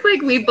me this?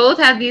 Like, we both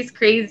had these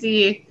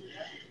crazy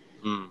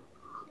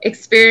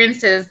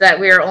experiences that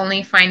we are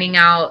only finding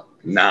out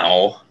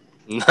now,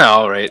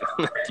 right?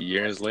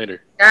 Years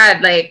later.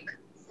 God, like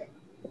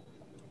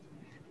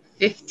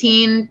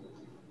 15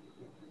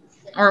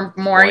 or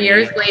more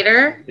years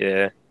later.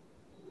 Yeah.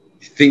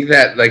 Think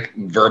that, like,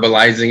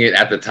 verbalizing it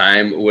at the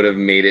time would have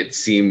made it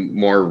seem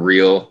more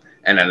real,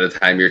 and at the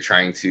time you're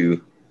trying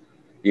to,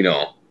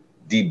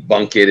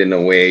 debunk it in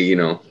a way,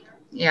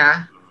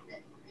 Yeah.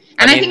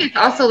 And I think it's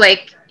also,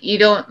 like, you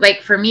don't,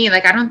 like, for me,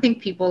 like, I don't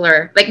think people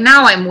are, like,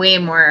 now I'm way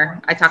more,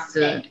 I talk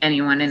to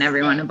anyone and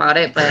everyone about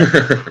it,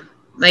 but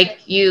like,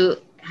 you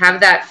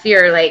have that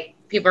fear, like,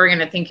 people are going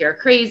to think you're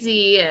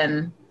crazy,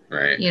 and,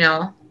 right.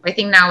 I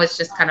think now it's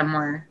just kind of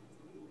more,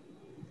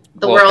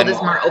 the world is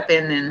more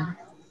open,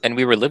 and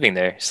we were living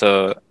there.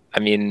 So, I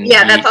mean,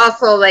 yeah, that's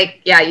also,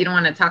 like, yeah, you don't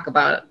want to talk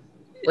about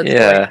what's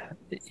going.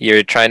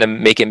 You're trying to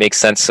make it make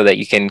sense so that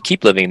you can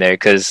keep living there,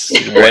 because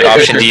what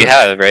option do you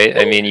have, right?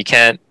 I mean, you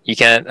can't,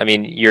 I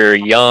mean, you're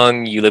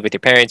young, you live with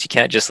your parents, you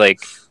can't just, like,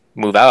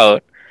 move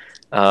out.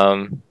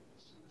 And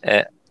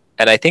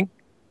I think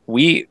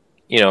we,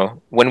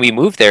 when we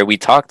moved there, we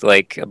talked,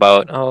 like,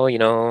 about,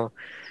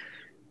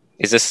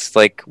 is this,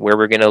 like, where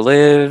we're going to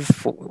live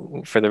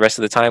for the rest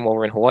of the time while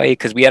we're in Hawaii?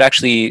 Because we had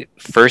actually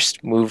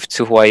first moved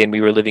to Hawaii and we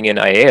were living in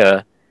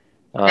Aiea.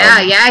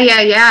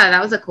 Yeah.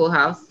 That was a cool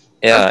house.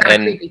 Yeah,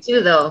 and creepy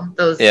too, though.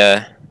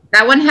 Yeah,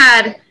 that one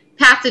had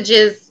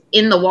passages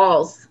in the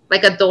walls,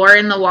 like a door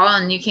in the wall,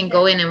 and you can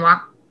go in and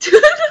walk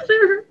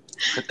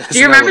Do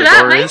you remember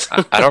that,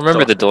 Mike? I don't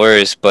remember the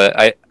doors, but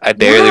I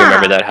barely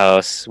remember that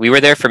house. We were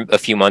there for a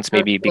few months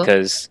maybe Cool.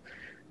 because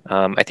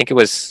I think it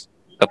was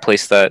a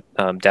place that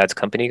Dad's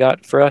company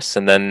got for us,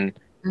 and then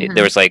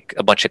there was like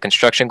a bunch of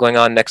construction going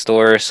on next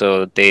door,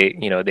 so they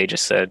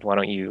just said, why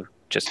don't you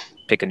just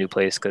pick a new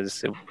place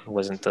because it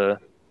wasn't the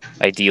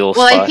ideal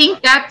Well, spot. I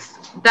think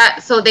that.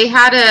 So they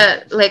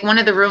had one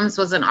of the rooms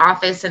was an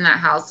office in that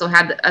house, so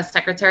had a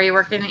secretary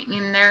working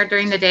in there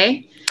during the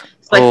day.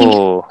 So I think it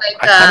was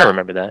I kind of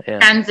remember that. Yeah.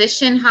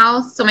 transition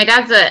house. So my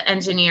dad's an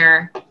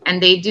engineer,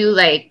 and they do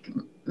like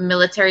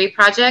military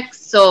projects.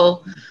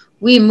 So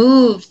we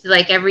moved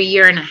like every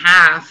year and a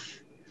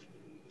half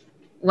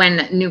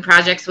when new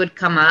projects would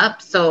come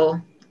up.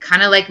 So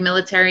kind of like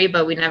military,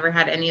 but we never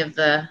had any of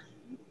the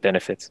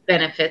benefits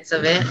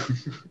of it.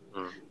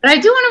 But I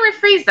do want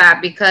to rephrase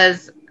that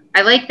because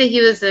I like that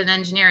he was an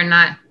engineer and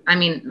not, I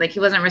mean, like he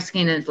wasn't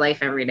risking his life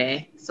every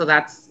day. So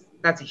that's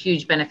a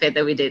huge benefit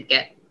that we did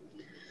get.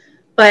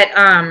 But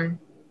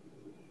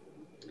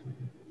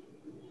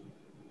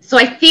so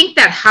I think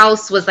that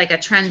house was like a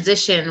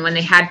transition when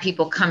they had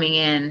people coming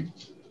in.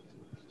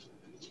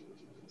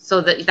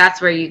 So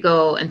that's where you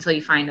go until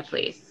you find a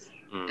place,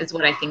 is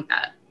what I think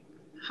that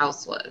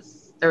house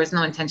was. There was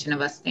no intention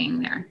of us staying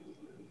there.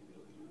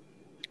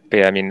 But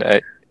yeah, I mean,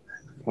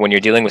 when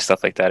you're dealing with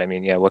stuff like that, I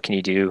mean, yeah, what can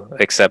you do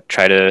except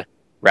try to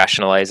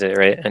rationalize it,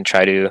 right? And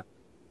try to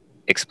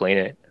explain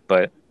it.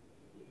 But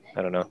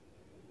I don't know.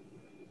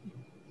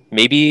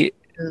 Maybe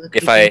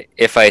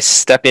if I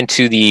step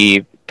into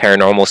the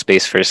paranormal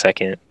space for a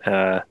second,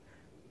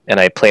 and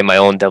I play my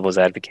own devil's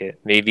advocate,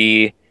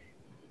 maybe.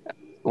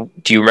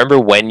 Do you remember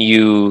when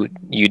you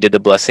did the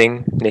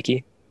blessing,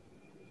 Nikki?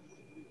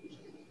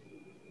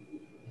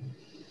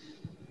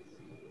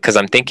 Because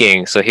I'm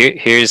thinking. So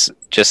here's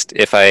just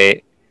if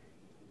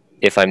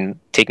I'm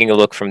taking a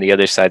look from the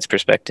other side's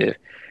perspective.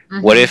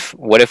 What if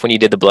when you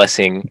did the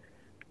blessing,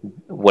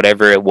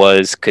 whatever it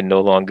was could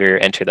no longer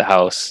enter the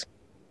house,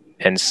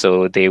 and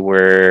so it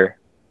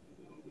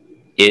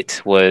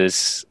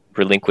was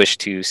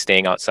relinquished to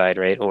staying outside,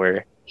 right?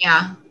 Or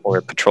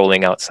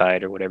patrolling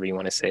outside, or whatever you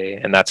want to say,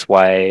 and that's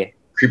why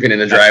creeping in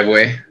the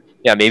driveway.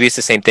 Yeah, maybe it's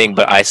the same thing,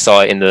 but I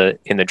saw it in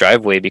the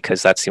driveway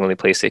because that's the only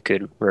place it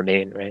could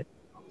remain, right?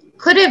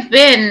 Could have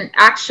been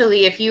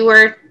actually if you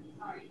were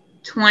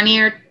 20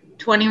 or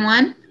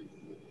 21.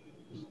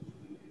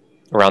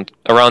 Around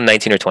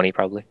 19 or 20,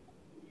 probably.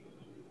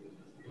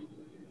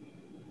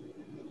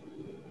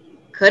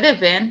 Could have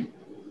been.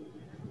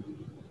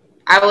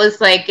 I was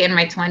like in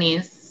my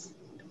 20s,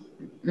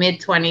 mid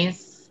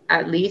 20s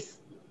at least.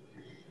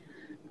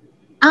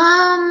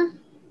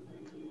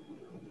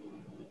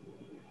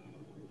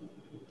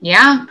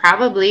 Yeah,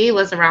 probably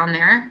was around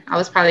there. I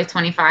was probably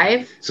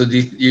 25. So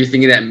you're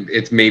thinking that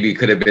it maybe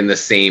could have been the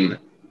same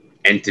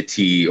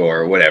entity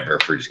or whatever,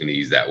 if we're just going to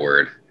use that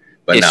word,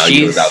 but now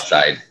he was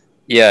outside.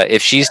 Yeah,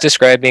 if she's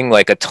describing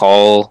like a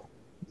tall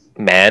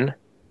man,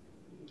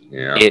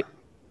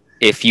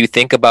 if you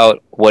think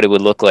about what it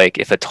would look like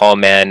if a tall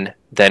man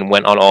then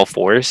went on all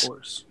fours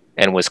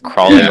and was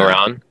crawling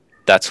around,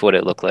 that's what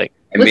it looked like.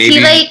 And was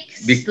he like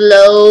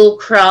slow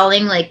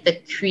crawling, like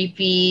the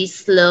creepy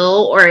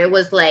slow, or it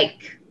was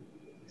like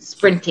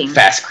sprinting?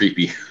 Fast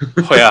creepy.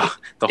 Oh yeah,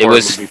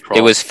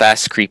 it was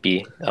fast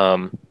creepy.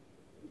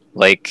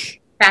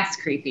 Like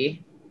fast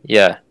creepy.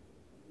 Yeah.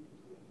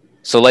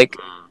 So like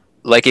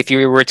if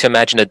you were to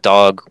imagine a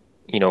dog,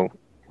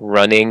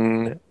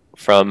 running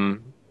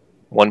from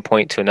one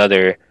point to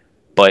another,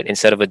 but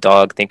instead of a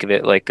dog, think of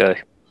it like a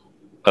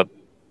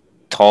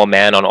tall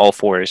man on all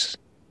fours,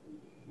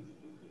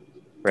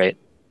 right?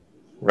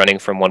 Running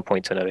from one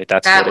point to another.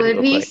 That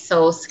would be like.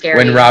 So scary.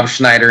 When Rob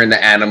Schneider in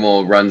The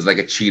Animal runs like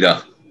a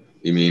cheetah,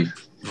 you mean?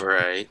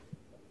 Right.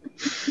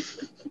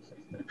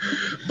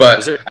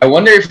 But I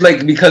wonder if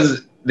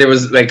because there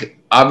was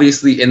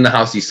obviously in the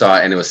house you saw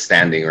it and it was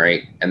standing,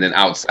 right? And then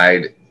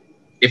outside,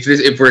 if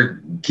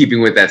we're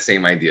keeping with that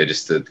same idea,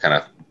 just to kind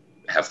of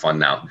have fun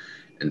now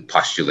and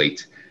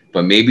postulate,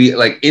 but maybe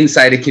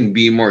inside it can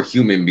be more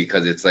human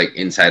because it's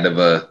inside of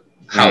a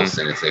house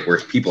and it's where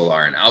people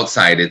are, and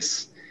outside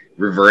it's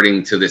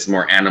reverting to this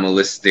more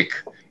animalistic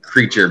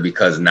creature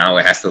because now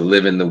it has to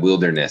live in the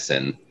wilderness,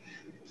 and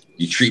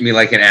you treat me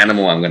like an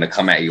animal, I'm gonna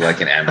come at you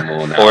like an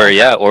animal now.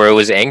 or it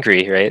was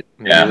angry, right?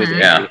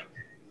 Yeah.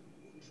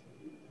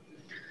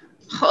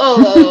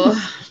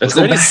 Oh. Was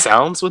there any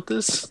sounds with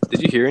this?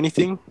 Did you hear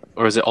anything,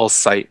 or is it all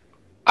sight?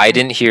 I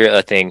didn't hear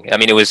a thing. I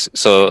mean, it was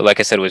like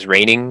I said, it was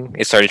raining.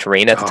 It started to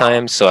rain at the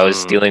time, so I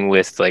was dealing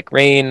with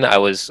rain. I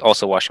was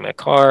also washing my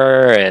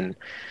car, and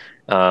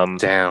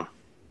damn,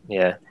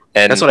 yeah.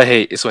 And that's what I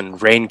hate is when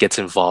rain gets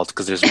involved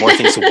because there's more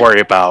things to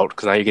worry about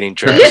because now you're getting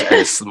drenched and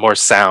it's more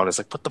sound. It's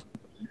what the.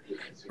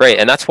 Right,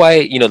 and that's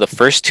why the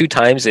first two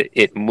times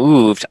it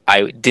moved,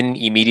 I didn't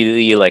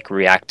immediately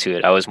react to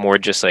it. I was more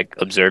just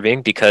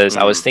observing because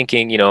I was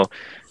thinking,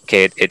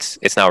 okay,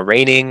 it's now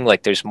raining.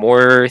 Like there's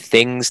more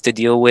things to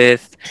deal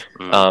with.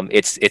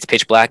 It's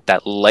pitch black.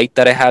 That light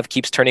that I have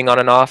keeps turning on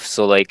and off.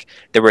 So like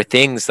there were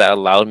things that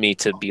allowed me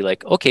to be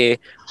like, okay,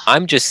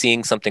 I'm just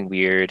seeing something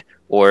weird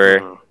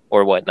or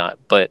whatnot.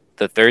 But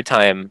the third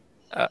time,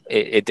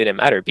 it didn't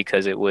matter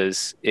because it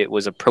was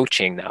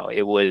approaching now.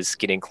 It was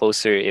getting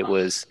closer. It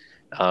was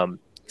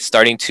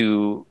starting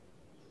to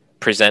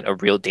present a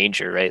real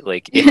danger, right?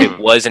 Like if it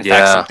was in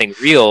fact something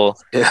real,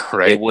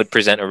 it would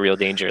present a real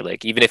danger.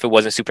 Like even if it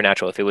wasn't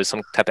supernatural, if it was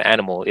some type of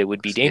animal, it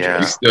would be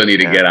dangerous. You still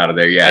need to get out of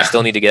there. I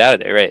still need to get out of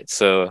there, right?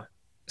 So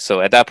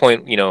at that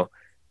point,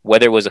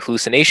 whether it was a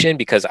hallucination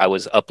because I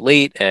was up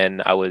late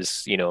and I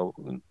was,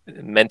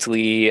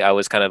 mentally I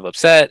was kind of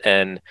upset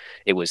and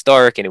it was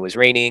dark and it was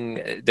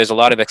raining. There's a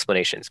lot of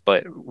explanations,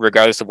 but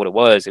regardless of what it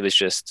was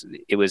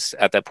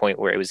at that point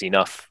where it was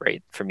enough,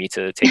 right, for me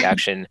to take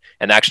action.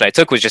 And the action I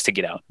took was just to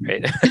get out,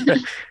 right?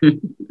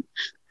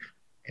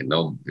 And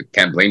no,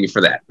 can't blame me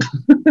for that.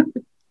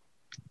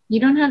 You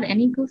don't have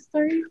any ghost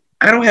stories?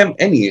 I don't have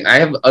any. I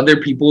have other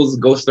people's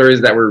ghost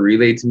stories that were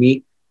relayed to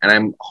me, and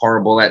I'm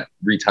horrible at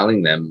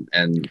retelling them,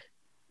 and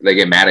they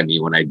get mad at me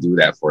when I do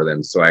that for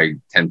them. So I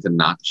tend to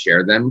not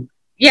share them.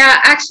 Yeah,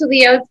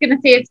 actually, I was going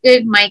to say it's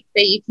good, Mike,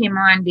 that you came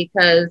on,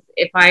 because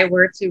if I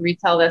were to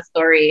retell that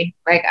story,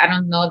 like, I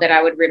don't know that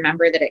I would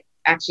remember that it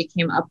actually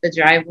came up the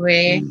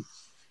driveway,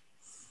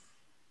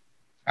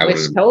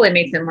 which totally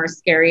makes it more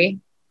scary.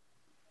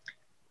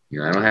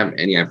 I don't have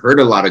any. I've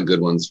heard a lot of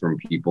good ones from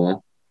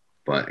people,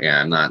 but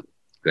yeah, I'm not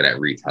good at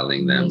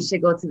retelling them. You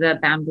should go to the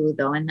bamboo,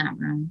 though, in that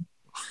room.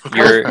 I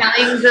was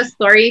telling the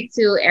story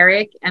to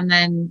Eric, and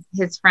then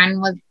his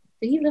friend did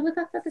he live with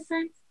us at the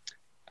time?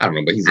 I don't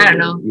know, but he's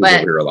over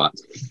here a lot.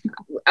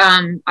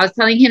 I was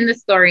telling him the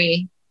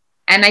story,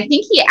 and I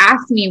think he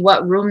asked me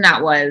what room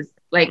that was.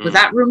 Like, was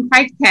that room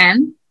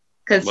 510?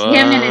 Because him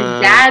and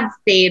his dad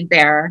stayed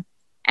there,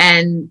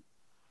 and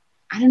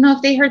I don't know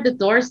if they heard the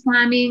door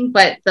slamming,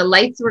 but the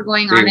lights were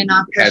going on and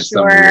off for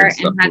sure,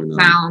 and had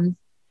sounds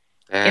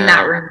in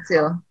that room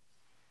too.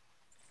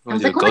 I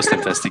was like, ghost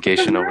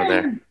investigation over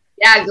there.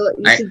 Yeah, you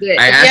should do it.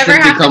 If you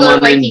ever have to go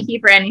to Waikiki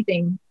for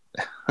anything,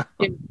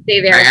 stay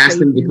there. I asked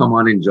him to come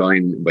on and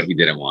join, but he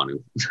didn't want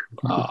to.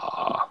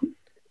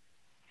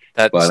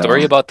 That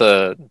story about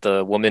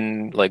the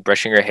woman like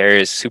brushing her hair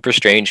is super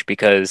strange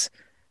because,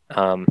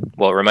 it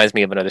reminds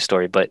me of another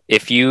story. But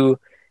if you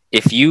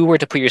were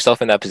to put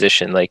yourself in that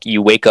position, like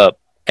you wake up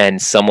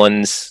and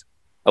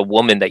a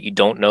woman that you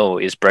don't know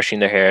is brushing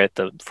their hair at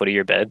the foot of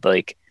your bed,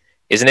 like,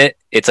 isn't it?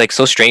 It's like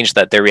so strange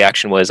that their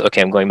reaction was,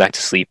 okay, I'm going back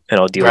to sleep and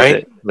I'll deal with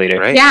it later.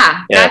 Right?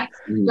 Yeah, that's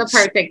the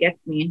part that gets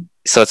me.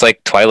 So it's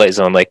like Twilight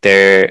Zone. Like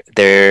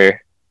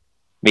they're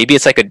maybe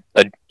it's like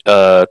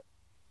a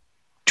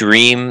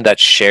dream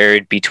that's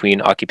shared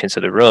between occupants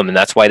of the room, and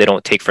that's why they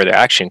don't take further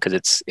action because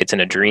it's in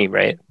a dream,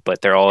 right?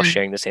 But they're all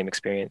sharing the same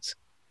experience.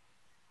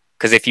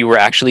 Because if you were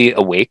actually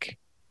awake,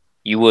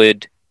 you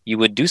would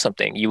do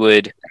something. You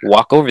would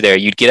walk over there.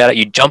 You'd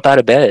you'd jump out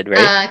of bed,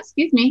 right?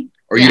 Excuse me.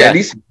 Or you'd at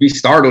least be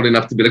startled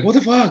enough to be like, what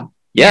the fuck?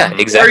 Yeah,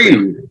 exactly. Where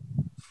are you?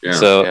 Yeah.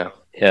 So,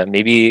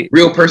 maybe...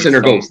 Real person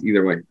or ghost,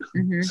 either way.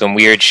 Some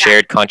weird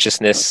shared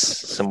consciousness,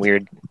 some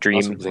weird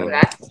dream.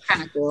 That's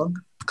kind of cool.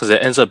 Because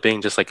it ends up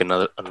being just like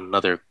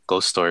another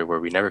ghost story where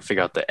we never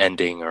figure out the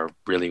ending or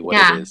really what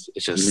it is.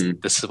 It's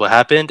just, this is what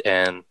happened,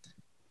 and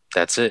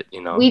that's it,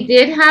 We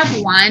did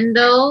have one,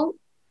 though,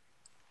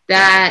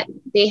 that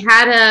they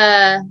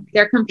had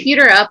their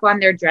computer up on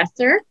their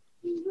dresser,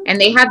 and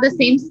they had the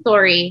same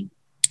story,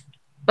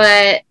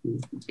 but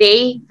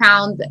they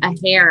found a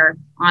hair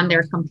on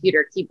their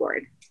computer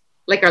keyboard,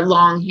 like a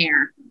long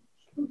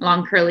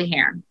curly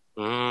hair.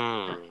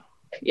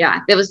 Yeah,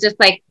 it was just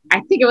like,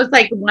 I think it was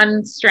like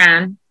one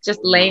strand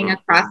just laying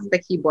across the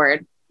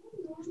keyboard.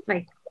 It's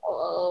like,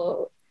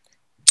 oh.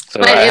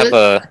 So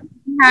but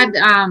had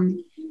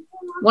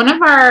one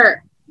of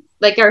our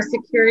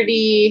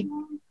security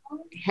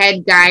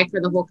head guy for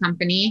the whole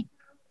company.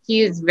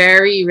 He is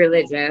very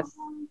religious,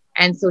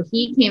 and so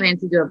he came in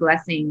to do a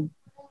blessing.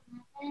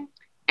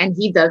 And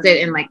he does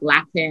it in like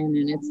Latin,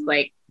 and it's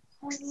like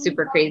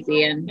super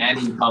crazy. And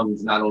in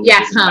tongues, not only.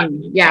 Yeah,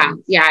 tongue. Yeah,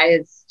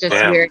 it's just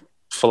weird.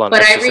 Full on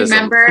but exorcism.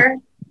 I remember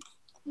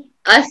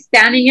us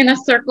standing in a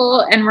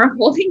circle and we're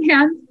holding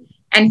hands,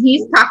 and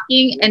he's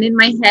talking, and in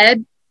my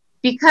head,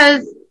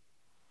 because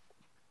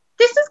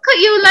this is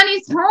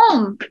Kaiulani's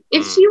home.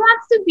 If she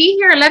wants to be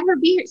here, let her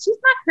be here. She's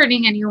not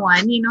hurting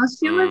anyone.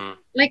 She was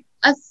like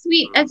a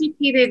sweet,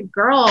 educated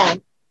girl,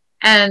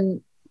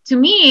 and to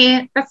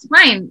me, that's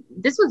fine.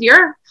 This was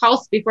your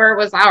house before it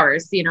was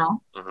ours, If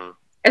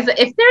they're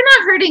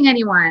not hurting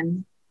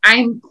anyone,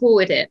 I'm cool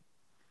with it.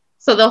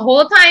 So the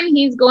whole time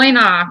he's going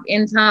off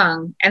in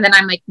tongue, and then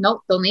I'm like,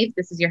 nope, don't leave.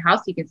 This is your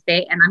house. You can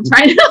stay. And I'm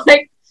trying to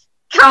like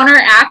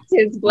counteract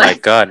his blessings.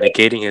 My God,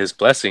 negating his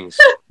blessings.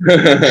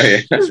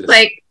 It's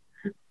like,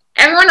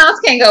 everyone else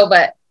can go,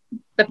 but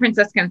the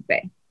princess can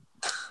stay.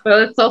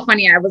 So it's so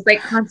funny. I was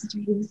like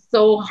concentrating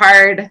so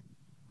hard.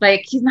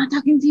 Like, he's not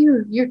talking to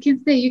you. You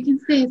can stay.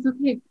 It's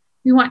okay.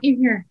 We want you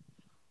here.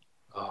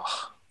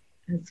 Oh.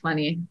 It's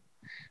funny.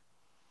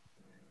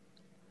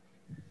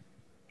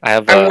 I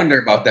have. I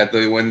wonder about that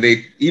though. When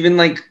they even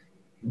like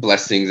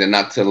blessings, and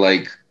not to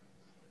like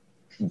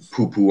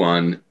poo-poo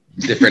on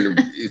different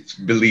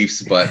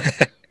beliefs, but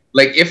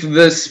like if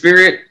the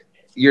spirit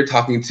you're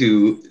talking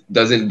to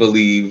doesn't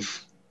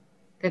believe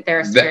That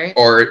they're a spirit.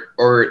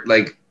 or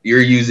like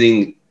you're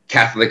using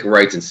Catholic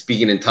rites and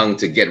speaking in tongue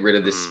to get rid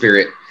of the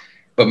spirit,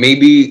 but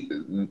maybe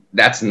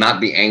that's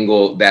not the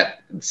angle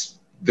that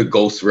the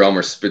ghost realm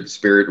or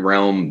spirit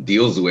realm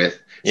deals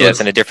with. So yeah,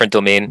 it's in a different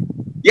domain.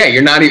 Yeah,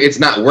 you're not. It's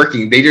not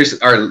working. They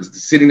just are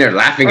sitting there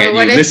laughing Or at you,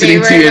 what if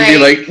listening they to you, were and be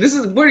like, "This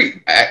is what."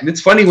 It's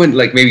funny when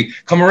like maybe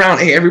come around.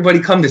 Hey, everybody,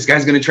 come! This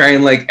guy's gonna try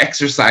and like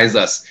exorcise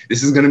us.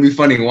 This is gonna be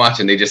funny. Watch,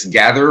 and they just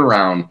gather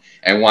around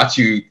and watch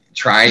you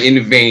try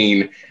in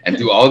vain and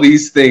do all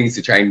these things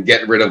to try and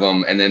get rid of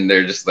them, and then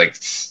they're just like,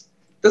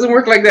 "Doesn't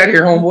work like that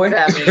here, homeboy."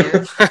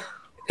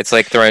 It's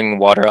like throwing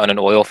water on an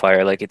oil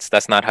fire. Like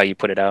that's not how you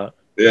put it out.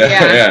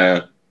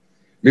 Yeah.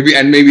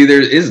 Maybe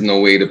there is no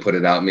way to put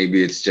it out.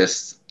 Maybe it's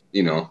just,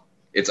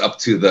 it's up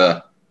to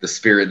the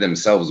spirit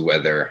themselves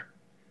whether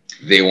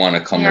they want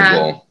to come or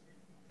go.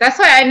 That's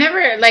why I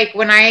never like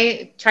when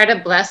I try to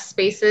bless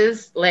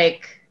spaces,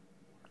 like,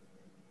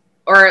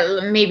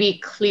 or maybe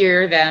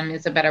clear them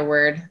is a better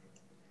word,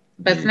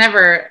 but it's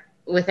never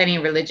with any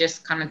religious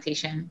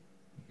connotation.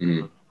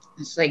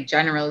 It's like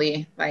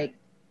generally like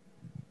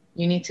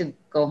you need to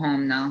go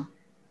home now,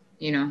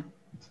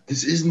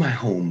 This is my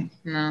home.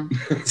 No.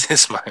 This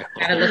is my home.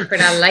 Gotta look for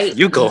that light.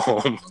 You go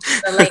home.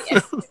 The light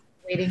is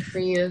waiting for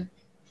you.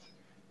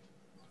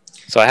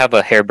 So I have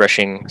a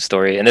hairbrushing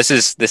story, and this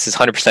is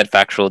 100%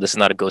 factual. This is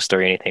not a ghost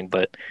story or anything,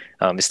 but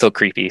it's still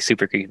creepy,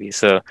 super creepy.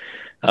 So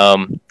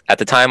at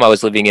the time I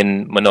was living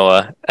in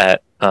Manoa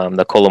at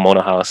the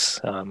Kolomona house.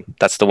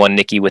 That's the one,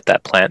 Nikki, with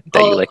that plant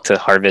that you like to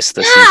harvest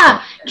the seeds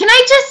from. Can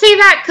I just say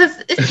that?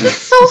 Because it's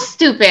just so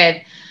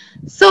stupid.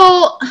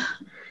 So...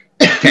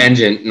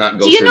 Tangent, not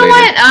ghost related. Do you know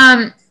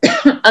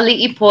what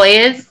ali'i poi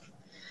is?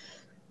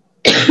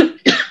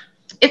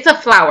 It's a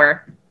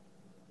flower.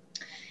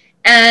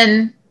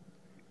 And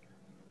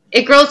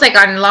it grows like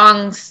on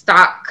long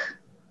stalk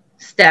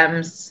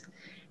stems.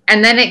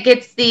 And then it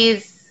gets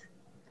these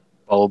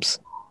bulbs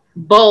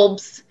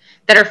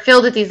that are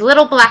filled with these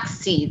little black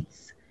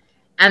seeds.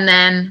 And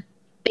then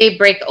they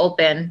break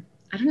open.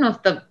 I don't know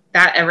if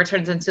that ever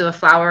turns into a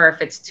flower or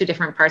if it's two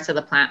different parts of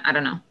the plant. I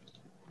don't know.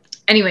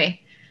 Anyway.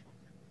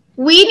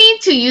 We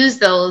need to use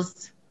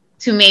those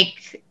to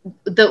make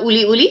the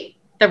uli,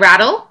 the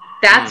rattle.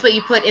 That's what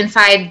you put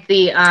inside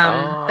the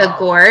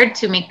gourd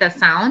to make the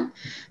sound.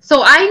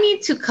 So I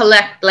need to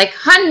collect like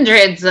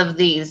hundreds of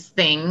these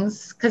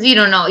things because you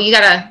don't know. You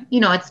gotta,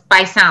 it's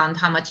by sound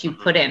how much you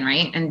put in,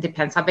 right? And it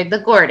depends how big the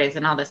gourd is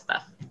and all this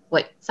stuff.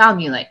 What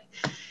sound you like.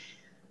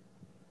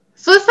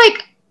 So it's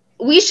like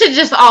we should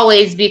just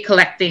always be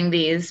collecting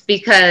these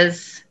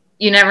because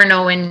you never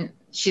know when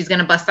she's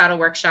gonna bust out a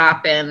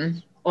workshop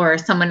or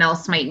someone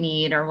else might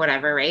need or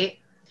whatever, right?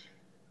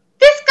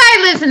 This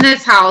guy lives in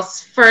this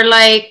house for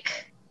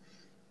like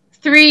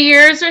 3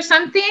 years or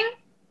something.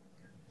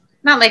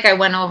 Not like I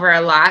went over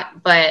a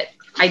lot, but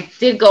I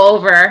did go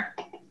over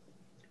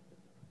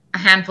a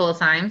handful of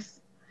times.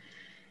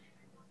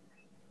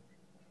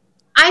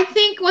 I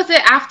think, was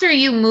it after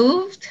you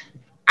moved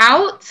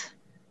out?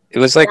 It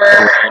was like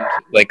around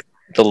like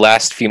the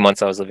last few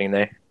months I was living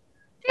there.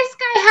 This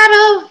guy had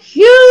a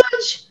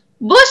huge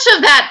bush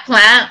of that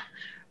plant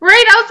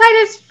right outside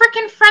his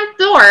freaking front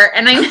door,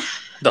 and I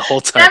the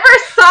whole time never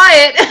saw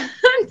it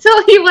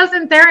until he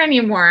wasn't there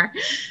anymore.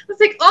 I was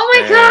like, oh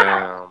my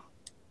god,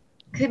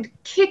 could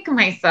kick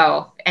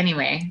myself.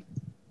 Anyway,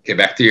 okay,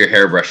 back to your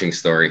hairbrushing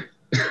story.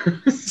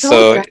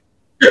 So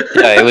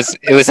yeah, it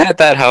was at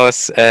that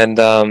house, and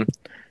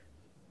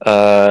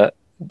I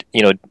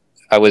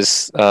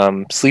was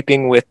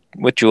sleeping with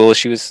Jules.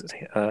 She was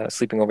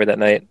sleeping over that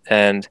night,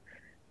 and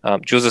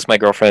Jules is my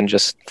girlfriend,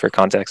 just for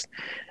context,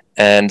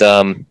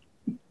 and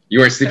you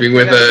weren't sleeping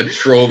with a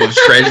trove of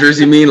treasures,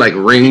 you mean? Like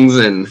rings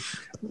and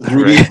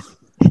rubies?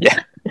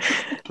 Yeah.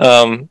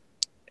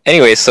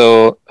 Anyway,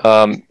 so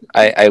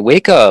I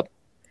wake up,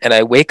 and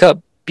I wake up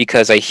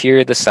because I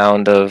hear the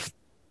sound of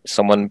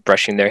someone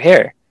brushing their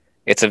hair.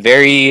 It's a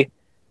very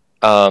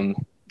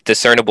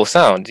discernible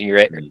sound.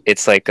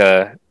 It's like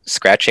a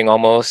scratching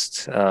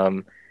almost,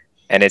 and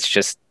it's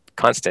just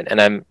constant.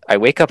 And I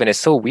wake up, and it's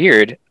so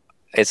weird.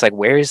 It's like,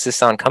 where is this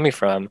sound coming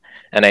from?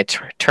 And I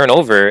turn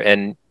over,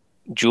 and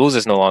Jules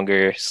is no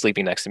longer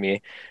sleeping next to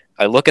me.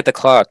 I look at the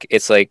clock.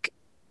 It's like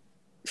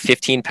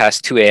 15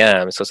 past 2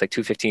 a.m. So it's like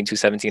 2:15,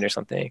 2:17 or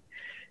something.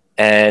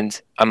 And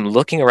I'm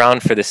looking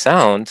around for the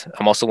sound.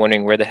 I'm also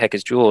wondering where the heck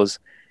is Jules.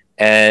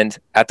 And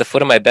at the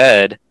foot of my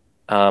bed,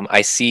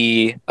 I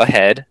see a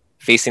head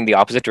facing the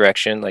opposite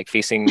direction, like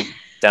facing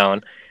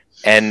down.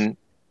 And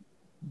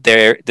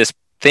this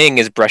thing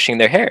is brushing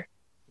their hair.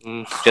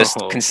 Just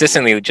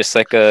consistently, just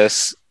like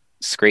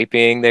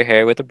scraping their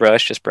hair with a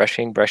brush, just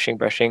brushing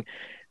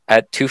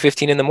at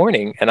 2:15 in the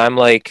morning. And I'm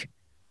like,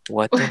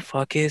 what the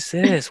fuck is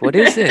this? What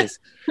is this?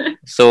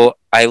 So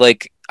I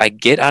I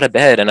get out of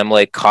bed and I'm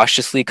like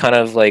cautiously kind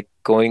of like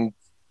going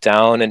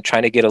down and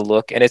trying to get a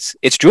look, and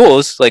it's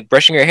Jules like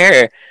brushing her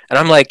hair, and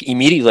I'm like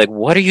immediately like,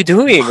 what are you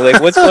doing?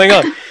 Like, what's going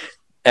on?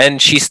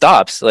 And she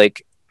stops,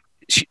 like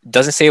she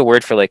doesn't say a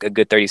word for like a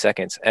good 30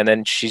 seconds, and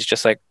then she's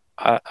just like,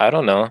 I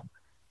don't know.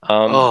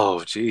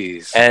 Oh,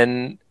 jeez.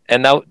 And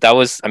that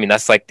was, I mean,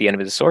 that's like the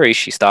end of the story.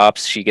 She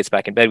stops, she gets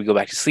back in bed, we go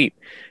back to sleep.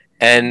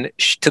 And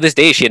to this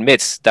day, she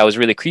admits that was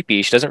really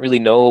creepy. She doesn't really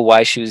know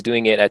why she was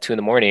doing it at 2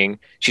 a.m.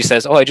 She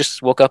says, "Oh, I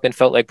just woke up and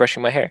felt like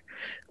brushing my hair."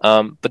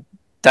 But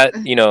that,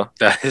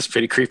 That is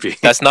pretty creepy.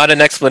 that's not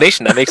an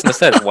explanation. That makes no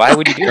sense. Why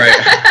would you do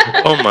that?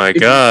 Right. Oh my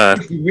god.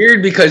 It's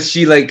weird because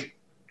she like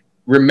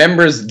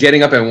remembers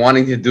getting up and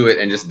wanting to do it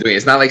and just doing it.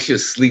 It's not like she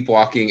was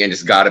sleepwalking and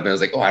just got up and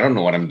was like, "Oh, I don't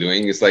know what I'm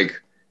doing." It's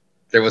like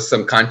there was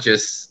some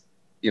conscious,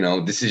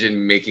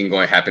 decision making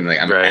going to happen. Like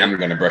I'm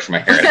going to brush my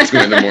hair at 2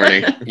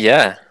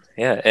 a.m.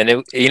 Yeah, and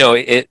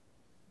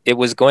it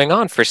was going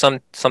on for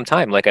some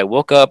time. Like I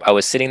woke up, I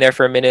was sitting there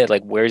for a minute,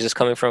 like where is this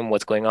coming from?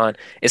 What's going on?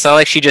 It's not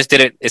like she just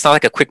did it. It's not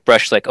like a quick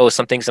brush, like, oh,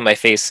 something's in my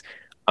face,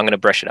 I'm gonna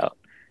brush it out.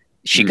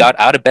 She got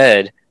out of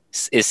bed,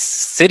 is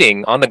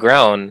sitting on the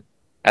ground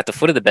at the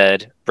foot of the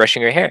bed,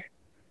 brushing her hair.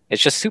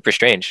 It's just super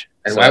strange.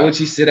 And why would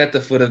she sit at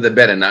the foot of the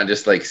bed and not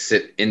just like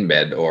sit in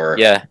bed or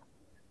Yeah.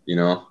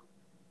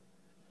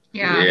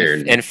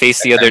 Weird. And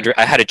face the other.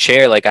 I had a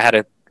chair, like I had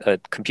a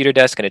computer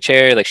desk and a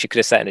chair. Like she could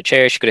have sat in a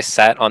chair. She could have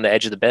sat on the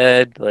edge of the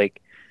bed.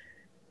 Like,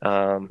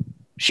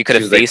 she could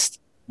have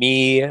faced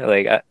me.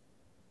 Like,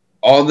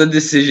 all the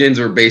decisions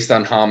were based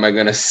on how am I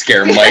gonna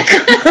scare Mike?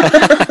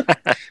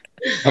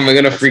 How am I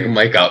gonna freak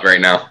Mike out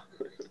right now?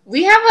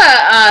 We have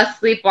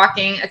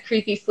a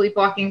creepy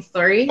sleepwalking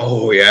story.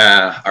 Oh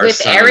yeah, our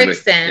son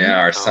Erickson.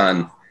 Our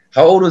son.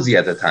 How old was he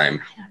at the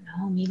time? I don't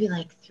know, maybe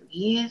like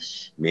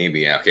 3-ish.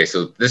 Maybe, yeah. Okay,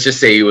 so let's just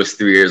say he was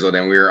 3 years old,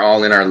 and we were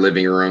all in our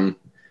living room,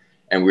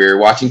 and we were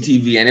watching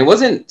TV, and it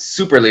wasn't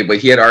super late, but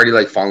he had already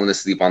like fallen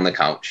asleep on the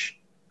couch,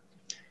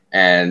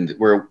 and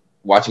we're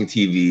watching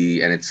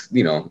TV, and it's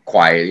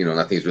quiet,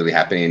 nothing's really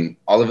happening.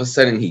 All of a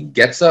sudden, he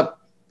gets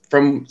up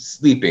from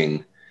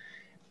sleeping,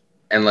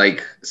 and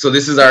like, so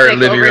this is our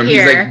living room.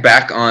 Here. He's like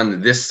back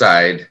on this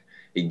side.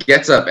 He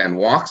gets up and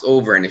walks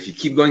over, and if you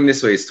keep going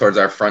this way, it's towards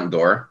our front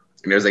door,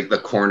 and there's like the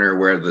corner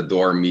where the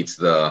door meets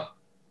the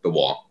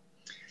wall.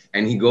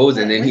 And he goes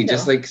and then he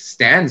just like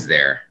stands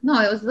there. No,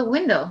 it was the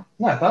window.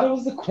 No, I thought it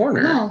was the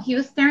corner. No, he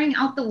was staring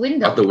out the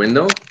window. Out the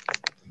window?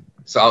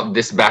 So out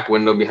this back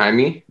window behind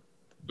me?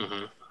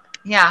 Mm-hmm.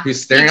 Yeah.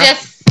 He's staring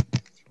out.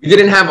 We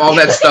didn't have all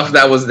that stuff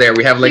that was there.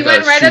 We have like he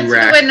went right up to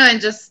the window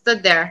and just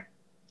stood there.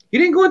 He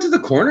didn't go into the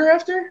corner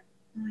after?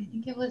 I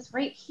think it was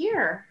right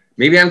here.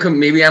 Maybe I'm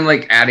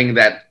like adding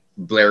that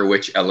Blair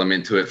Witch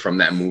element to it from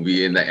that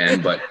movie in the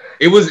end, but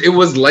it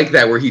was like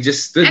that where he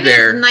just stood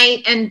there. It's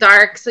night and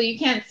dark, so you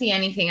can't see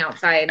anything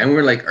outside. And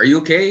we're like, "Are you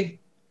okay?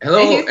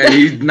 Hello?" And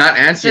he's not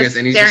answering us,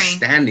 and he's just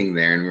standing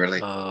there, and we're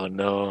like, "Oh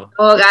no!"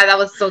 Oh god, that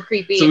was so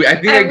creepy. So I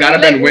think I got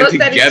up and went to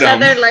get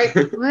him. Like,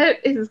 what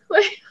is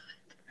going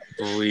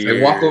on? So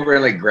I walk over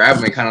and like grab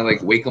him and kind of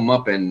like wake him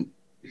up, and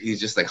he's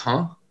just like,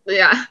 "Huh?"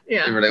 Yeah.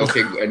 And we're like,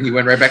 "Okay," and he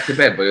went right back to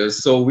bed. But it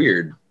was so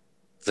weird.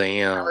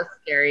 Damn. That was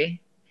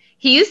scary.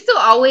 He used to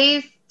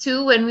always,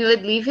 too, when we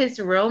would leave his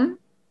room,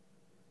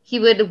 he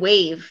would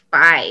wave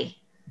bye.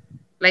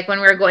 Like when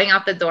we were going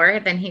out the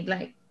door, then he'd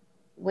like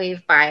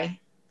wave bye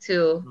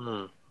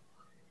to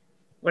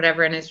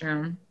whatever in his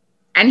room.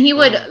 And he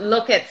would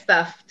look at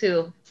stuff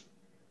too.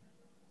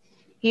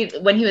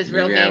 When he was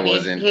real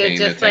baby, he would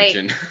just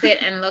attention. Like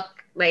sit and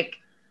look like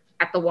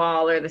at the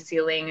wall or the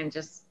ceiling and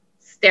just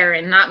stare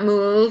and not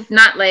move,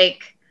 not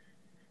like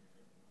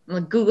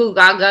goo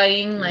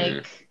gagaing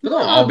like.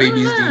 All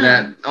babies do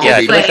that.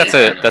 I feel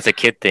like that's a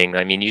kid thing.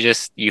 I mean,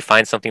 you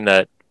find something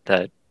that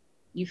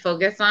you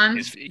focus on.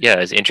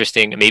 Is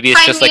interesting. Maybe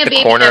it's just like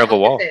the corner of a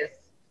wall.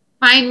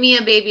 Find me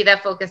a baby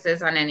that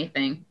focuses on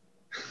anything.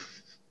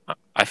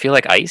 I feel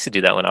like I used to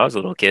do that when I was a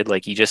little kid.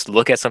 Like you just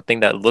look at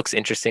something that looks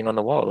interesting on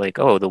the wall. Like,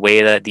 oh, the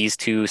way that these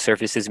two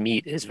surfaces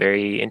meet is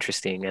very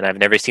interesting, and I've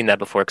never seen that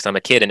before because I'm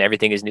a kid and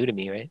everything is new to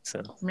me, right?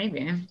 So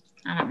maybe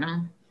I don't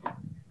know.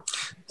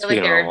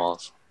 Speaking of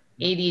walls,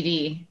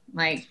 ADD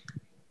like.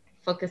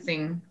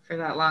 Focusing for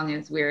that long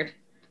is weird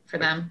for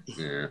them.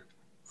 Yeah,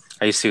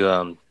 I used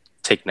to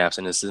take naps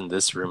in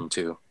this room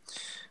too.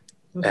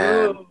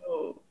 And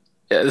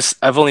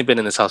I've only been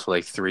in this house for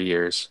like 3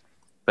 years,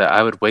 but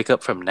I would wake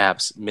up from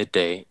naps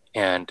midday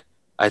and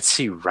I'd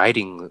see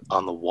writing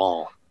on the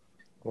wall,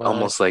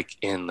 almost like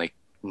in like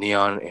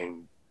neon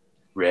and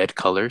red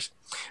colors.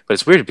 But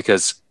it's weird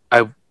because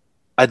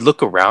I'd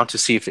look around to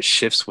see if it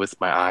shifts with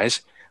my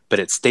eyes, but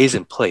it stays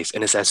in place.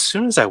 And it's as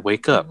soon as I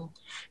wake up.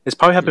 It's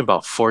probably happened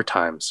about 4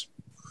 times.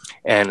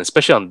 And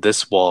especially on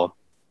this wall,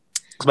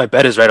 because my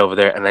bed is right over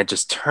there, and I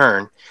just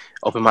turn,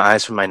 open my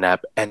eyes from my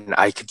nap, and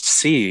I could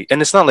see,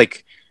 and it's not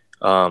like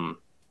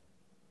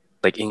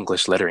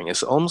English lettering.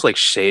 It's almost like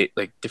shade,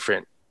 like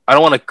different. I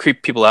don't want to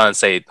creep people out and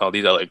say, oh,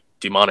 these are like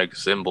demonic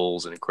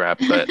symbols and crap,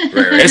 but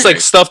it's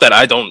like stuff that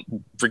I don't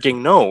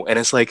freaking know. And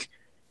it's like,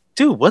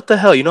 dude, what the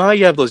hell? You know how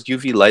you have those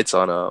UV lights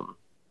on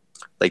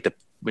like the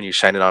when you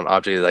shine it on an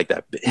object like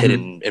that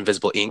hidden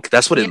invisible ink?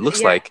 That's what it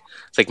looks like.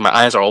 It's like my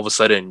eyes are all of a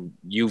sudden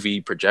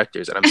UV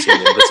projectors, and I'm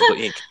seeing the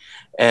invisible ink.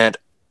 And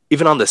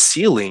even on the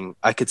ceiling,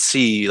 I could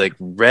see like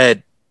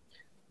red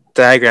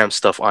diagram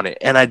stuff on it,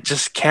 and I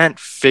just can't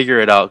figure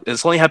it out.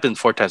 It's only happened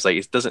 4 times. Like,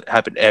 it doesn't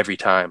happen every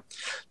time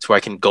to where I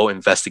can go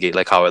investigate,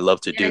 like how I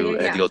love to do,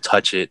 and go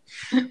touch it.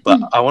 But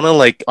I want to,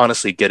 like,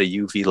 honestly get a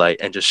UV light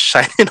and just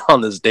shine it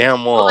on this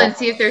damn wall and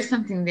see if there's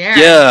something there.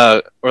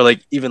 Yeah, or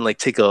like even like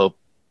take a,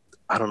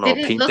 I don't know, Did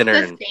it paint look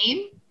thinner. the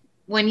same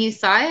when you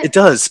saw it? It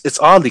does. It's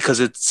odd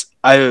because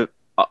I've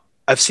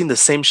seen the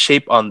same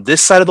shape on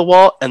this side of the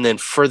wall, and then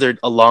further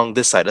along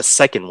this side, a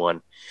second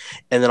one,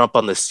 and then up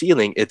on the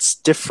ceiling, it's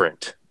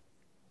different.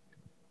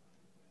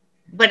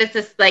 But it's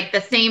just like the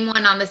same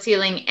one on the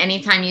ceiling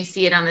anytime you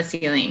see it on the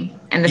ceiling,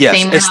 and the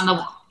same one on the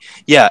wall.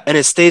 Yeah, and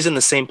it stays in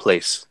the same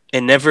place.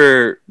 It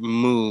never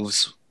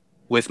moves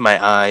with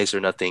my eyes or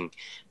nothing.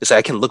 It's like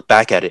I can look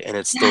back at it and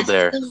it's still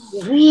there. So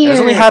weird.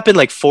 It's only happened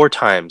like 4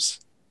 times.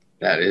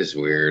 That is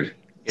weird.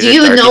 Do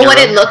you know what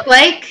it looked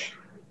like?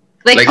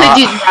 Like could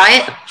you draw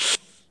it?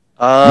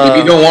 Maybe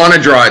you don't want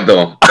to draw it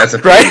though. That's a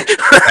right.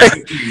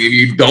 Maybe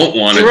you don't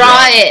want to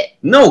draw it.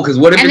 No, because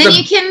what if and then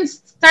you can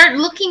start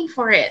looking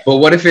for it. But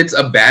what if it's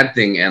a bad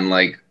thing and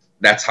like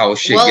that's how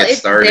shit gets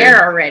started? Well, it's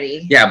there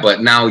already. Yeah,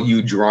 but now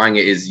you drawing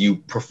it is you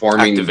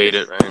performing activate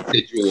it, right?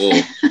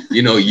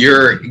 Residual,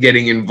 you're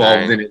getting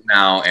involved in it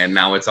now, and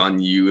now it's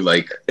on you.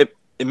 Like it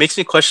makes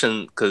me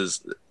question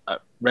because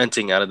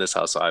renting out of this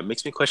house, so it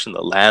makes me question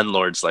the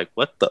landlords. Like,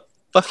 what the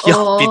fuck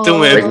y'all be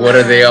doing? Like, what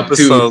are they up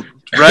to?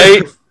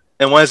 Right?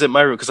 And why is it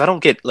my room? Because I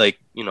don't get like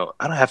I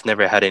don't have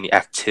never had any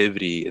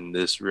activity in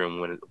this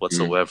room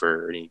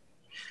whatsoever.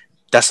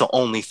 That's the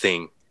only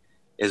thing.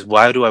 Is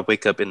why do I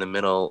wake up in the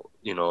middle,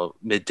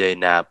 midday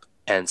nap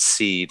and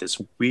see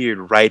this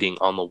weird writing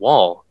on the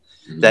wall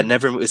that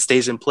it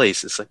stays in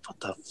place? It's like, what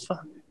the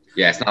fuck?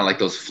 Yeah, it's not like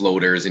those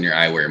floaters in your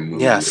eyewear move.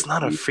 Yeah, it's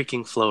not a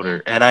freaking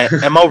floater. And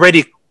I'm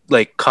already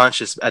like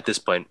conscious at this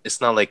point. It's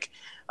not like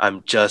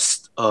I'm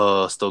just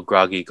still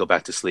groggy, go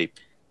back to sleep.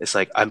 It's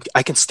like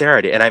I can stare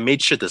at it. And I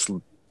made sure the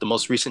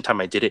most recent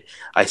time I did it,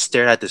 I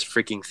stared at this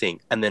freaking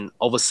thing. And then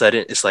all of a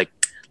sudden it's like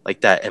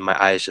that, and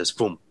my eyes just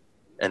boom,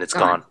 and it's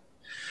gone.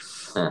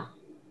 Huh.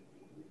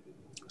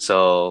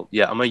 So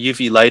yeah, I'm gonna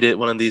UV light it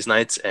one of these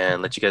nights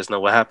and let you guys know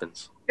what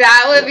happens.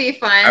 That would be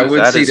fun. I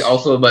would say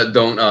also, but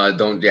don't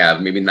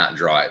maybe not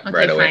draw it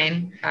right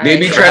away. Fine.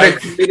 Maybe try to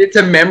commit it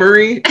to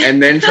memory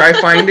and then try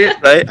find it.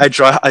 Right? I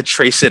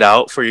trace it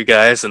out for you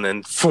guys and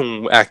then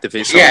boom,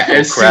 activate. Yeah,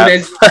 as soon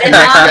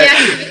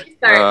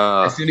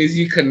as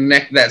you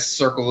connect that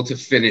circle to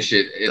finish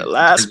it, the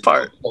last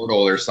part,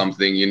 portal or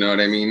something. You know what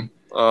I mean?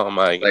 Oh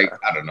my god! Like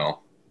I don't know.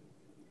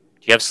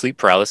 Do you have sleep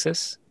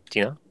paralysis? Do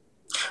you know?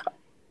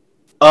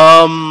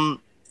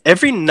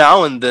 Every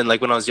now and then,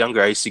 like when I was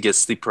younger, I used to get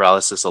sleep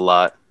paralysis a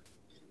lot.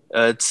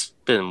 It's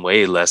been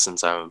way less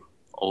since I'm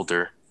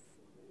older.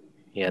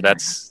 Yeah,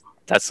 that's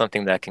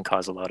something that can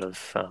cause a lot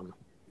of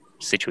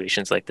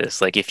situations like this.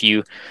 Like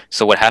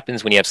so what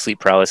happens when you have sleep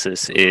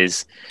paralysis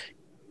is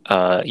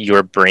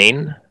your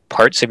brain,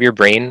 parts of your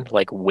brain,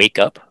 like wake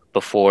up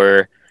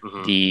before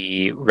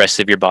the rest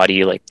of your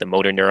body, like the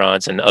motor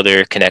neurons and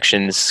other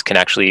connections, can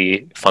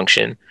actually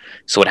function.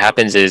 So what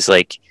happens is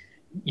like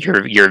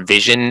your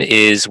vision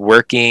is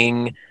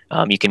working,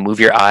 you can move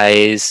your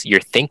eyes,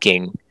 you're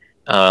thinking,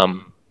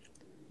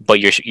 but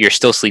you're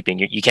still sleeping.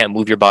 You can't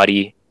move your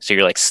body, so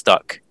you're like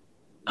stuck.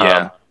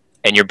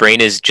 And your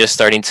brain is just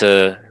starting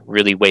to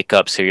really wake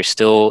up, so you're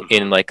still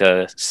in like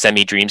a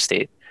semi-dream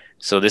state.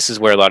 So this is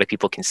where a lot of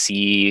people can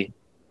see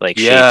like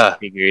shapes,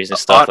 figures and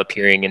stuff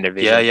appearing in their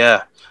vision.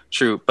 Yeah,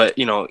 true. But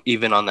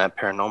even on that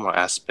paranormal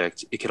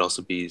aspect, it could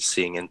also be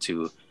seeing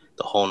into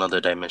the whole nother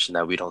dimension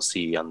that we don't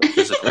see on the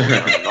physical or on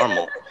the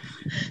normal.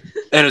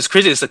 And it's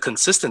crazy. It's the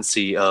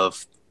consistency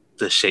of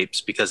the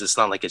shapes, because it's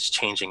not like it's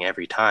changing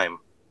every time.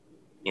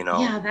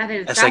 Yeah, that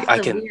is. It's that's like I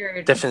can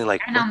weird. definitely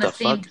like, and what on the the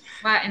same fuck?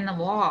 spot in the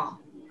wall.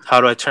 How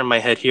do I turn my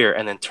head here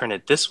and then turn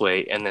it this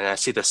way, and then I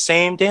see the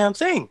same damn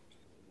thing?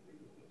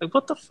 Like,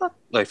 what the fuck?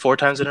 Like 4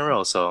 times in a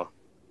row. So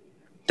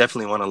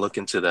definitely want to look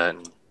into that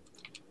and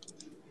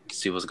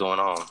see what's going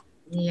on.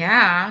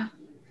 Yeah.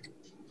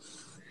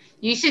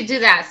 You should do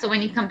that. So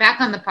when you come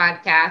back on the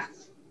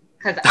podcast,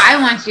 because I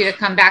want you to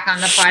come back on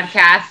the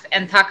podcast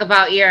and talk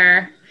about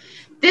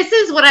this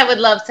is what I would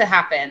love to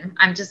happen.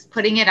 I'm just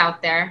putting it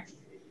out there.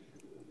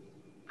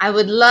 I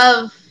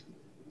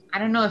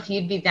don't know if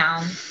you'd be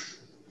down.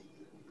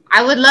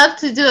 I would love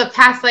to do a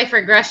past life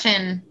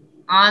regression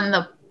on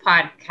the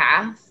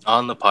podcast.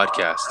 On the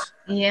podcast.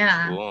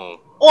 Yeah. Whoa.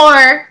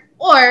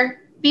 Or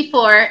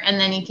before, and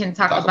then you can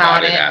talk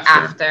about it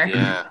after.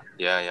 Yeah.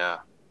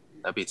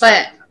 That'd be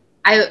But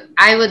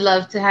I would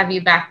love to have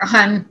you back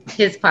on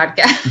his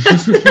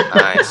podcast.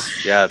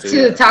 Nice. Yeah.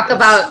 Dude, to talk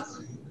about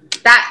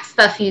that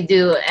stuff you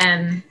do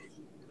and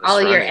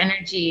all your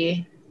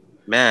energy.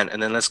 Man,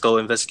 and then let's go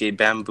investigate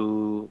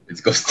bamboo.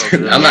 Let's go.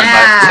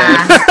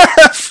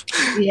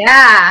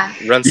 Yeah.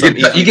 Run You some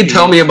can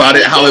tell me about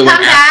it, how it went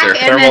Come back after. and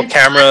thermal then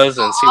cameras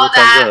and see all what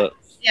comes that. up.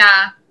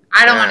 Yeah.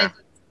 I don't Yeah. want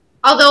to.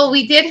 Although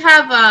we did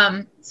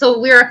have, so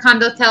we were a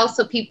condotel,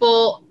 so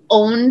people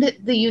owned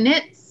the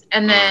units,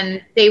 and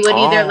then they would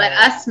either let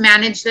Oh. us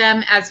manage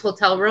them as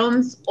hotel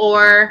rooms,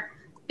 or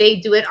they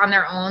do it on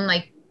their own,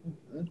 like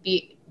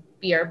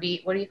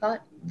BRB. What do you call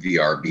it?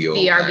 VRBO.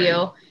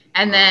 VRBO.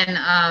 And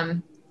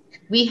then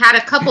we had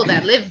a couple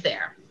that lived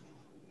there.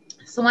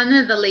 So one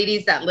of the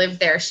ladies that lived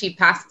there, she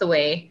passed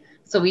away.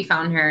 So we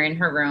found her in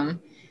her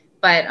room.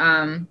 But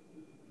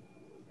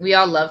we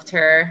all loved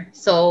her.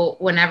 So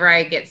whenever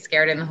I get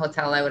scared in the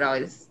hotel, I would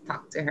always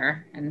talk to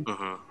her. And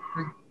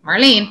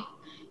Marlene,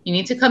 you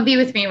need to come be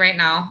with me right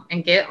now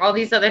and get all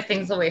these other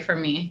things away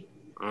from me.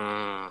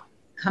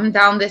 Come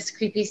down this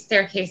creepy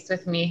staircase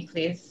with me,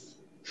 please.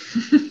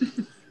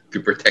 To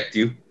protect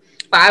you.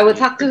 But I would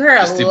talk to her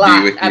a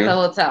lot at the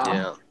hotel.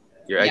 Yeah.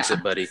 Your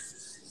exit buddy.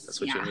 That's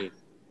what you need.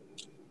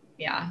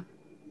 Yeah.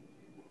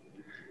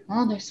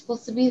 Oh, they're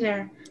supposed to be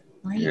there.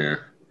 Right? Yeah.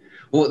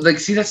 Well, like,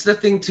 see, that's the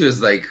thing too,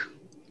 is like,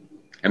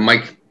 and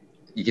Mike,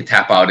 you can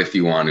tap out if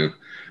you want to,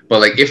 but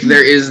like, if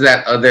there is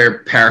that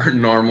other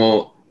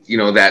paranormal, you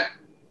know, that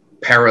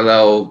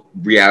parallel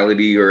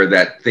reality, or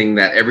that thing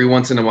that every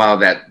once in a while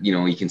that, you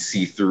know, you can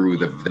see through,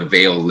 the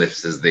veil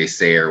lifts, as they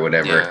say, or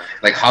whatever. Yeah.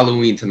 Like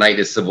Halloween tonight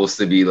is supposed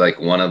to be like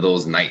one of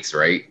those nights,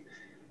 right?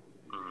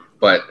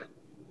 But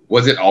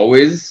was it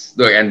always,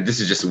 and this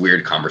is just a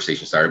weird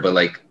conversation starter, but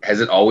like, has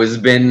it always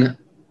been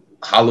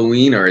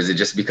Halloween, or is it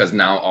just because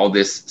now all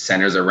this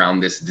centers around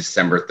this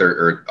December 3rd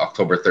or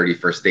October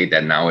 31st date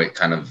that now it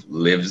kind of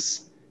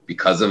lives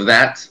because of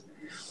that?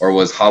 Or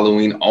was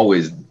Halloween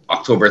always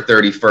October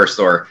 31st,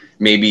 or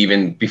maybe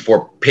even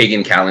before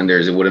pagan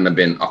calendars, it wouldn't have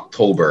been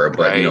October,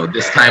 but you know,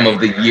 this time of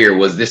the year,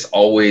 was this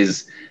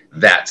always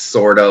that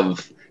sort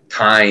of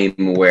time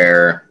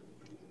where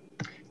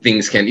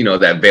things can, you know,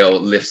 that veil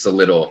lifts a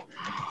little?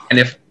 And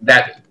if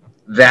that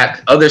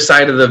other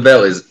side of the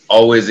veil is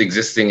always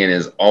existing and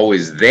is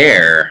always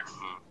there,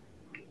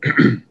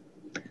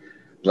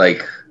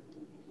 like,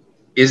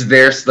 is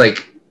there,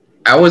 like,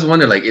 I always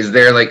wonder, like, is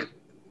there like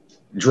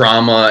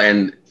drama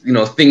and, you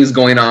know, things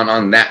going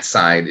on that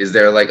side? Is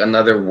there like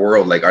another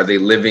world? Like, are they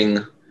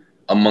living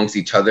amongst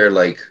each other?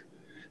 Like,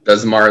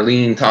 does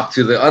Marlene talk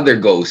to the other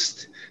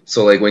ghost?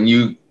 So like, when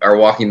you are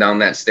walking down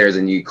that stairs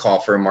and you call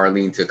for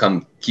Marlene to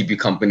come keep you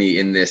company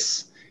in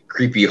this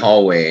creepy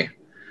hallway,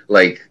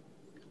 like,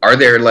 are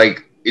there,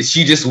 like, is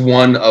she just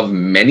one of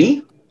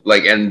many?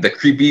 Like, and the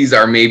creepies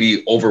are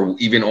maybe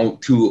even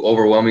too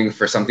overwhelming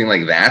for something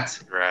like that?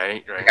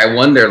 Right. Like, I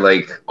wonder,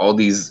 like, all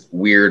these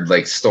weird,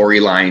 like,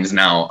 storylines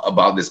now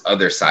about this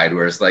other side,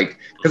 where it's like,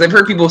 because I've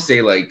heard people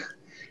say, like,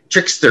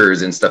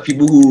 tricksters and stuff,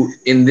 people who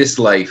in this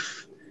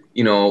life,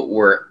 you know,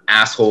 were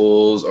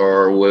assholes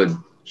or would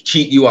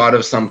cheat you out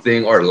of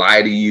something or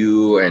lie to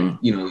you and,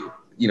 you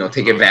know,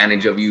 take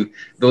advantage of you.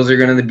 Those are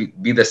going to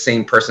be the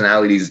same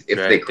personalities if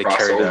they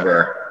cross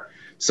over.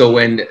 So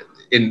when,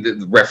 in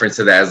the reference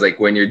to that, is like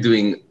when you're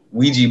doing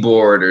Ouija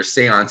board or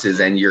seances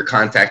and you're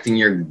contacting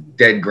your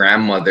dead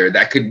grandmother,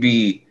 that could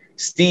be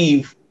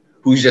Steve,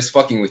 who's just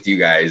fucking with you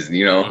guys,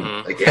 you know,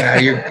 like,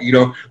 yeah, you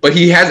know, but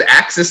he has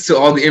access to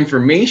all the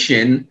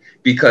information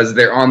because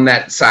they're on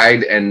that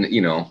side. And,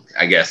 you know,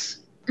 I guess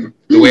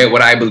the way,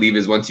 what I believe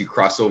is, once you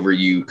cross over,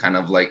 you kind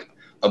of like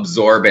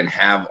absorb and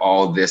have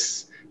all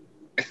this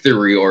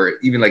theory, or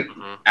even like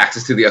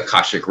access to the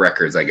Akashic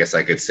records, I guess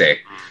I could say.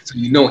 So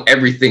you know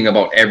everything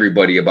about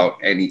everybody, about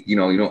any, you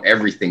know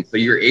everything. So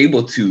you're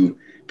able to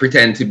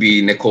pretend to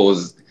be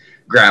Nicole's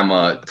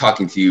grandma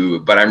talking to you,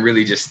 but I'm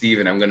really just Steve,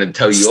 and I'm going to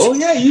tell you, oh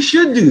yeah, you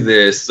should do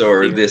this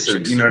or this, or,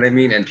 you know what I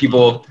mean? And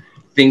people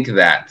think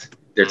that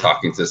they're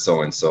talking to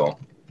so-and-so.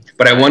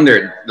 But I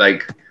wonder,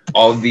 like,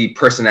 all the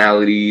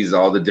personalities,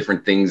 all the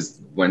different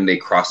things, when they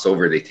cross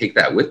over, they take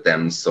that with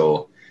them.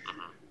 So,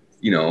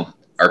 you know,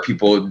 are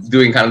people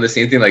doing kind of the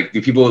same thing? Like,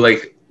 do people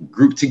like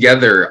group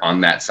together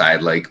on that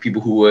side? Like,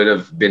 people who would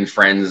have been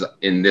friends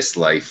in this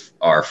life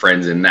are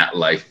friends in that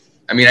life.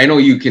 I mean, I know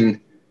you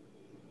can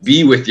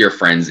be with your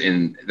friends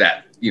in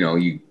that, you know,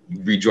 you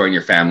rejoin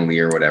your family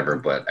or whatever,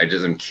 but I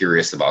just am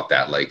curious about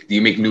that. Like, do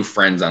you make new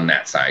friends on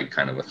that side,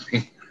 kind of a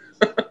thing?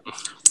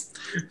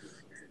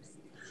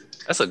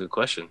 That's a good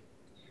question.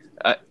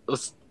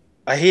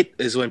 I hate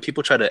is when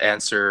people try to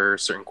answer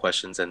certain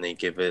questions and they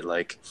give it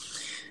like,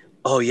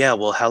 oh yeah,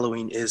 well,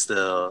 Halloween is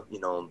the, you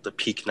know, the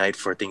peak night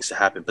for things to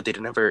happen, but they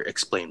never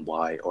explain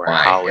why or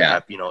how it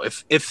happened. You know,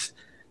 if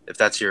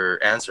that's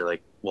your answer,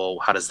 like, well,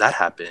 how does that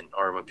happen?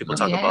 Or when people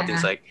talk about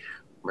things like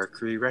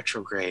Mercury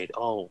retrograde,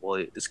 oh well,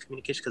 it's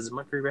communication because it's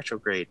Mercury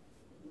retrograde.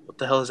 What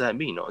the hell does that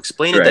mean? No,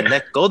 explain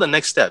it. Go the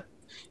next step.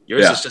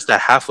 Yours is just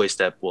that halfway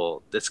step.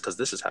 Well, that's because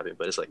this is happening,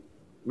 but it's like,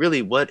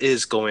 really, what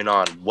is going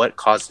on? What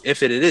caused?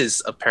 If it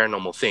is a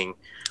paranormal thing,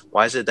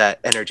 why is it that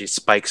energy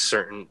spikes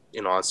certain,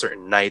 you know, on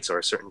certain nights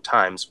or certain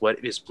times?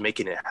 What is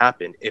making it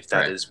happen? If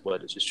that is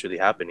what is just truly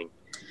happening,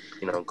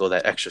 you know, go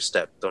that extra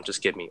step. Don't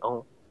just give me,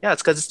 oh yeah,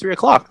 it's because it's 3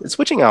 o'clock. It's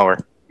witching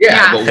hour.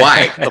 Yeah, but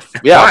why?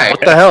 Yeah, Why?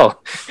 what the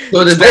hell?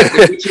 So does that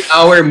witching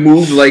hour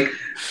move like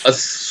a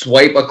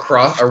swipe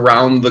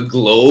around the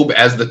globe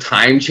as the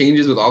time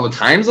changes with all the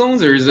time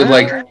zones, or is it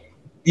like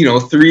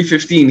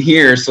 3:15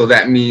 here? So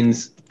that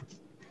means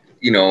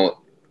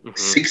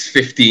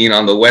 6:15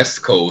 on the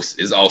West Coast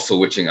is also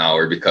witching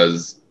hour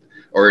because,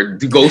 or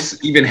do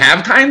ghosts even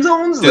have time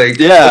zones? Like,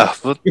 yeah.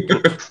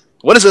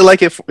 What is it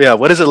like?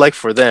 What is it like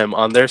for them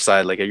on their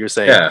side? Like you're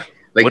saying, yeah.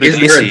 Like, what do is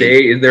they there see? a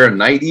day? Is there a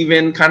night?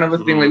 Even kind of a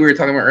thing like we were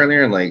talking about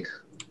earlier. Like,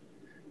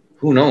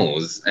 who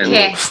knows? And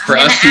Okay, for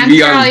I'm us gonna to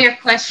be answer all on your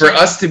questions. for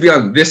us to be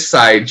on this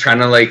side, trying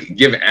to like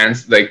give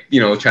answers, like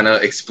trying to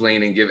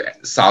explain and give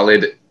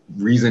solid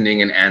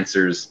reasoning and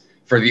answers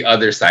for the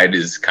other side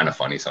is kind of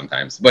funny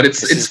sometimes. But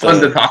it's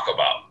fun to talk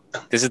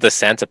about. This is the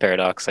Santa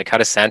paradox. Like, how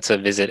does Santa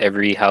visit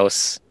every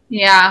house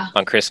Yeah.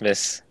 on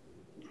Christmas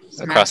It's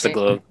across the magic.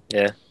 globe?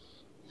 Yeah.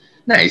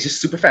 Nah, he's just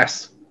super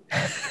fast.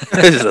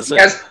 That's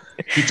it.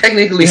 He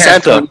technically He's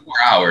has Santa. 24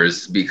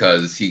 hours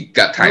because he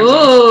got time zones.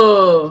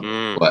 Ooh.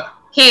 Mm. What?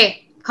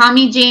 Okay, call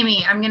me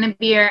Jamie. I'm gonna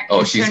be your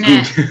She's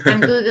internet. Googling.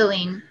 I'm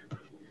Googling.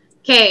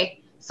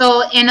 Okay,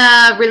 so in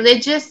a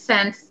religious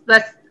sense,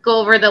 let's go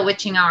over the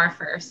witching hour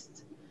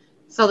first.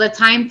 So the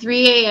time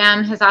 3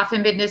 a.m. has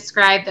often been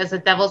described as a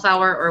devil's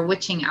hour or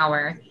witching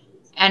hour.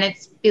 And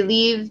it's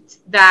believed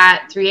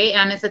that 3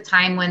 a.m. is a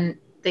time when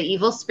the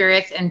evil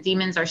spirits and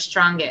demons are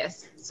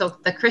strongest. So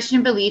the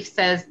Christian belief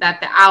says that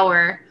the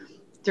hour,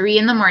 3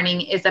 in the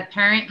morning, is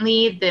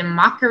apparently the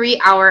mockery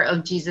hour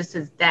of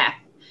Jesus's death.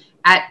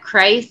 As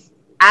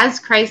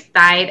Christ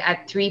died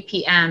at 3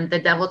 p.m., the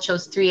devil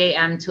chose 3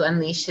 a.m. to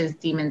unleash his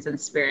demons and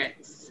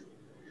spirits.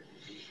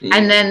 Yeah.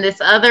 And then this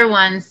other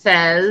one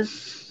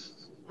says,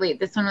 wait,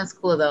 this one was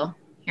cool though.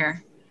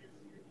 Here.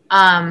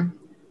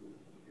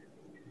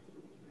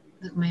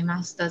 Look, my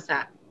mouse does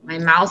that. My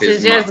mouse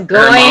is just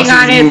going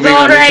on its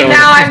own right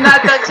now. I'm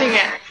not touching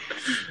it.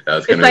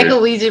 It's like a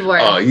Ouija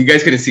board. Oh, you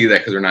guys couldn't see that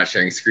because we're not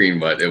sharing screen,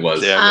 but it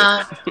was.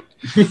 Yeah.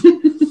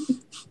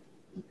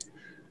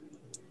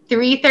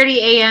 3:30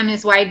 a.m.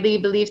 is widely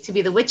believed to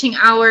be the witching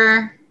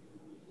hour.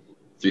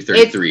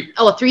 3:33.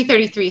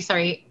 3:33.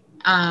 Sorry.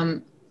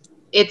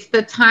 It's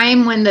the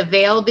time when the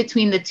veil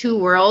between the two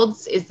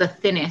worlds is the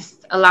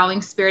thinnest,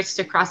 allowing spirits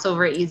to cross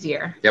over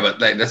easier. Yeah, but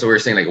that's what we're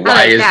saying. Like,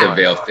 why is the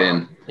veil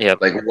thin? Yeah.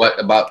 Like, what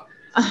about?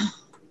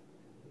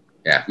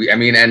 Yeah,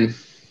 and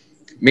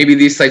maybe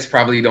these sites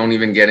probably don't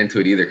even get into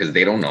it either because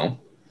they don't know.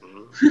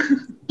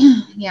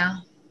 Yeah.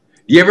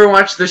 You ever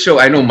watch the show?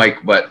 I know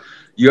Mike, but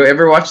you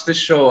ever watch the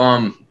show?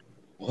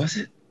 What was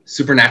it?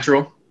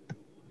 Supernatural.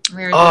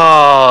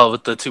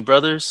 With the two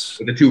brothers.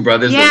 With the two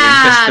brothers.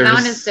 Yeah, the Winchesters. that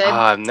one is good.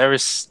 I've never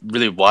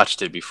really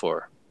watched it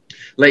before.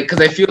 Like,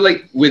 because I feel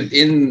like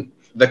within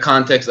the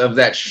context of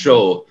that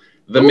show,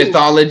 the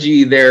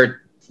mythology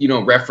they're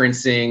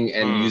referencing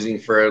and using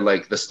for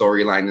like the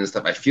storyline and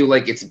stuff, I feel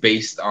like it's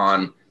based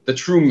on the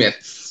true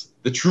myths,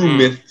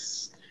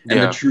 and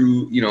the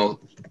true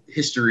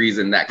histories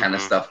and that kind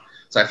of stuff.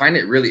 So I find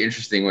it really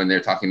interesting when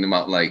they're talking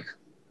about like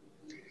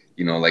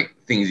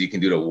things you can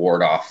do to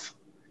ward off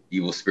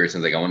evil spirits,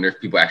 and like I wonder if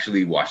people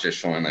actually watch this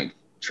show and like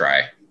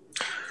try.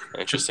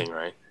 Interesting,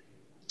 right?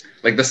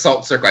 Like the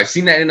salt circle, I've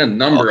seen that in a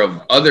number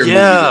of other movies.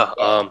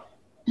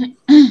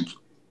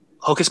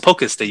 Hocus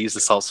Pocus, they use the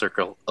salt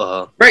circle.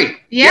 Right.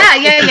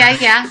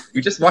 Yeah.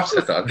 We just watched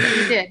that though.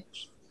 We did.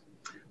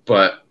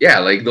 But yeah,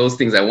 like those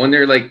things, I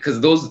wonder, like, because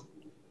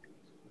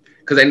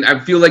I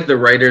feel like the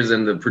writers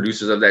and the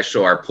producers of that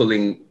show are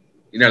pulling,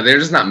 they're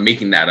just not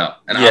making that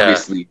up. And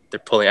obviously, they're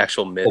pulling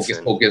actual myths.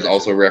 Hocus Pocus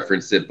also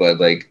referenced it, but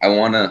like,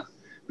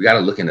 we got to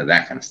look into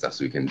that kind of stuff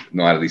so we can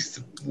know how to at least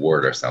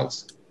ward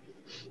ourselves.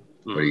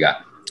 What do you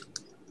got?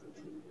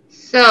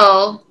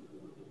 So,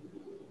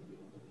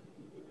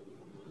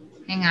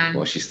 hang on.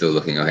 Well, she's still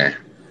looking. Okay.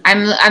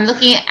 I'm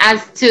looking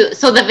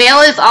so the veil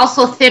is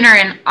also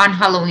thinner on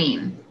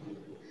Halloween.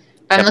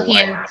 I'm looking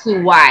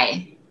into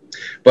why.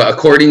 But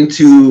according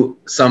to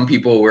some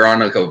people, we're on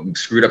like a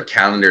screwed up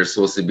calendar. It's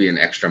supposed to be an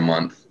extra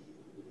month.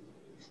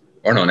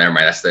 Or no, never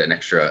mind. That's an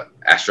extra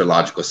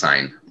astrological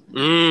sign.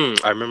 I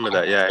remember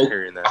that. Yeah, I'm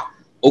hearing that.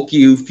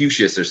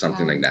 Ophiuchus or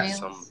something like that.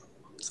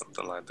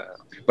 Something like that.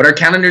 But our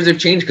calendars have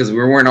changed because we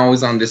weren't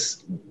always on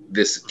this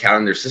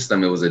calendar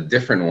system. It was a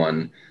different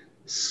one.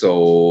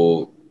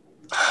 So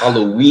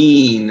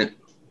Halloween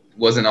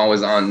wasn't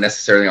always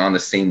necessarily on the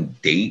same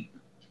date.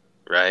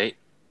 Right.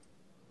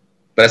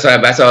 But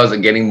that's why I was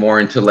getting more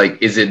into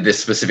like, is it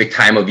this specific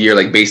time of year,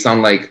 like based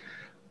on like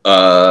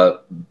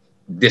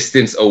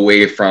distance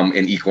away from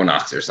an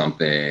equinox or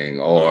something,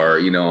 or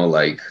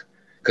like,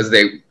 because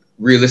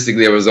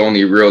realistically there was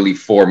only really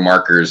 4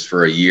 markers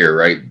for a year,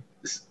 right?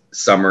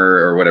 Summer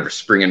or whatever,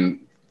 spring and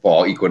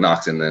fall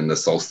equinox, and then the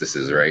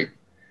solstices, right?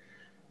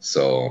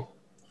 So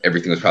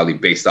everything was probably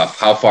based off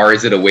how far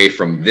is it away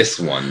from this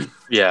one.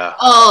 Yeah.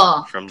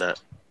 Oh. From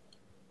that.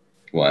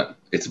 What?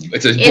 It's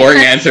a boring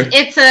answer.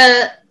 It's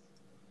a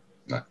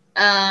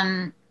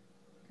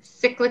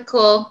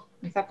cyclical.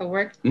 Is that the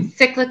word?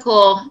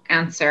 Cyclical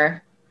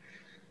answer.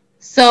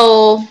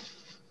 So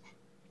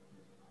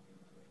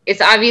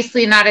it's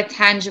obviously not a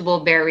tangible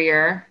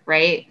barrier,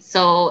 right?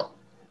 So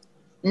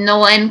no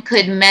one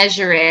could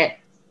measure it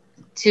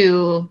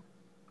to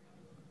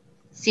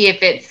see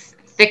if it's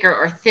thicker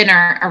or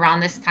thinner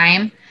around this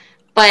time.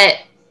 But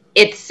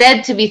it's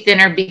said to be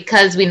thinner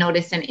because we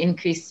notice an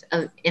increase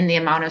in the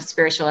amount of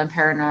spiritual and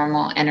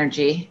paranormal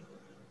energy.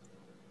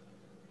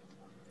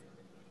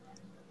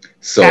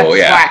 So That's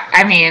yeah. why,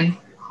 I mean.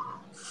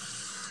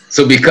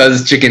 So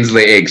because chickens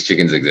lay eggs,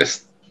 chickens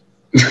exist.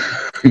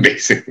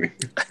 Basically.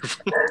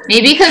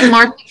 Maybe because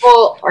more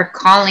people are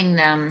calling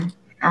them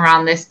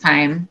around this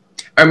time.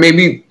 Or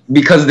maybe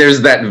because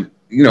there's that,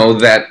 you know,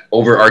 that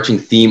overarching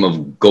theme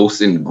of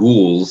ghosts and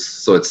ghouls.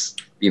 So it's,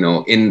 you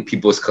know, in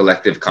people's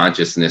collective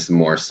consciousness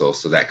more so.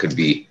 So that could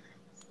be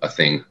a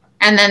thing.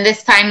 And then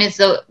this time is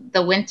the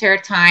winter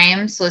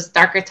time. So it's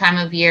darker time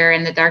of year,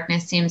 and the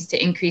darkness seems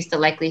to increase the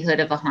likelihood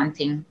of a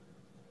haunting.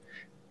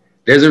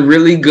 There's a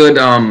really good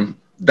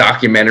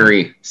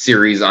documentary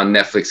series on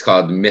Netflix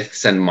called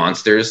Myths and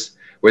Monsters,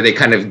 where they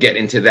kind of get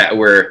into that,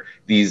 where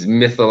these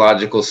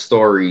mythological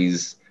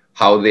stories,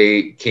 how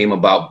they came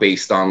about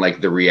based on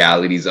like the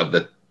realities of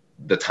the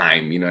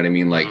time, you know what I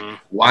mean? Like,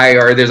 why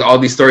are there's all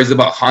these stories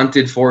about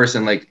haunted forests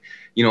and like,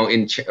 you know,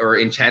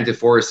 enchanted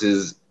forests,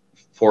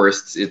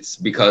 it's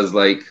because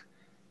like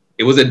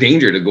it was a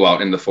danger to go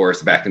out in the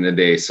forest back in the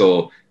day.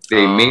 So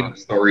they made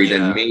stories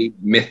and made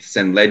myths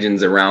and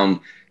legends around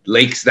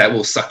lakes that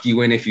will suck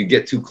you in if you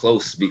get too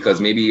close,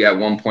 because maybe at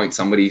one point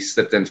somebody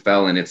slipped and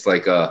fell, and it's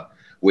like a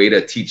way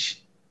to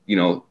teach, you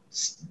know,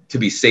 to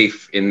be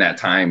safe in that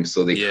time.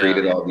 So they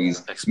created all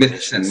these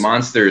myths and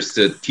monsters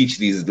to teach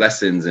these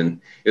lessons, and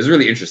it was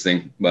really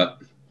interesting,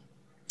 but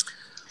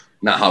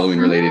not Halloween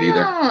related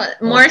either.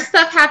 More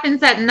stuff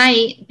happens at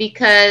night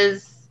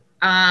because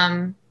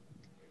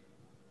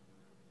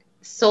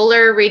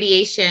solar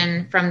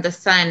radiation from the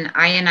sun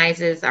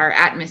ionizes our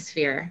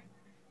atmosphere.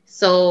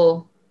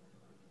 So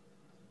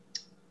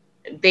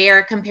they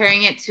are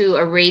comparing it to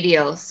a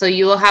radio. So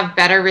you will have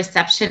better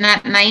reception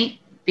at night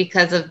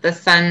because of the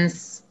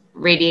sun's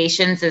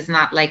radiations is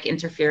not like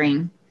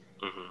interfering.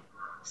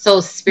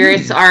 So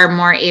spirits are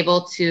more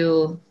able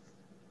to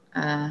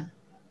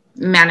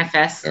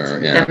manifest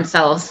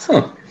themselves.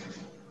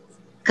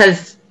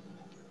 Because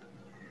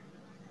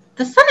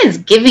the sun is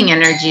giving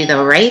energy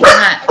though, right?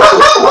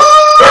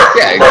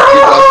 Yeah,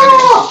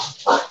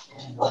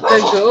 the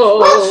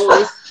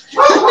ghost.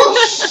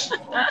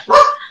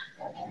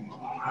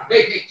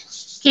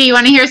 Okay, you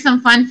want to hear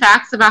some fun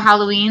facts about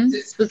Halloween?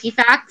 Spooky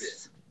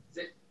facts?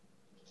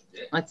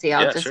 Let's see,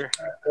 I'll just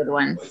good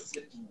ones.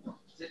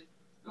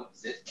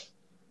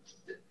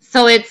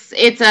 So it's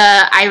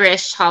a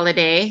Irish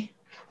holiday.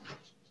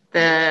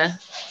 The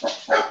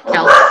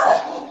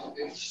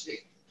Celts.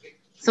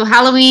 So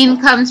Halloween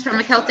comes from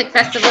a Celtic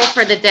festival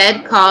for the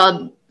dead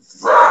called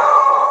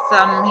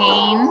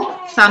Samhain.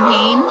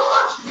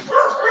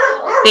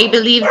 They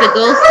believe the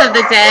ghosts of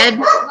the dead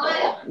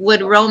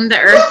would roam the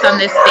earth on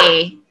this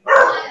day.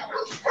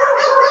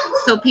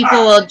 So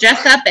people will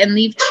dress up and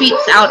leave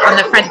treats out on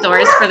the front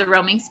doors for the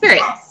roaming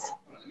spirits.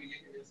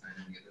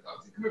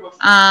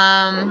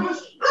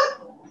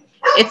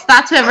 It's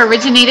thought to have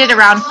originated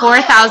around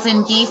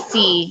 4000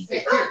 BC.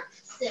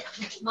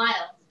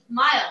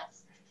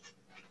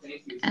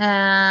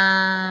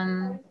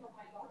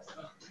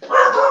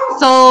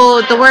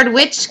 So the word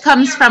witch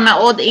comes from an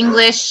Old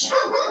English.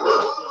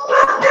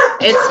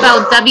 It's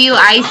spelled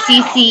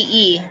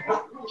W-I-C-C-E.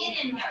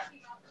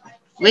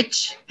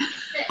 Witch.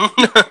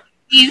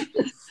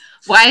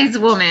 Wise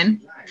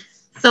woman.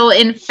 So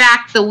in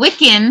fact, the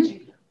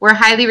Wiccan were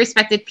highly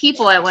respected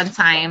people at one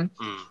time,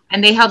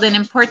 and they held an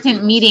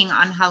important meeting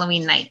on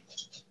Halloween night.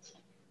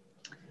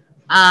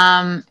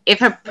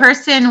 If a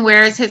person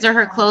wears his or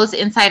her clothes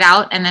inside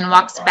out and then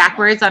walks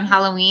backwards on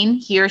Halloween,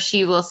 he or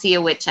she will see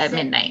a witch at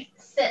midnight.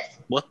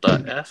 What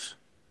the F?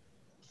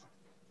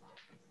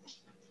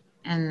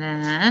 And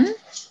then,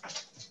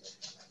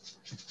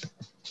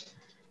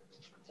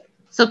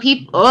 so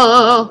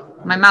people,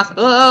 my mouth,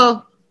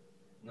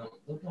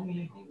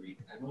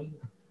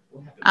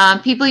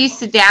 people used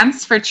to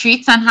dance for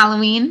treats on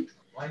Halloween.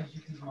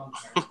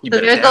 So they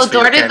would go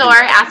door to door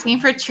asking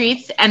for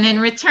treats, and in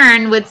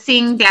return would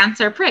sing, dance,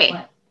 or pray.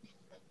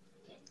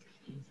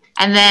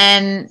 And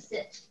then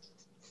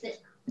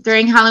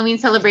during Halloween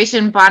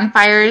celebration,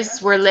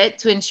 bonfires were lit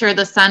to ensure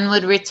the sun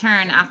would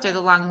return after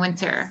the long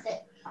winter.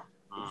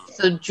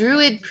 So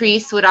druid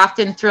priests would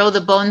often throw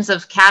the bones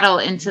of cattle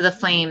into the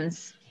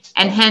flames,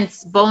 and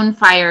hence bone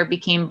fire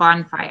became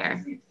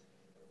bonfire.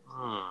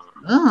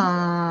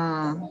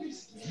 Oh.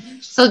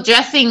 So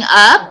dressing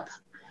up.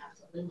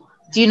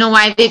 Do you know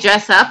why they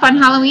dress up on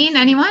Halloween?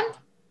 Anyone?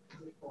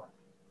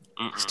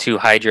 It's to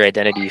hide your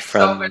identity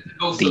from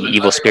the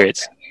evil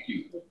spirits.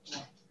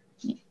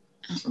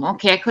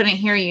 Okay, I couldn't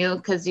hear you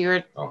because you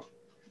were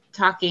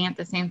talking at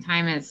the same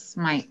time as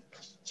Mike.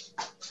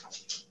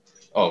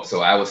 Oh,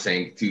 so I was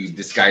saying to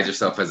disguise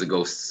yourself as a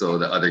ghost so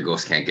the other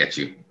ghosts can't get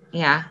you.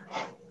 Yeah.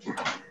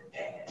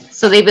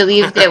 So they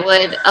believed it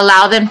would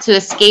allow them to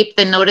escape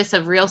the notice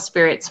of real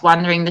spirits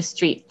wandering the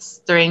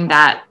streets during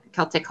that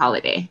Celtic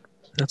holiday.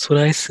 That's what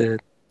I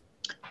said.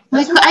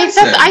 I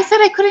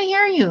said I couldn't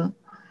hear you.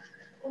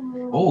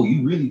 Oh,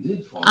 you really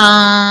did fall.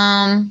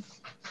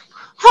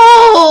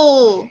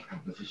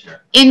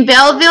 In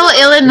Belleville,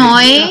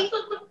 Illinois,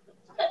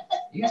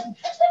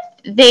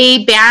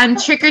 they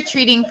banned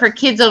trick-or-treating for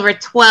kids over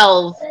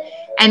 12,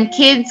 and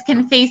kids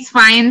can face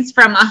fines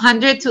from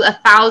 $100 to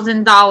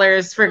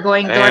 $1,000 for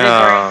going door to door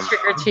and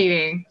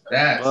trick-or-treating.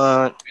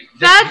 That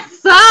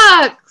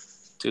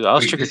sucks. Dude, I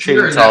was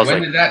trick-or-treating until I was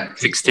like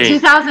 16.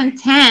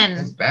 2010.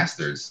 Those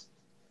bastards.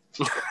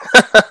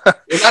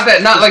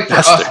 Not like for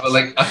us, but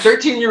like a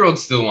 13-year-old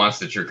still wants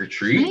to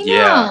trick-or-treat.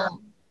 Yeah.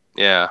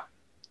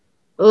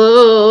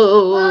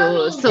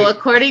 Oh, so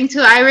according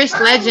to Irish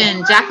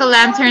legend,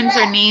 jack-o'-lanterns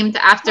are named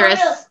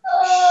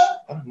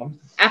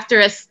after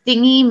a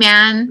stingy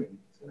man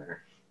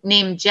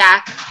named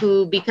Jack,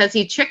 who, because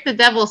he tricked the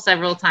devil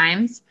several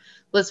times,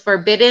 was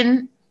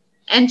forbidden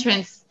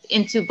entrance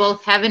into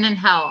both heaven and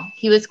hell.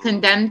 He was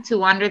condemned to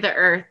wander the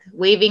earth,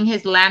 waving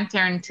his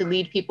lantern to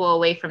lead people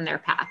away from their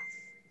paths.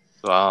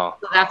 Wow.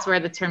 So that's where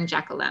the term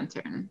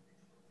jack-o'-lantern.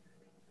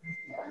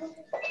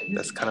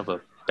 That's kind of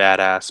a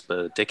badass but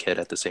a dickhead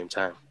at the same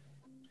time.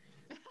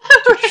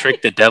 To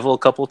trick the devil a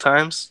couple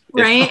times?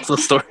 Right.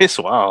 Those stories?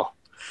 Wow.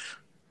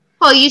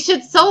 Well, you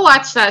should so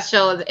watch that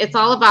show. It's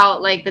all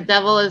about, like, the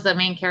devil is the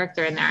main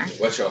character in there.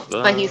 What show?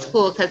 But he's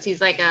cool because he's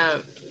like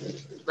a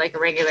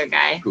regular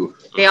guy. Cool.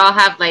 They all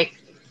have like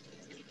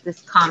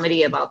this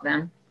comedy about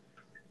them.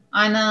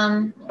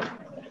 On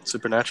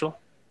Supernatural?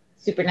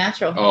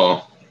 Supernatural.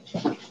 Oh.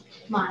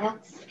 Miles.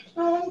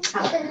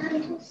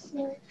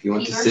 If you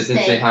want to sit and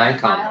say hi,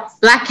 come.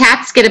 Black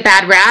cats get a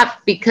bad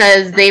rap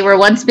because they were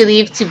once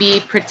believed to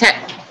be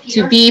protected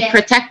Sit.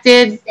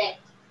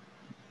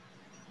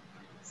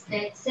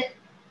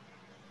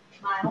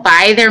 Miles.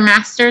 by their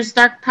master's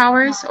dark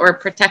powers or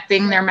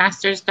protecting their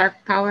master's dark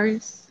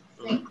powers.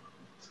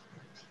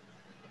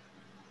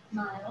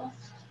 Miles.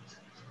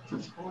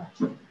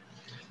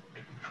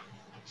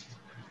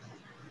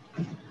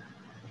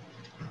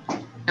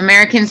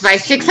 Americans buy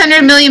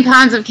 600 million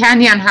pounds of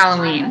candy on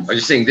Halloween. I was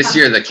just saying, this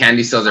year the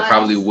candy sales are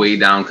probably way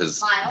down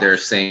because they're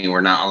saying kids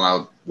are not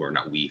allowed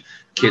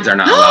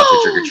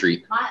to trick or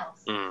treat. Miles.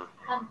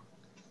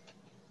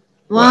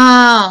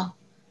 Wow.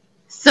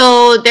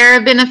 So there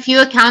have been a few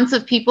accounts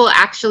of people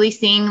actually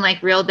seeing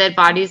like real dead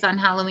bodies on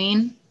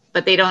Halloween,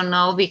 but they don't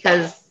know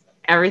because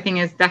everything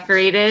is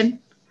decorated.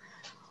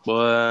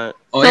 What?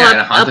 Oh So yeah,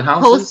 the haunted a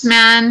houses.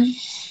 postman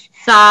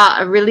saw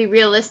a really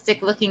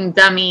realistic looking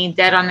dummy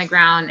dead on the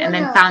ground and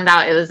then found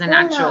out it was an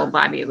actual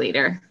body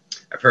later.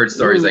 I've heard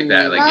stories like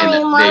that. Like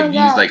they've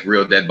used like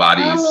real dead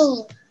bodies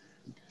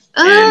in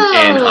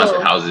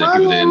haunted houses that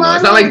people didn't know.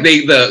 It's not like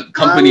the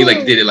company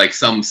like did it like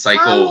some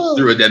psycho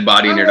threw a dead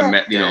body in there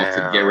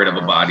to get rid of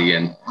a body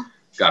and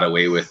got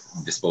away with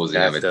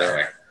disposing of it that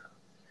way.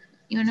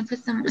 You want to put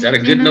some? Is that a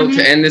good note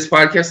to end this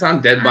podcast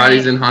on? Dead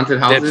bodies in haunted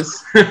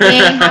houses. Yay,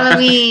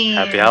 Halloween!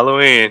 Happy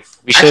Halloween.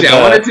 We should. Actually,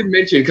 I wanted to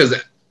mention because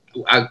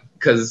I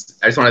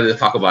just wanted to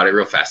talk about it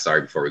real fast. Sorry,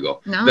 before we go.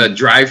 No. The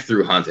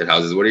drive-through haunted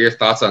houses. What are your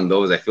thoughts on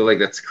those? I feel like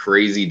that's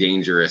crazy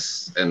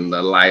dangerous and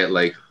a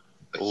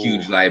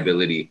huge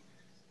liability.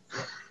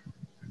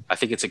 I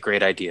think it's a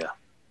great idea.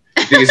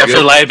 You think it's Except for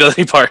the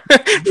liability part.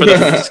 For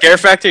the scare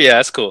factor, yeah,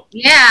 that's cool.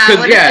 Yeah,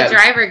 what if the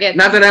driver gets?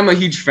 Not that I'm a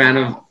huge fan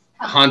of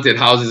haunted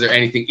houses or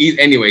anything,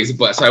 anyways.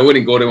 But so I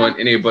wouldn't go to one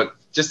anyway. But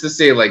just to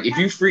say, like, if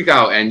you freak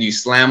out and you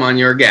slam on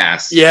your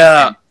gas,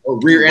 or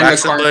rear end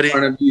the car in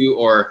front of you,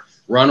 or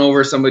run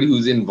over somebody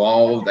who's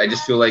involved, I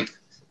just feel like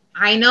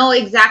I know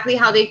exactly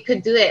how they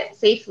could do it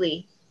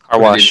safely.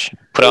 Car wash.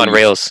 Put it on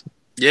rails.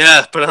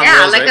 Yeah, put it on Yeah,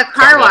 rails, like right? a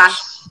car wash.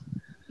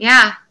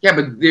 Yeah. Yeah,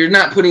 but they're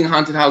not putting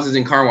haunted houses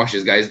in car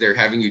washes, guys. They're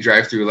having you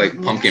drive through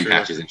like pumpkin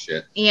patches and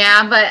shit.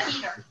 Yeah, but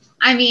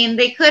I mean,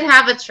 they could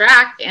have a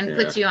track and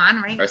put you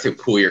on, right? I say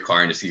pull your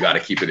car and you got to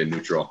keep it in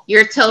neutral.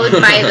 You're towed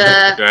by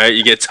the. Right,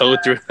 you get towed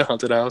through the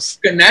haunted house.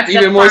 And that's The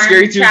even more farm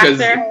scary too, because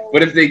tractor.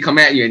 what if they come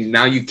at you and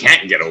now you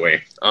can't get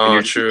away? Oh,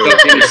 You're true.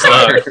 stuck in You're your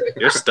car. stuck.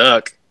 You're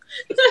stuck.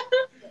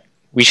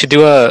 You should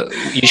do a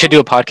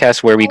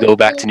podcast where we go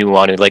back to New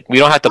Wanu. Like, we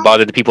don't have to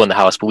bother the people in the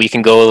house, but we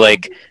can go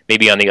like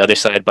maybe on the other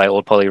side by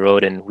Old Poly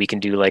Road, and we can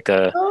do like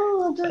a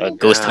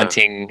ghost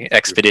hunting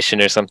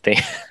expedition or something.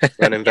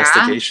 An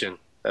investigation.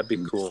 That'd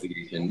be cool.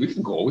 We can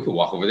go. We can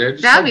walk over there.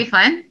 That would be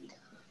fun.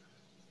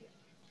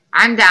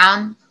 I'm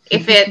down.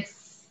 If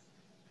it's.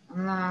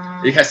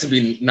 It has to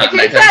be not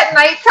If it's nighttime. at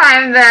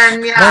nighttime,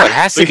 then yeah. No, it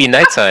has to be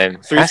nighttime.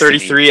 It has to be.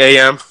 3:33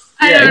 a.m.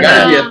 I Yeah, don't it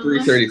gotta be know. at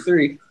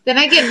 3:33. Then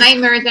I get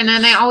nightmares, and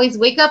then I always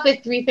wake up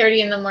at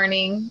 3:30 in the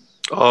morning.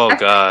 Oh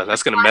god,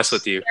 that's gonna mess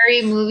with you.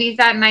 Scary movies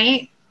at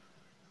night.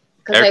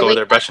 'Cause Eric I over wake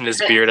there up brushing his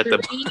at beard at 3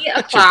 your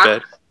o'clock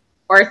bed.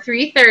 or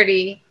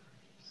 3:30,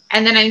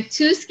 and then I'm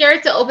too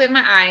scared to open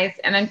my eyes,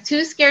 and I'm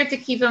too scared to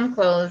keep them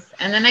closed,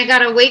 and then I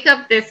gotta wake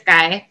up this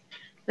guy.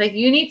 Like,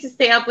 you need to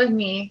stay up with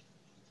me.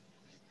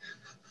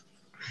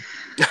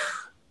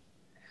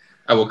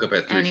 I woke up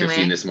at 3:15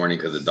 Anyway. this morning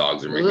because the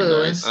dogs are making Ooh.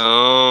 noise.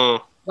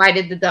 Oh, Why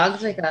did the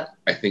dogs wake up?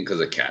 I think because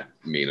a cat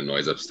made a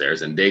noise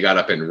upstairs, and they got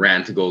up and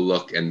ran to go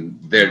look, and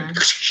they're Yeah.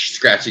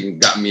 scratching,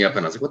 got me up,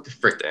 and I was like, "What the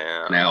frick?"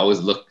 Damn. And I always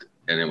look,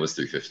 and it was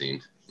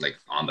 3:15, like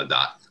on the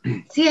dot.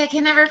 See, I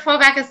can never fall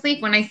back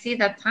asleep when I see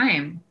that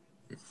time.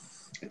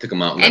 I took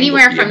them out. and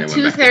Anywhere let them from go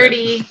pee, and then went back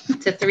to bed.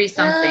 2:30 to 3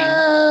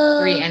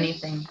 something. 3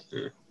 anything.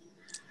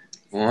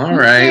 Well, all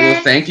right. Okay.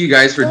 Well, thank you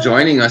guys for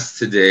joining us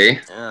today.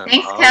 Yeah,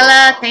 Thanks, mahalo.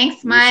 Kela.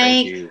 Thanks, Mike.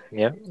 Thank you.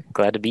 Yep.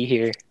 Glad to be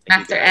here.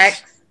 Thank you, Master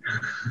guys. X.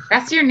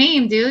 That's your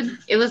name, dude.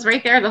 It was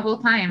right there the whole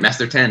time.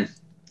 Master 10.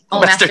 Oh,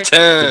 Master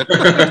 10.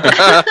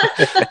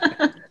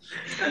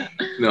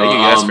 No, Thank you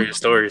guys for your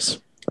stories.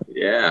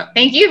 yeah.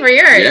 Thank you for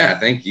yours. Yeah,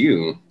 thank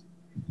you.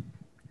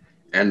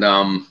 And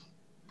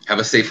have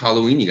a safe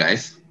Halloween, you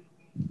guys.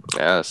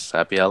 Yes.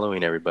 Happy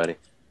Halloween, everybody.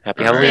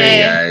 Happy All right, Halloween.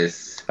 Okay.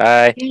 guys.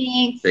 Bye.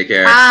 Thanks. Take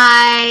care.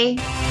 Bye.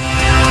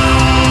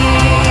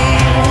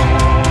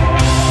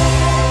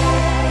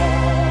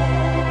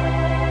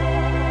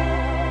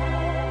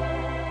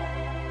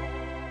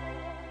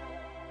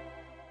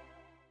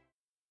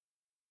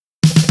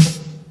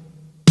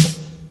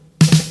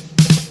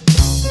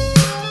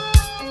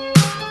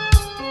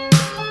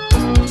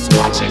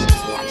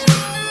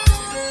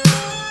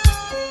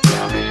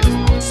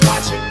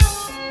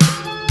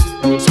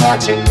 Who's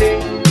watching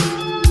me?